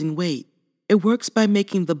for losing weight. It works by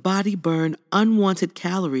making the body burn unwanted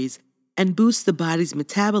calories and boosts the body's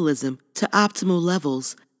metabolism to optimal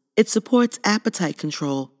levels. It supports appetite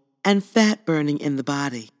control and fat burning in the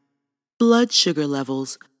body. Blood sugar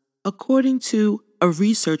levels. According to a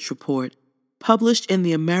research report published in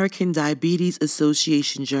the American Diabetes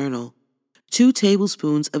Association Journal, 2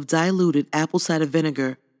 tablespoons of diluted apple cider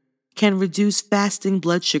vinegar can reduce fasting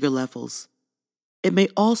blood sugar levels. It may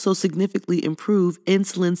also significantly improve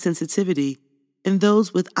insulin sensitivity in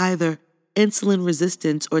those with either insulin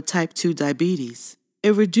resistance or type 2 diabetes.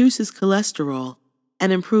 It reduces cholesterol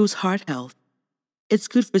and improves heart health. It's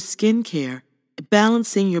good for skin care.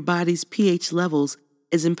 Balancing your body's pH levels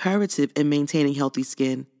is imperative in maintaining healthy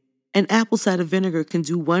skin. And apple cider vinegar can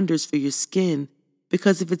do wonders for your skin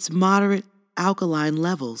because of its moderate alkaline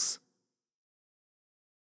levels.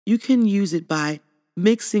 You can use it by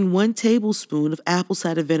mixing 1 tablespoon of apple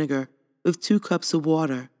cider vinegar with 2 cups of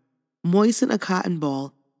water. Moisten a cotton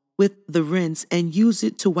ball with the rinse and use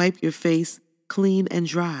it to wipe your face clean and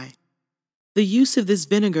dry. The use of this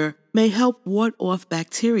vinegar may help ward off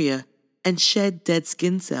bacteria and shed dead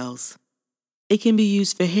skin cells. It can be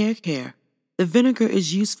used for hair care. The vinegar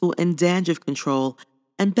is useful in dandruff control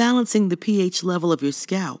and balancing the pH level of your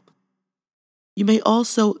scalp. You may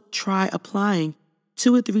also try applying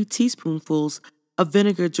 2 or 3 teaspoonfuls of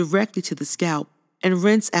vinegar directly to the scalp and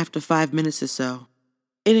rinse after 5 minutes or so.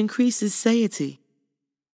 It increases satiety.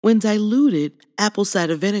 When diluted, apple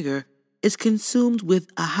cider vinegar is consumed with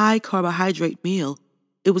a high carbohydrate meal.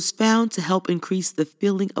 It was found to help increase the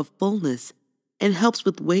feeling of fullness and helps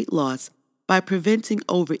with weight loss by preventing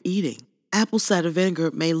overeating. Apple cider vinegar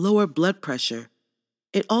may lower blood pressure.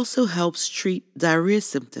 It also helps treat diarrhea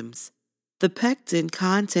symptoms. The pectin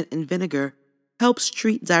content in vinegar helps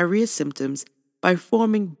treat diarrhea symptoms by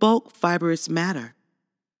forming bulk fibrous matter.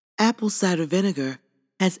 Apple cider vinegar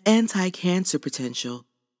has anti-cancer potential.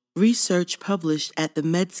 Research published at the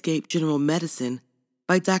Medscape General Medicine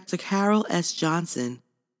by Dr. Carol S. Johnson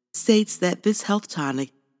states that this health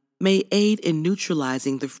tonic may aid in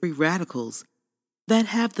neutralizing the free radicals that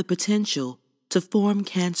have the potential to form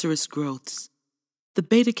cancerous growths. The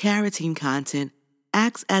beta-carotene content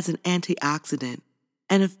acts as an antioxidant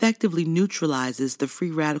and effectively neutralizes the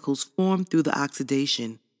free radicals formed through the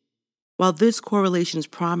oxidation. While this correlation is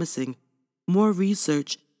promising, more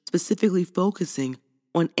research specifically focusing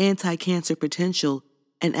on anti-cancer potential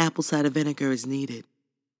in apple cider vinegar is needed.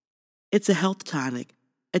 It's a health tonic.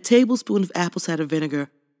 A tablespoon of apple cider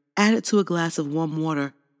vinegar added to a glass of warm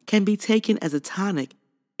water can be taken as a tonic.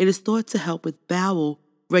 It is thought to help with bowel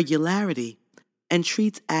regularity and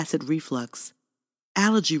treats acid reflux.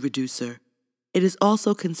 Allergy reducer. It is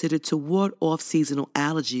also considered to ward off seasonal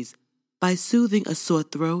allergies by soothing a sore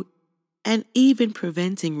throat and even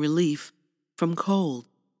preventing relief from cold.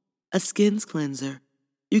 A skin cleanser.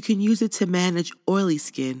 You can use it to manage oily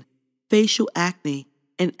skin, facial acne,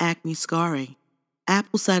 and acne scarring.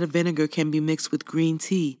 Apple cider vinegar can be mixed with green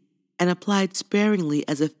tea and applied sparingly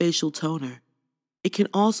as a facial toner. It can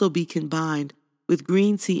also be combined with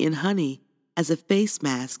green tea and honey as a face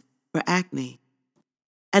mask for acne.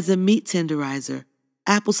 As a meat tenderizer,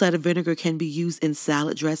 apple cider vinegar can be used in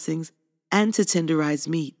salad dressings and to tenderize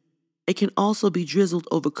meat. It can also be drizzled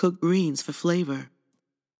over cooked greens for flavor.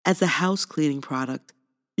 As a house cleaning product,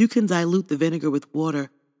 you can dilute the vinegar with water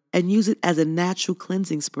and use it as a natural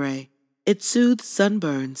cleansing spray. It soothes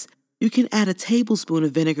sunburns. You can add a tablespoon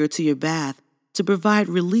of vinegar to your bath to provide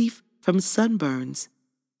relief from sunburns.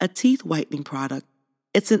 A teeth whitening product.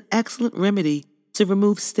 It's an excellent remedy to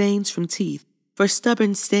remove stains from teeth. For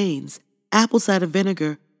stubborn stains, apple cider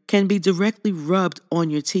vinegar can be directly rubbed on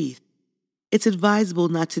your teeth. It's advisable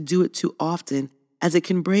not to do it too often as it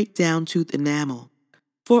can break down tooth enamel.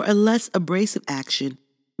 For a less abrasive action,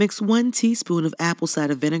 mix 1 teaspoon of apple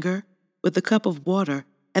cider vinegar with a cup of water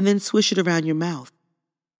and then swish it around your mouth.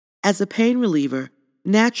 As a pain reliever,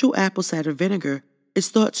 natural apple cider vinegar is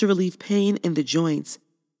thought to relieve pain in the joints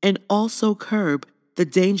and also curb the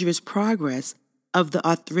dangerous progress of the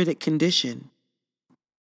arthritic condition.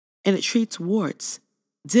 and it treats warts.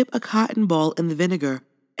 Dip a cotton ball in the vinegar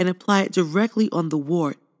and apply it directly on the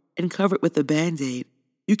wart and cover it with a Band-Aid.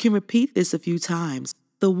 You can repeat this a few times.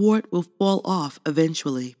 The wart will fall off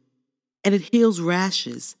eventually. And it heals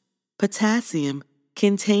rashes. Potassium,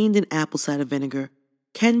 contained in apple cider vinegar,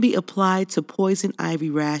 can be applied to poison ivy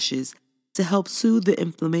rashes to help soothe the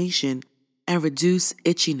inflammation and reduce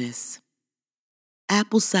itchiness.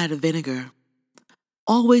 Apple cider vinegar.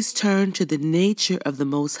 Always turn to the nature of the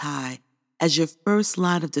Most High as your first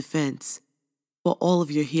line of defense for all of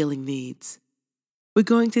your healing needs. We're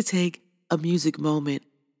going to take a music moment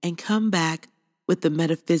and come back with the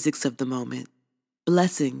metaphysics of the moment.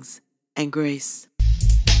 Blessings and grace.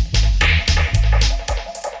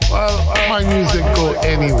 Well, my music go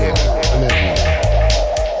anywhere and everywhere.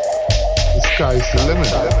 The sky's the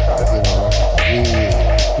limit, you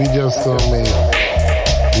know. We just don't make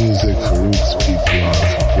music for roots people or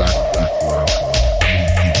for black people or for new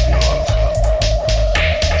people or for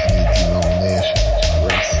any denomination,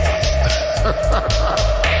 Rastas.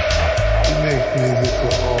 We make music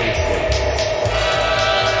for all folks.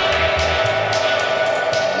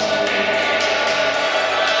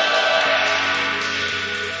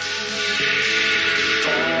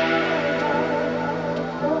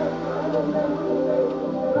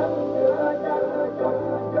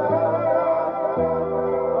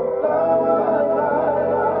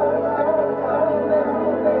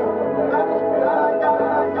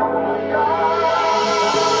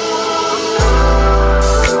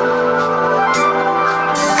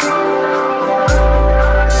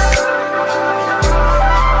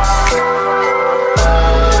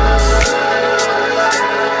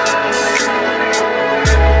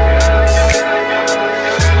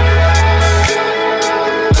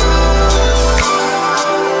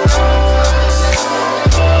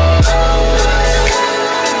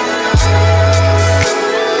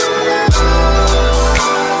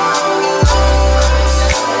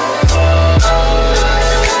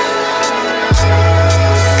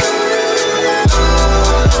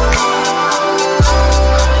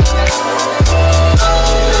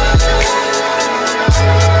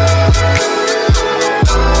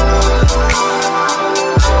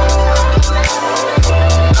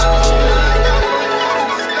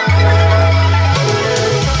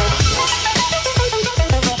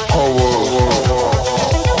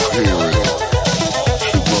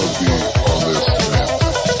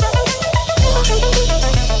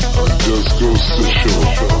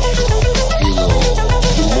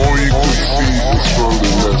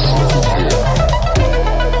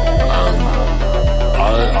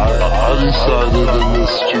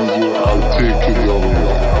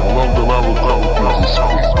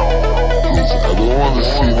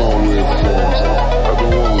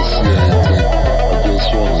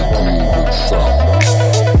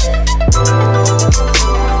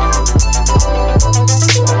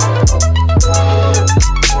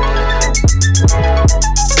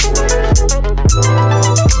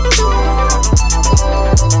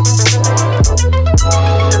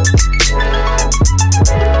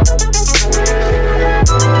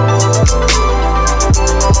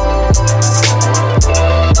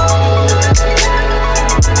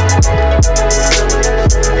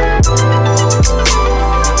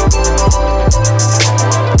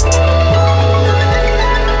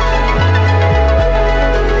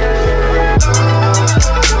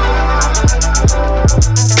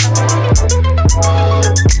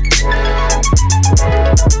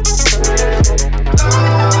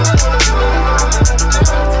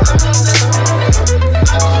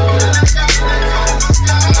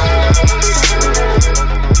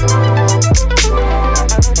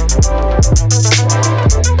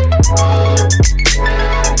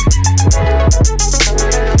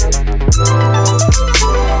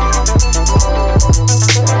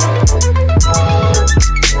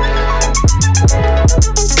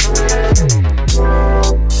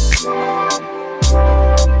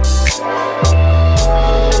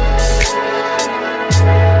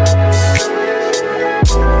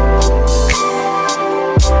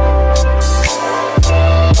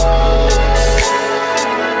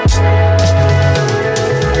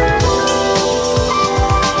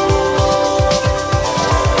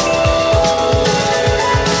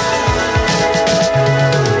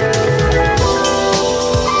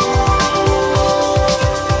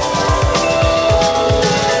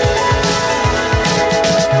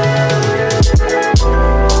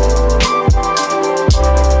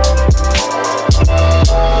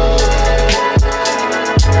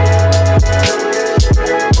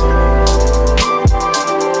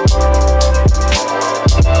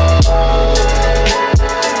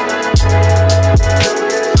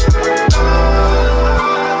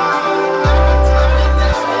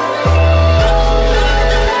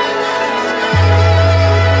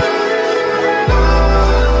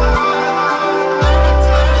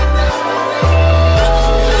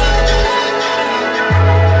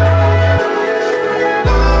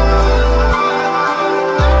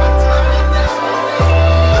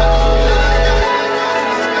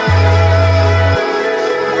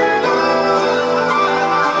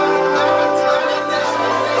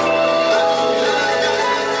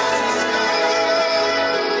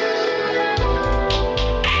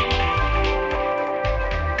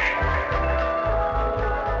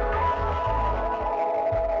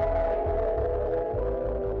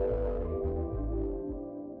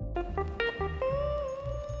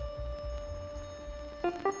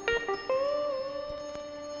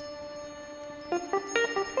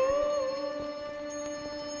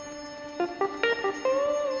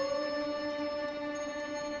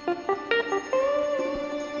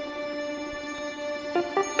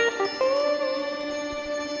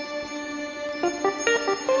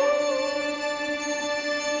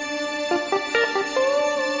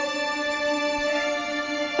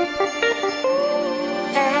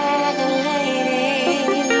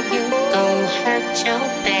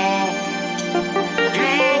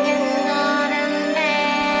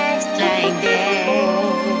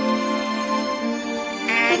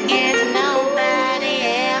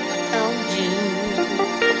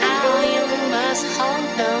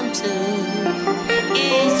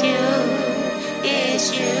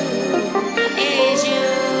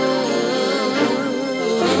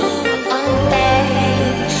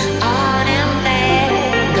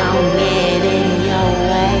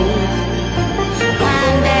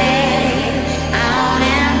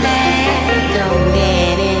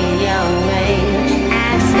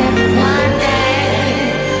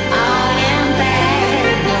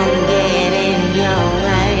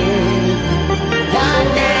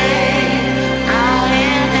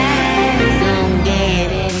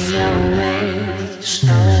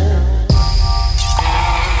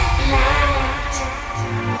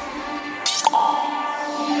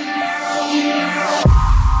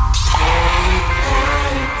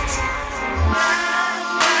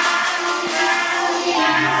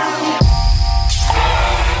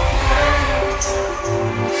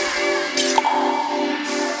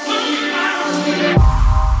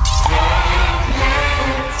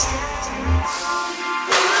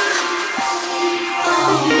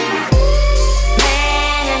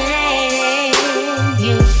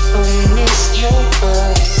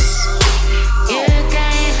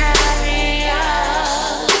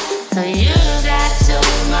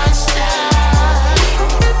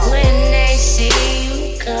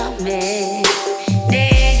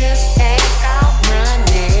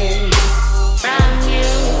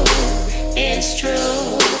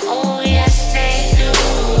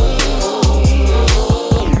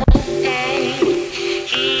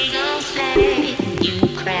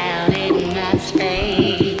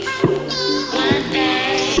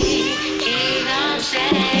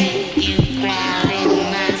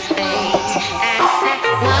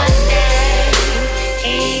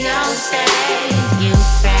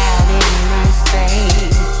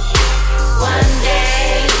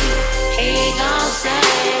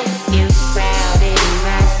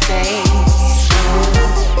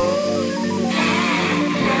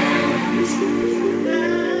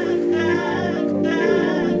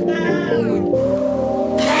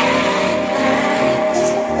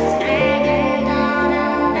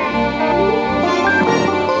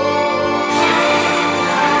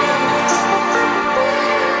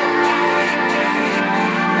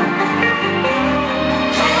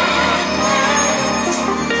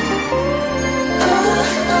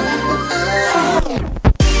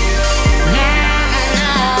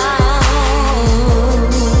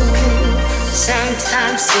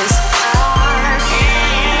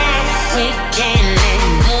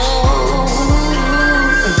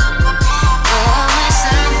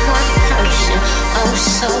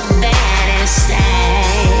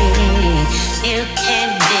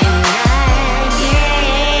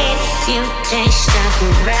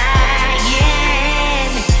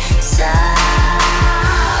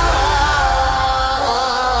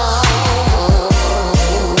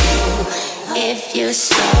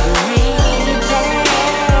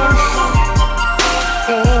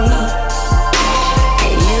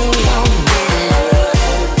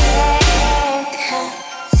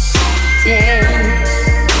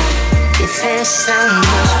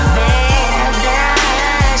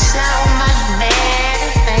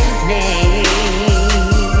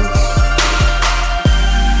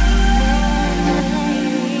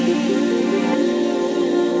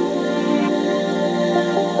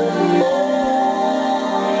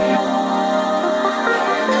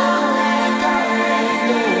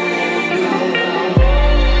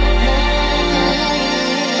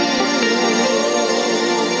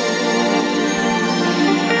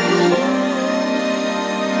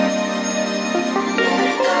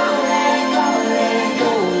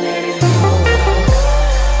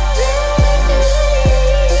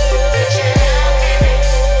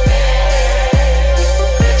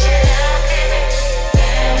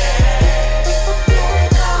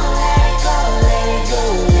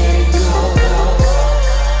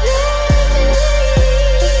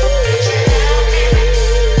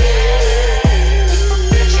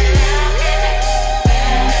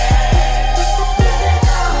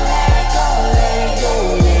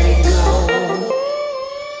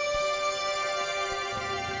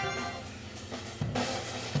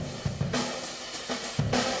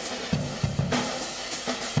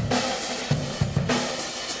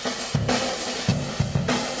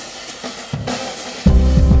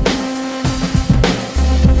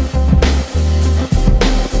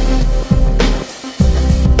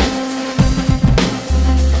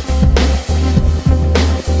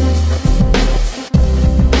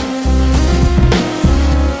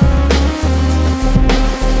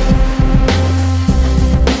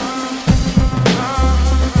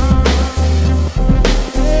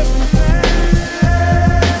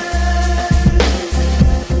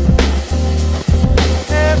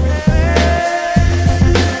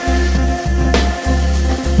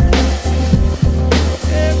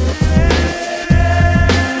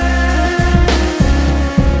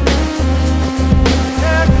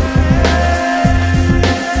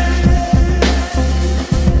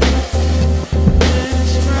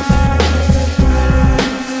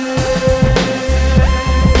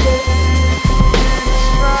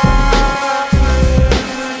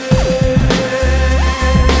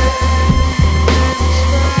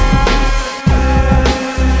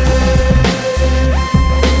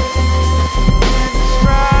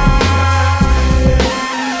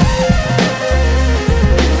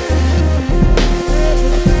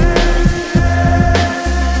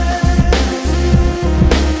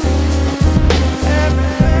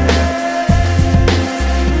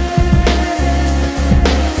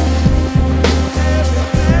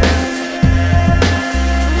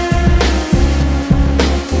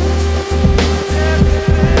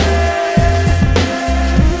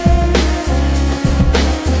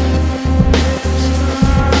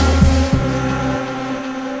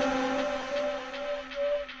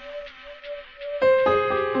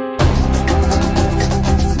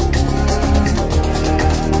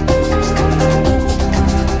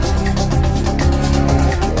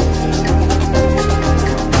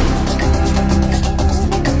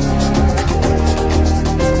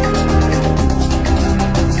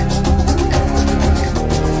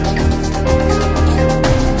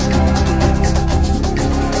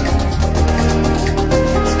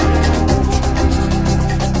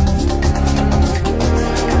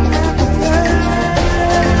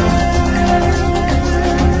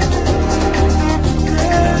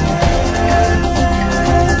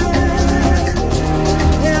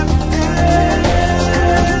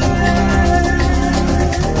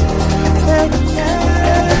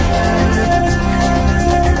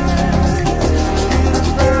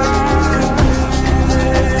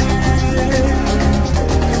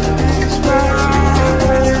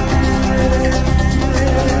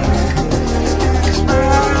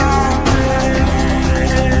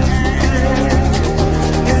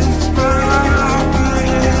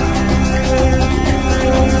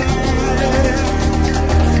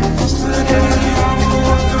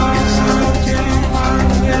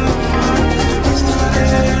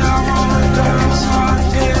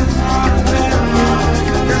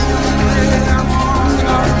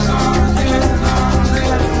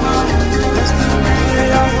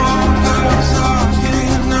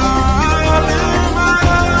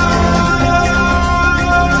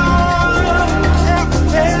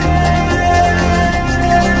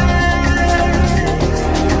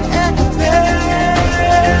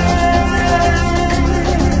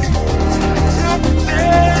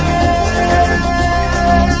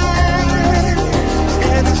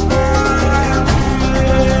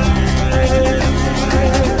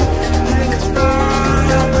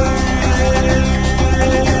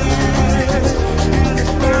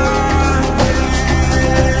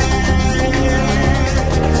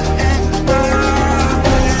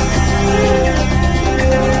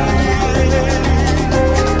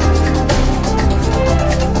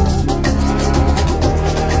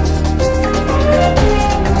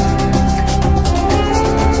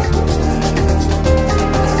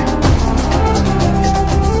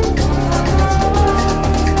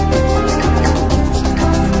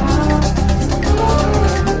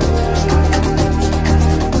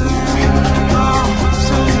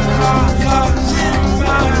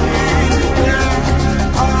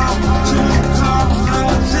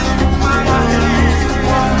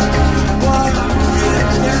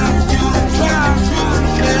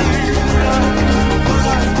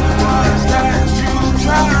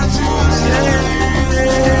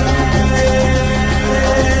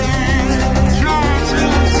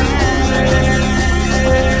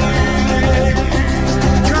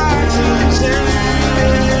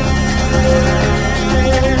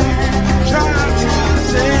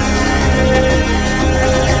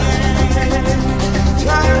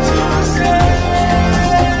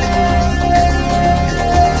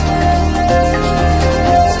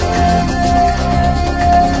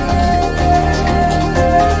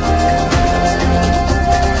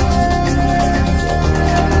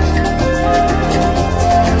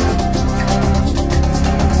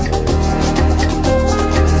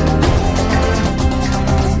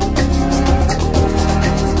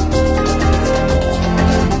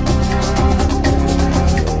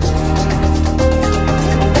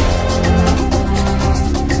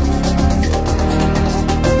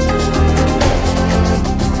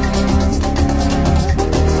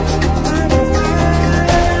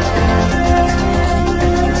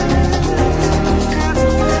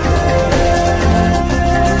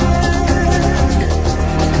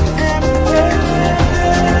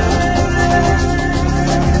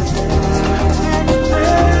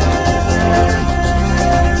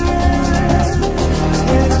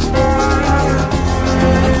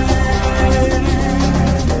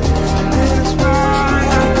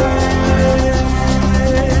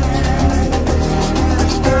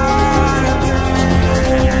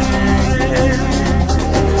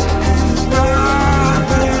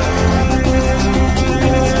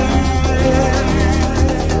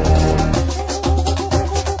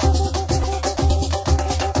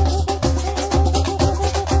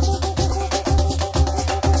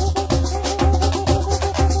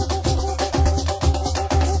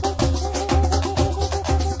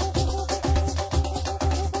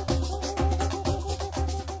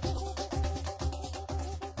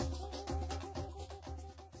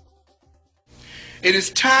 It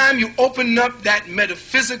is time you open up that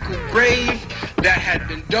metaphysical grave that had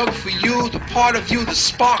been dug for you, the part of you, the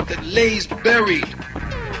spark that lays buried.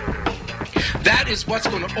 That is what's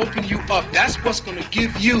going to open you up. That's what's going to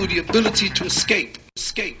give you the ability to escape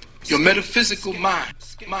your metaphysical mind.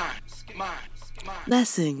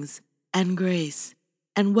 Blessings and grace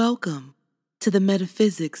and welcome to the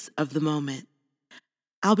metaphysics of the moment.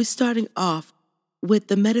 I'll be starting off with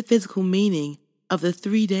the metaphysical meaning of the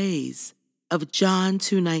 3 days of John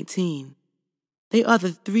 2:19. They are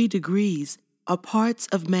the 3 degrees or parts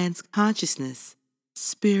of man's consciousness,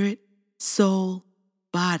 spirit, soul,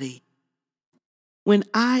 body. When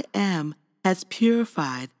I am has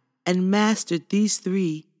purified and mastered these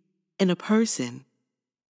 3 in a person,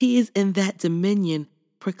 he is in that dominion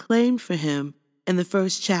proclaimed for him in the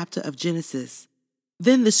first chapter of Genesis.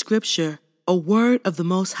 Then the scripture, a word of the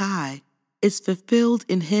Most High, is fulfilled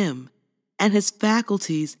in him, and his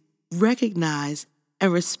faculties recognize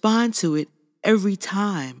and respond to it every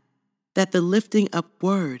time that the lifting up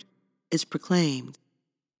word is proclaimed.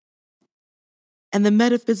 And the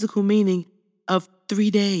metaphysical meaning of 3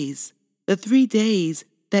 days, the 3 days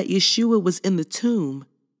that Yeshua was in the tomb,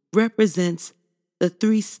 represents the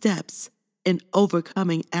 3 steps in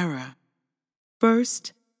overcoming error.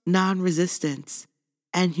 First, non-resistance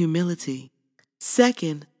and humility.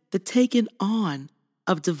 Second, the taking on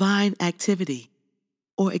of divine activity,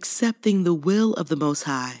 or accepting the will of the Most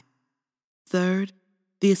High. Third,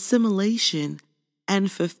 the assimilation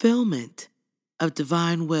and fulfillment of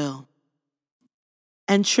divine will.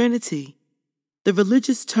 And Trinity. The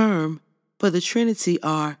religious term for the Trinity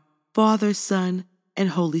are Father, Son, and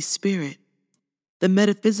Holy Spirit. The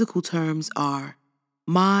metaphysical terms are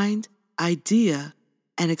mind, idea,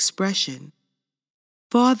 and expression.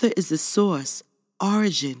 Father is the source,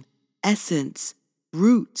 origin, essence,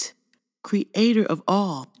 root, creator of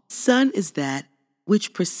all. Son is that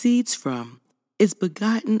which proceeds from, is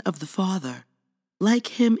begotten of the Father,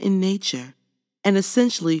 like him in nature, and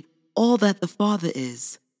essentially all that the Father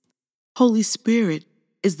is. Holy Spirit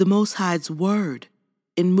is the Most High's word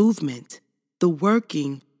in movement, the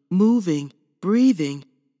working, moving, breathing,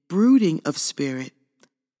 brooding of spirit,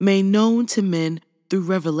 made known to men through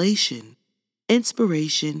revelation,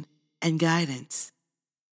 inspiration, and guidance.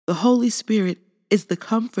 The Holy Spirit is the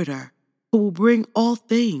Comforter who will bring all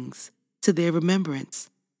things to their remembrance.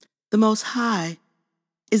 The Most High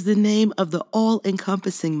is the name of the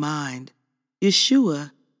all-encompassing mind.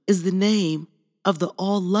 Yeshua is the name of the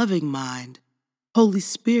all-loving mind. Holy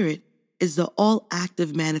Spirit is the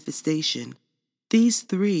all-active manifestation. These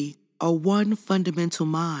 3 are one fundamental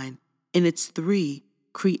mind in its 3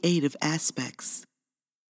 creative aspects.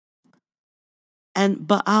 And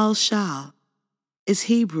Baal Shal is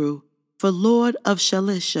Hebrew for Lord of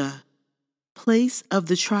Shalisha, place of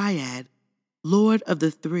the Triad, Lord of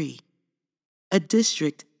the 3, a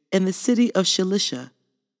district in the city of Shalisha,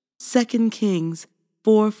 2 Kings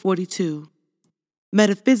 4:42.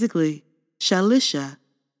 Metaphysically, Shalisha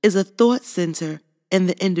is a thought center in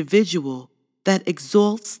the individual that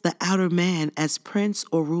exalts the outer man as prince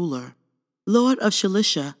or ruler. Lord of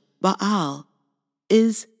Shalisha, Baal,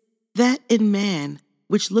 is that in man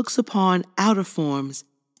which looks upon outer forms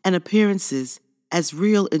and appearances as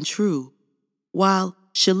real and true, while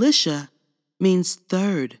Shalisha means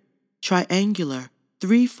 3rd, triangular,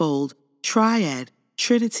 threefold, triad,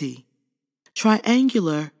 trinity.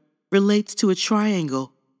 Triangular relates to a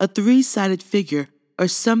triangle, a 3-sided figure, or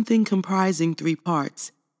something comprising 3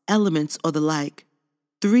 parts, elements, or the like.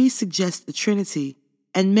 3 suggests the Trinity,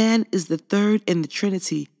 and man is the 3rd in the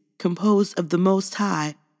Trinity, composed of the Most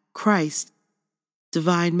High, Christ,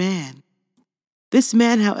 divine man. This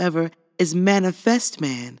man, however, is manifest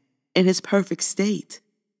man in his perfect state,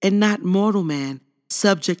 and not mortal man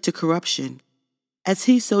subject to corruption, as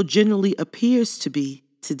he so generally appears to be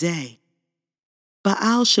today.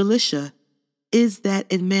 Baal Shalisha is that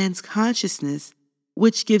in man's consciousness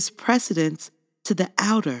which gives precedence to the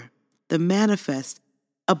outer, the manifest,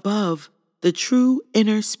 above the true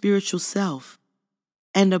inner spiritual self,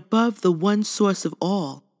 and above the one source of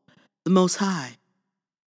all, the Most High.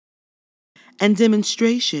 And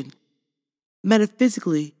demonstration,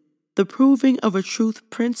 metaphysically, the proving of a truth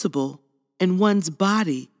principle in one's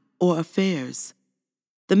body or affairs,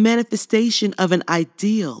 the manifestation of an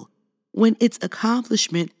ideal when its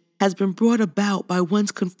accomplishment has been brought about by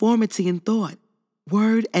one's conformity in thought,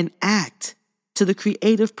 word, and act to the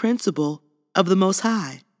creative principle of the Most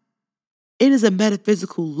High. It is a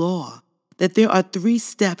metaphysical law that there are 3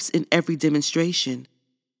 steps in every demonstration: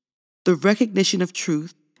 the recognition of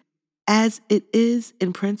truth as it is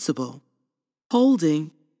in principle,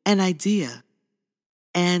 holding an idea,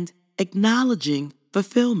 and acknowledging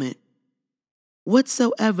fulfillment.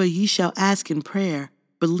 Whatsoever ye shall ask in prayer,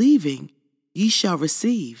 believing, ye shall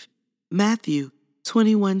receive. Matthew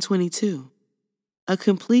 21:22. A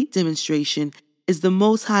complete demonstration is the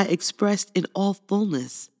Most High expressed in all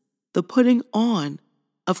fullness, the putting on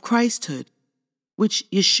of Christhood, which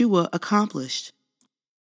Yeshua accomplished.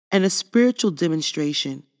 And a spiritual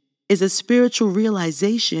demonstration is a spiritual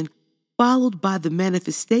realization followed by the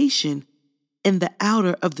manifestation in the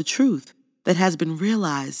outer of the truth that has been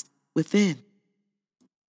realized within.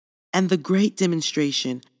 And the great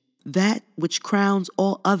demonstration, that which crowns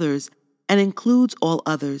all others and includes all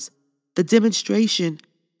others, the demonstration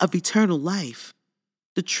of eternal life,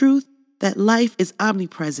 the truth that life is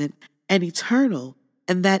omnipresent and eternal,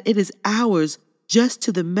 and that it is ours just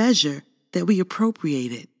to the measure that we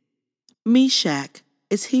appropriate it. Meshach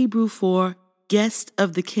is Hebrew for guest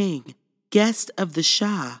of the king, guest of the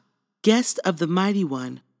Shah, guest of the Mighty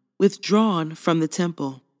One, withdrawn from the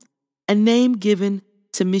temple. A name given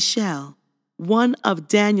to Mishael, one of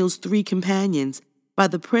Daniel's 3 companions, by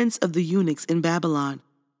the prince of the eunuchs in Babylon.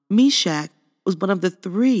 Meshach was one of the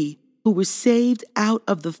 3 who were saved out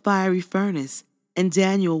of the fiery furnace in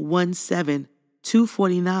Daniel 1:7,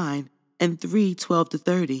 2:49, and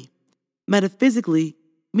 3:12-30. Metaphysically,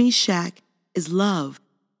 Meshach is love.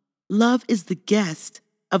 Love is the guest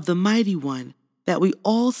of the Mighty One that we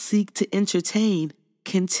all seek to entertain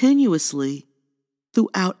continuously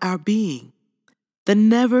throughout our being. The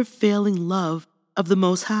never-failing love of the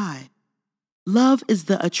Most High. Love is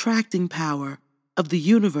the attracting power of the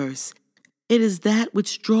universe. It is that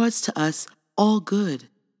which draws to us all good.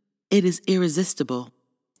 It is irresistible.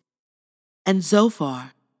 And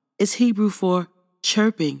Zophar is Hebrew for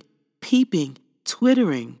chirping, peeping,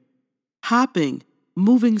 twittering, hopping,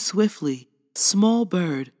 moving swiftly, small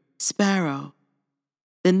bird, sparrow.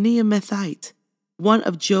 The Neamathite, one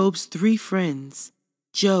of Job's 3 friends,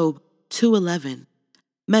 Job 2:11.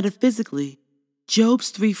 Metaphysically, Job's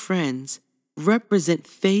 3 friends represent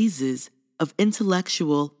phases of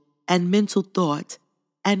intellectual and mental thought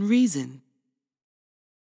and reason.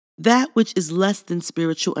 That which is less than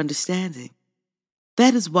spiritual understanding.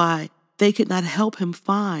 That is why they could not help him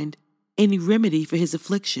find any remedy for his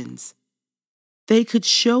afflictions. They could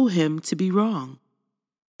show him to be wrong,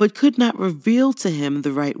 but could not reveal to him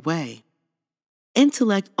the right way.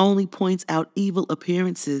 Intellect only points out evil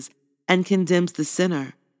appearances and condemns the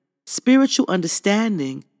sinner. Spiritual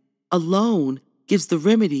understanding alone gives the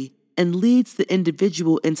remedy and leads the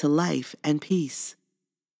individual into life and peace.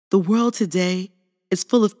 The world today is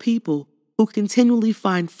full of people who continually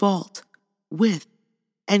find fault with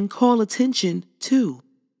and call attention to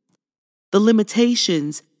the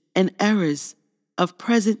limitations and errors of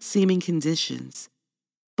present seeming conditions.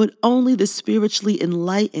 But only the spiritually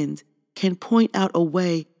enlightened can point out a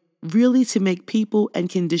way really to make people and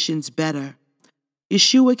conditions better.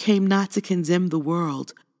 Yeshua came not to condemn the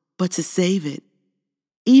world, but to save it.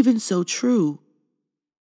 Even so true,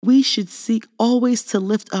 we should seek always to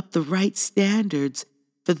lift up the right standards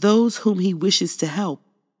for those whom he wishes to help,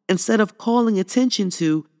 instead of calling attention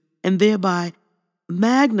to and thereby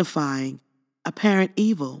magnifying apparent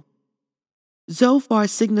evil. Zophar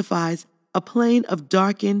signifies a plane of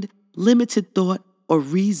darkened, limited thought or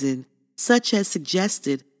reason, such as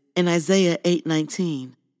suggested in Isaiah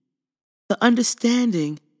 8:19. The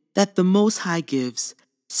understanding that the Most High gives,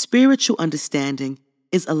 spiritual understanding,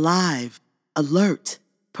 is alive, alert,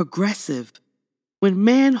 progressive. When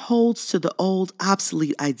man holds to the old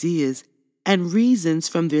obsolete ideas and reasons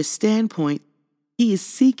from their standpoint, he is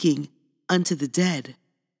seeking unto the dead.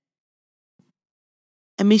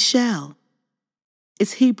 And Mishael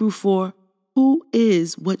is Hebrew for who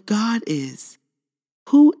is what God is,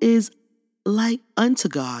 who is like unto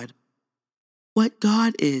God, what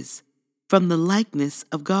God is, from the likeness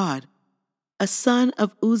of God, a son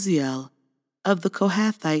of Uzziel of the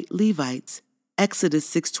Kohathite Levites, Exodus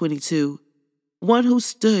 6:22, one who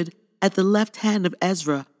stood at the left hand of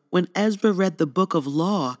Ezra when Ezra read the book of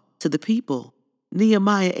law to the people,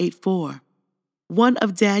 Nehemiah 8:4, one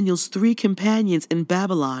of Daniel's 3 companions in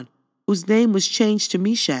Babylon, whose name was changed to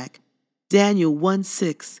Meshach, Daniel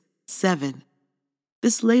 1:6-7.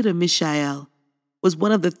 This later Mishael was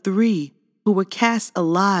one of the 3 who were cast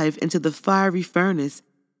alive into the fiery furnace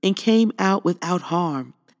and came out without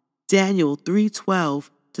harm, Daniel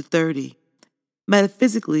 3:12-30.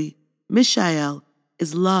 Metaphysically, Mishael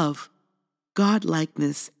is love,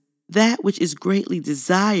 godlikeness, that which is greatly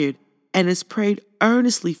desired and is prayed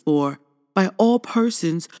earnestly for by all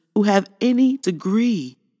persons who have any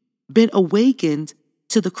degree been awakened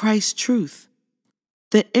to the Christ truth.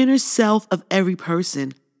 The inner self of every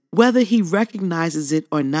person, whether he recognizes it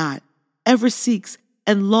or not, ever seeks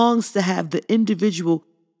and longs to have the individual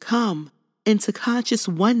come into conscious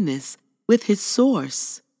oneness with his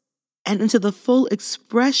source and into the full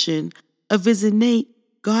expression of his innate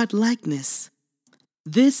God-likeness.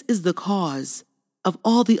 This is the cause of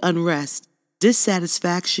all the unrest,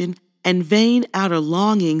 dissatisfaction, and vain outer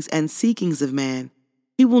longings and seekings of man.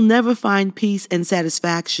 He will never find peace and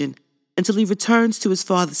satisfaction until he returns to his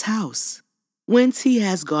Father's house, whence he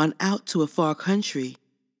has gone out to a far country,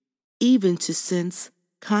 even to sense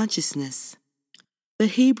consciousness. The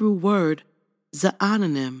Hebrew word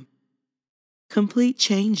za'ananim, complete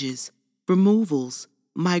changes, removals,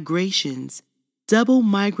 migrations, double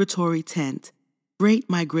migratory tent, great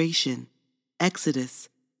migration, Exodus,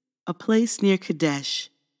 a place near Kadesh.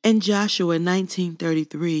 In Joshua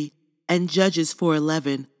 19:33 and Judges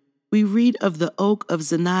 4:11, we read of the oak of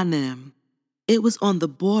Zananim. It was on the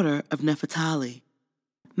border of Naphtali.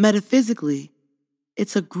 Metaphysically,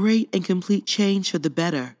 it's a great and complete change for the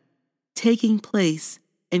better, taking place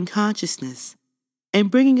in consciousness and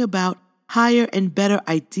bringing about higher and better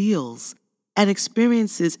ideals and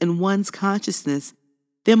experiences in one's consciousness.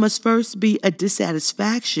 There must first be a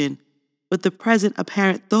dissatisfaction with the present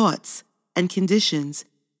apparent thoughts and conditions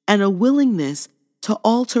and a willingness to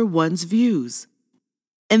alter one's views.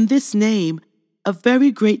 In this name, a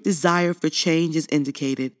very great desire for change is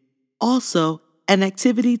indicated, also an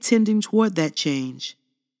activity tending toward that change.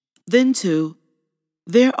 Then, too,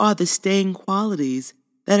 there are the staying qualities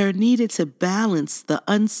that are needed to balance the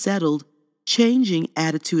unsettled, changing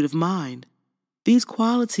attitude of mind. These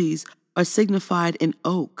qualities are signified in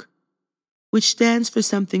oak, which stands for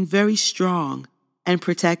something very strong and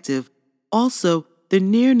protective. Also, the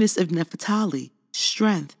nearness of Naphtali,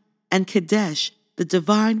 strength, and Kadesh, the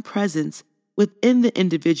divine presence within the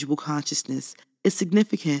individual consciousness, is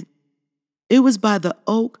significant. It was by the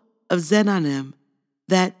oak of Zananim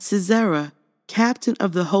that Sisera, captain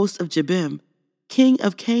of the host of Jabim, king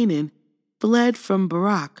of Canaan, fled from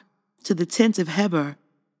Barak to the tent of Heber,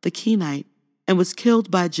 the Kenite, and was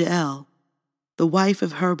killed by Jael, the wife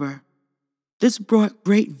of Heber. This brought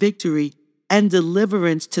great victory and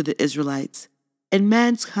deliverance to the Israelites. In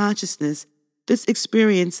man's consciousness, this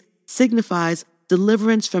experience signifies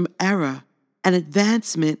deliverance from error and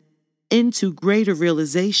advancement into greater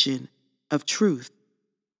realization of truth.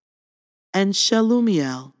 And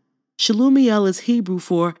Shalumiel. Shalumiel is Hebrew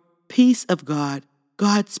for peace of God,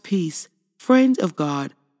 God's peace, friend of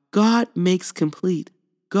God, God makes complete,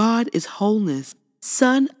 God is wholeness,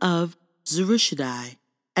 son of Zurishaddai,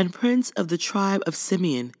 and prince of the tribe of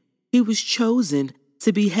Simeon. He was chosen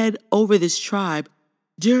to be head over this tribe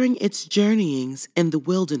during its journeyings in the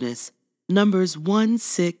wilderness. Numbers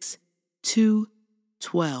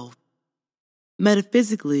 1:6-12.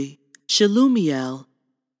 Metaphysically, Shalumiel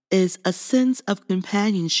is a sense of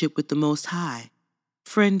companionship with the Most High,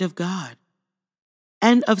 friend of God,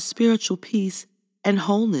 and of spiritual peace and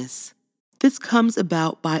wholeness. This comes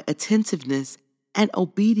about by attentiveness and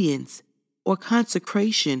obedience or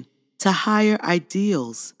consecration to higher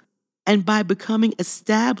ideals, and by becoming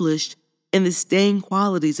established in the staying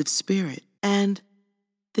qualities of spirit. And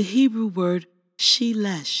the Hebrew word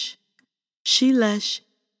Shelesh. Shelesh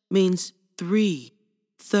means three,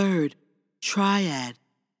 third, triad,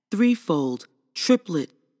 threefold, triplet,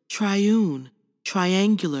 triune,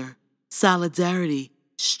 triangular, solidarity,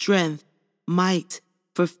 strength, might,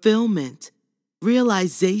 fulfillment,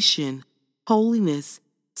 realization, holiness,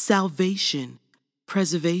 salvation,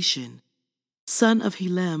 preservation. Son of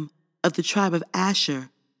Helem of the tribe of Asher,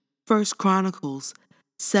 1 Chronicles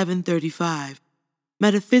 7:35.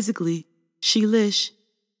 Metaphysically, Shelesh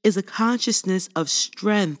is a consciousness of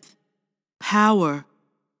strength, power,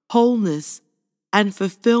 wholeness, and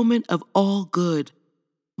fulfillment of all good,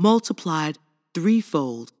 multiplied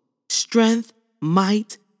threefold: strength,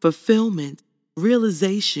 might, fulfillment,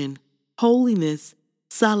 realization, holiness,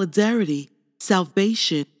 solidarity,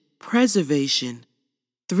 salvation, preservation,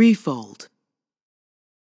 threefold.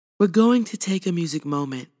 We're going to take a music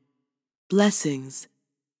moment. Blessings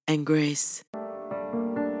and grace.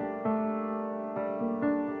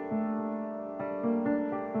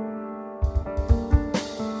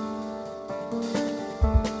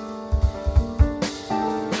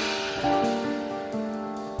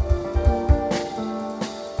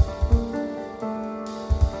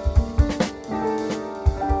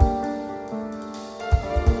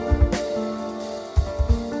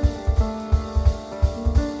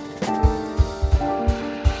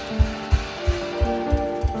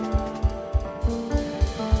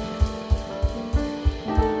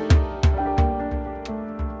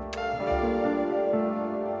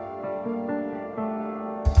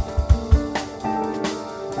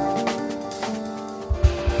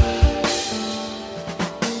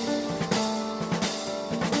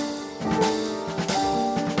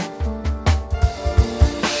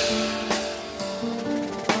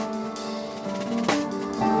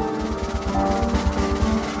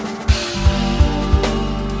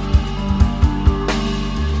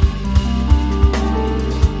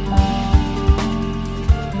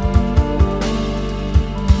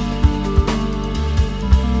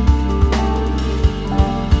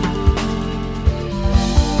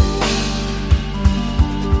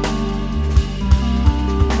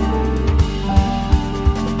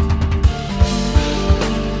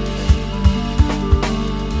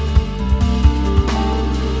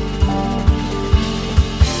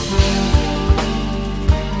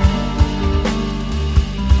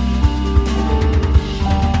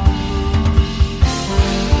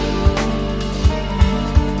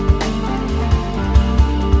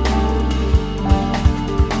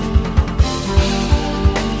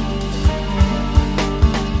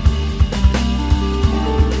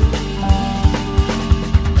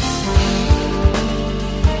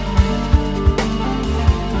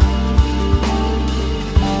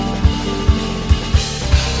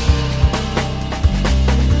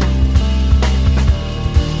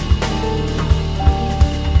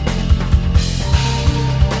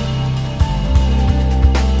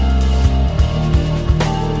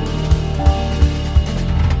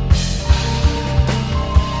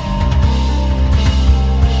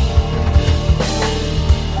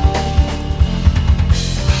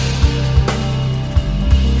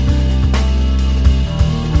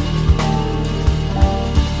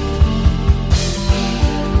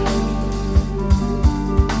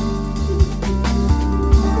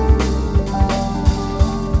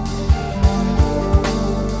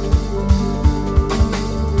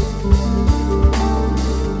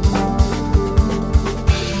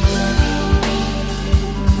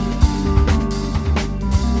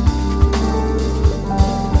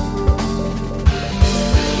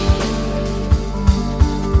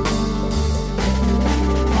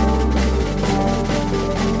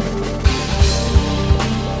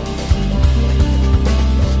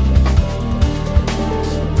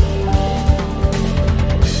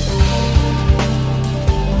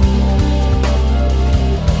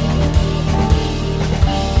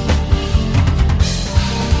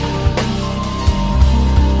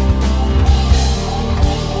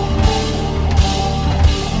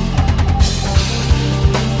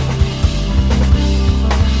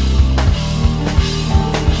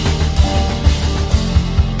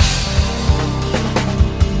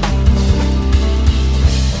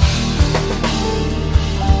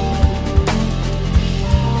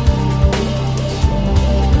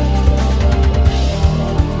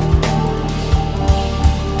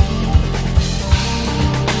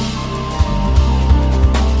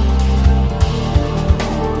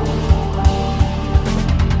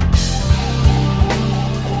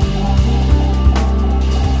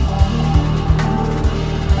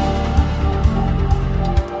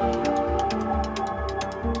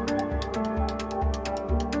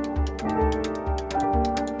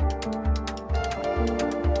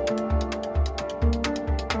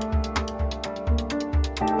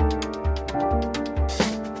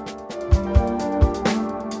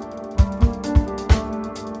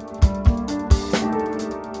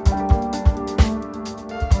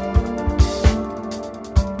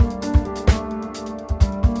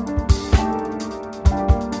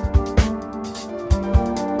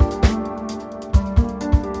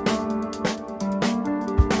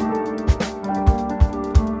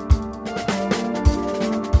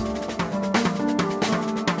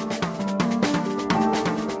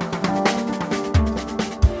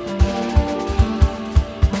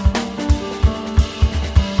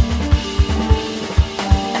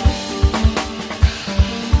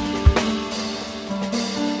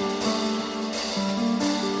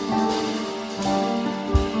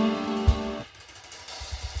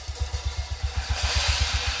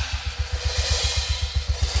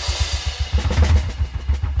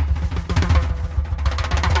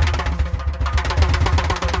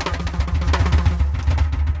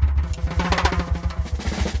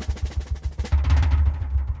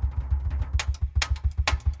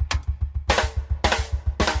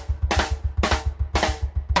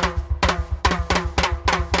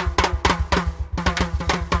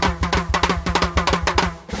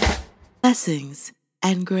 Blessings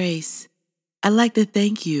and grace. I'd like to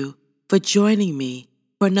thank you for joining me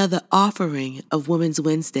for another offering of Women's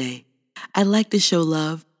Wednesday. I'd like to show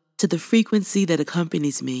love to the frequency that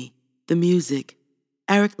accompanies me, the music,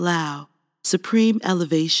 Eric Lau, Supreme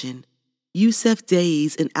Elevation, Yusef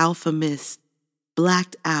Days and Alpha Mist,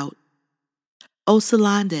 Blacked Out,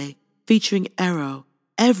 Osalande featuring Arrow,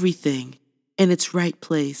 Everything in its Right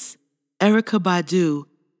Place, Erykah Badu,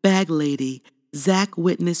 Bag Lady, Zach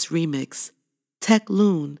Witness Remix, Tech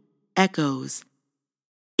Loon, Echoes,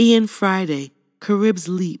 Ian Friday, Carib's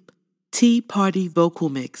Leap, Tea Party Vocal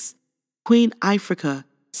Mix, Queen Ifrica,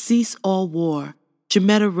 Cease All War,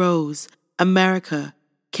 Jametta Rose, America,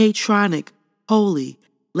 K-Tronic, Holy,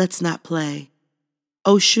 Let's Not Play,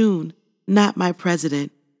 Oshun, Not My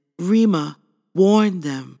President, Rima, Warn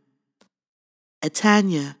Them,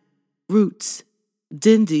 Etanya, Roots,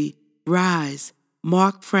 Dindy, Rise,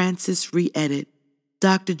 Mark Francis Re-Edit,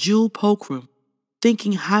 Dr. Jewel Pokrum,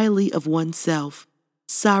 Thinking Highly of Oneself,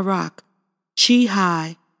 Sarak, Chi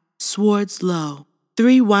High, Swords Low,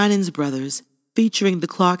 Three Winans Brothers, featuring the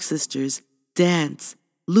Clark Sisters, Dance,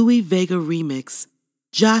 Louis Vega Remix,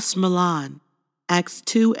 Joss Milan, Acts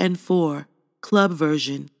 2 and 4, Club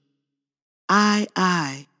Version, I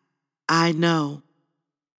Know.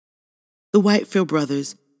 The Whitefield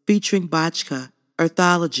Brothers, featuring Botchka,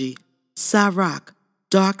 Earthology, Sarak,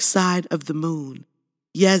 Dark Side of the Moon,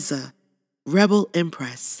 Yeza, Rebel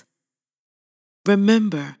Empress.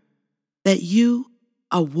 Remember that you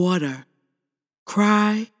are water.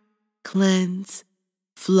 Cry, cleanse,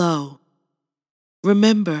 flow.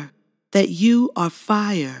 Remember that you are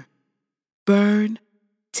fire. Burn,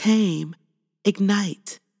 tame,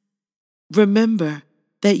 ignite. Remember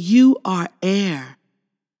that you are air.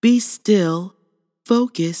 Be still,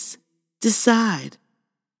 focus, decide.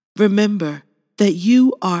 Remember that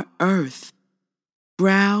you are earth.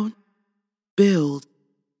 Ground, build,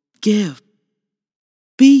 give.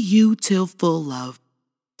 Be you till full love,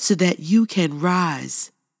 so that you can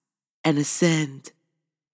rise and ascend.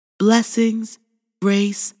 Blessings,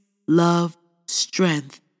 grace, love,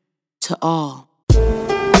 strength to all.